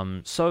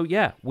 So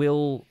yeah,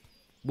 we'll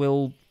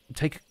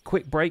take a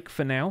quick break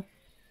for now,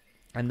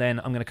 and then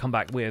I'm going to come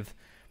back with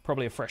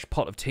probably a fresh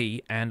pot of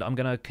tea, and I'm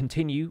going to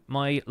continue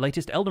my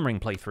latest Elden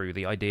Ring playthrough.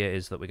 The idea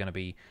is that we're going to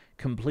be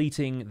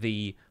completing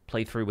the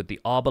playthrough with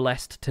the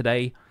Arbalest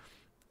today,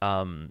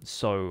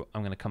 so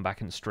I'm going to come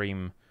back and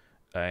stream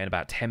in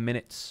about 10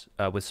 minutes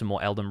with some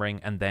more Elden Ring,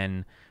 and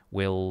then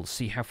we'll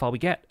see how far we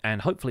get,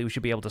 and hopefully we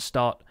should be able to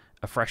start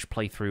a fresh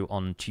playthrough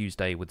on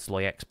Tuesday with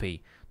Zloy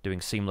XP, doing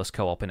seamless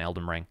co-op in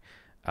Elden Ring,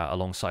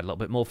 alongside a little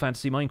bit more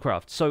Fantasy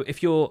Minecraft. So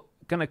if you're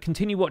going to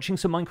continue watching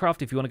some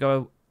Minecraft, if you want to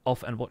go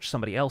off and watch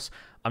somebody else,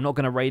 I'm not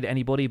going to raid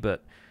anybody,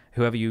 but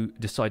whoever you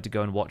decide to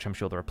go and watch, I'm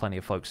sure there are plenty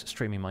of folks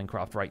streaming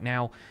Minecraft right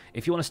now.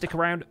 If you want to stick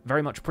around,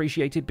 very much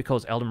appreciated,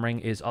 because Elden Ring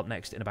is up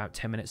next in about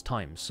 10 minutes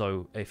time.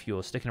 So if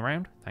you're sticking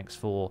around, thanks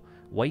for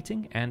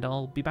waiting, and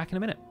I'll be back in a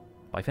minute.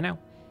 Bye for now.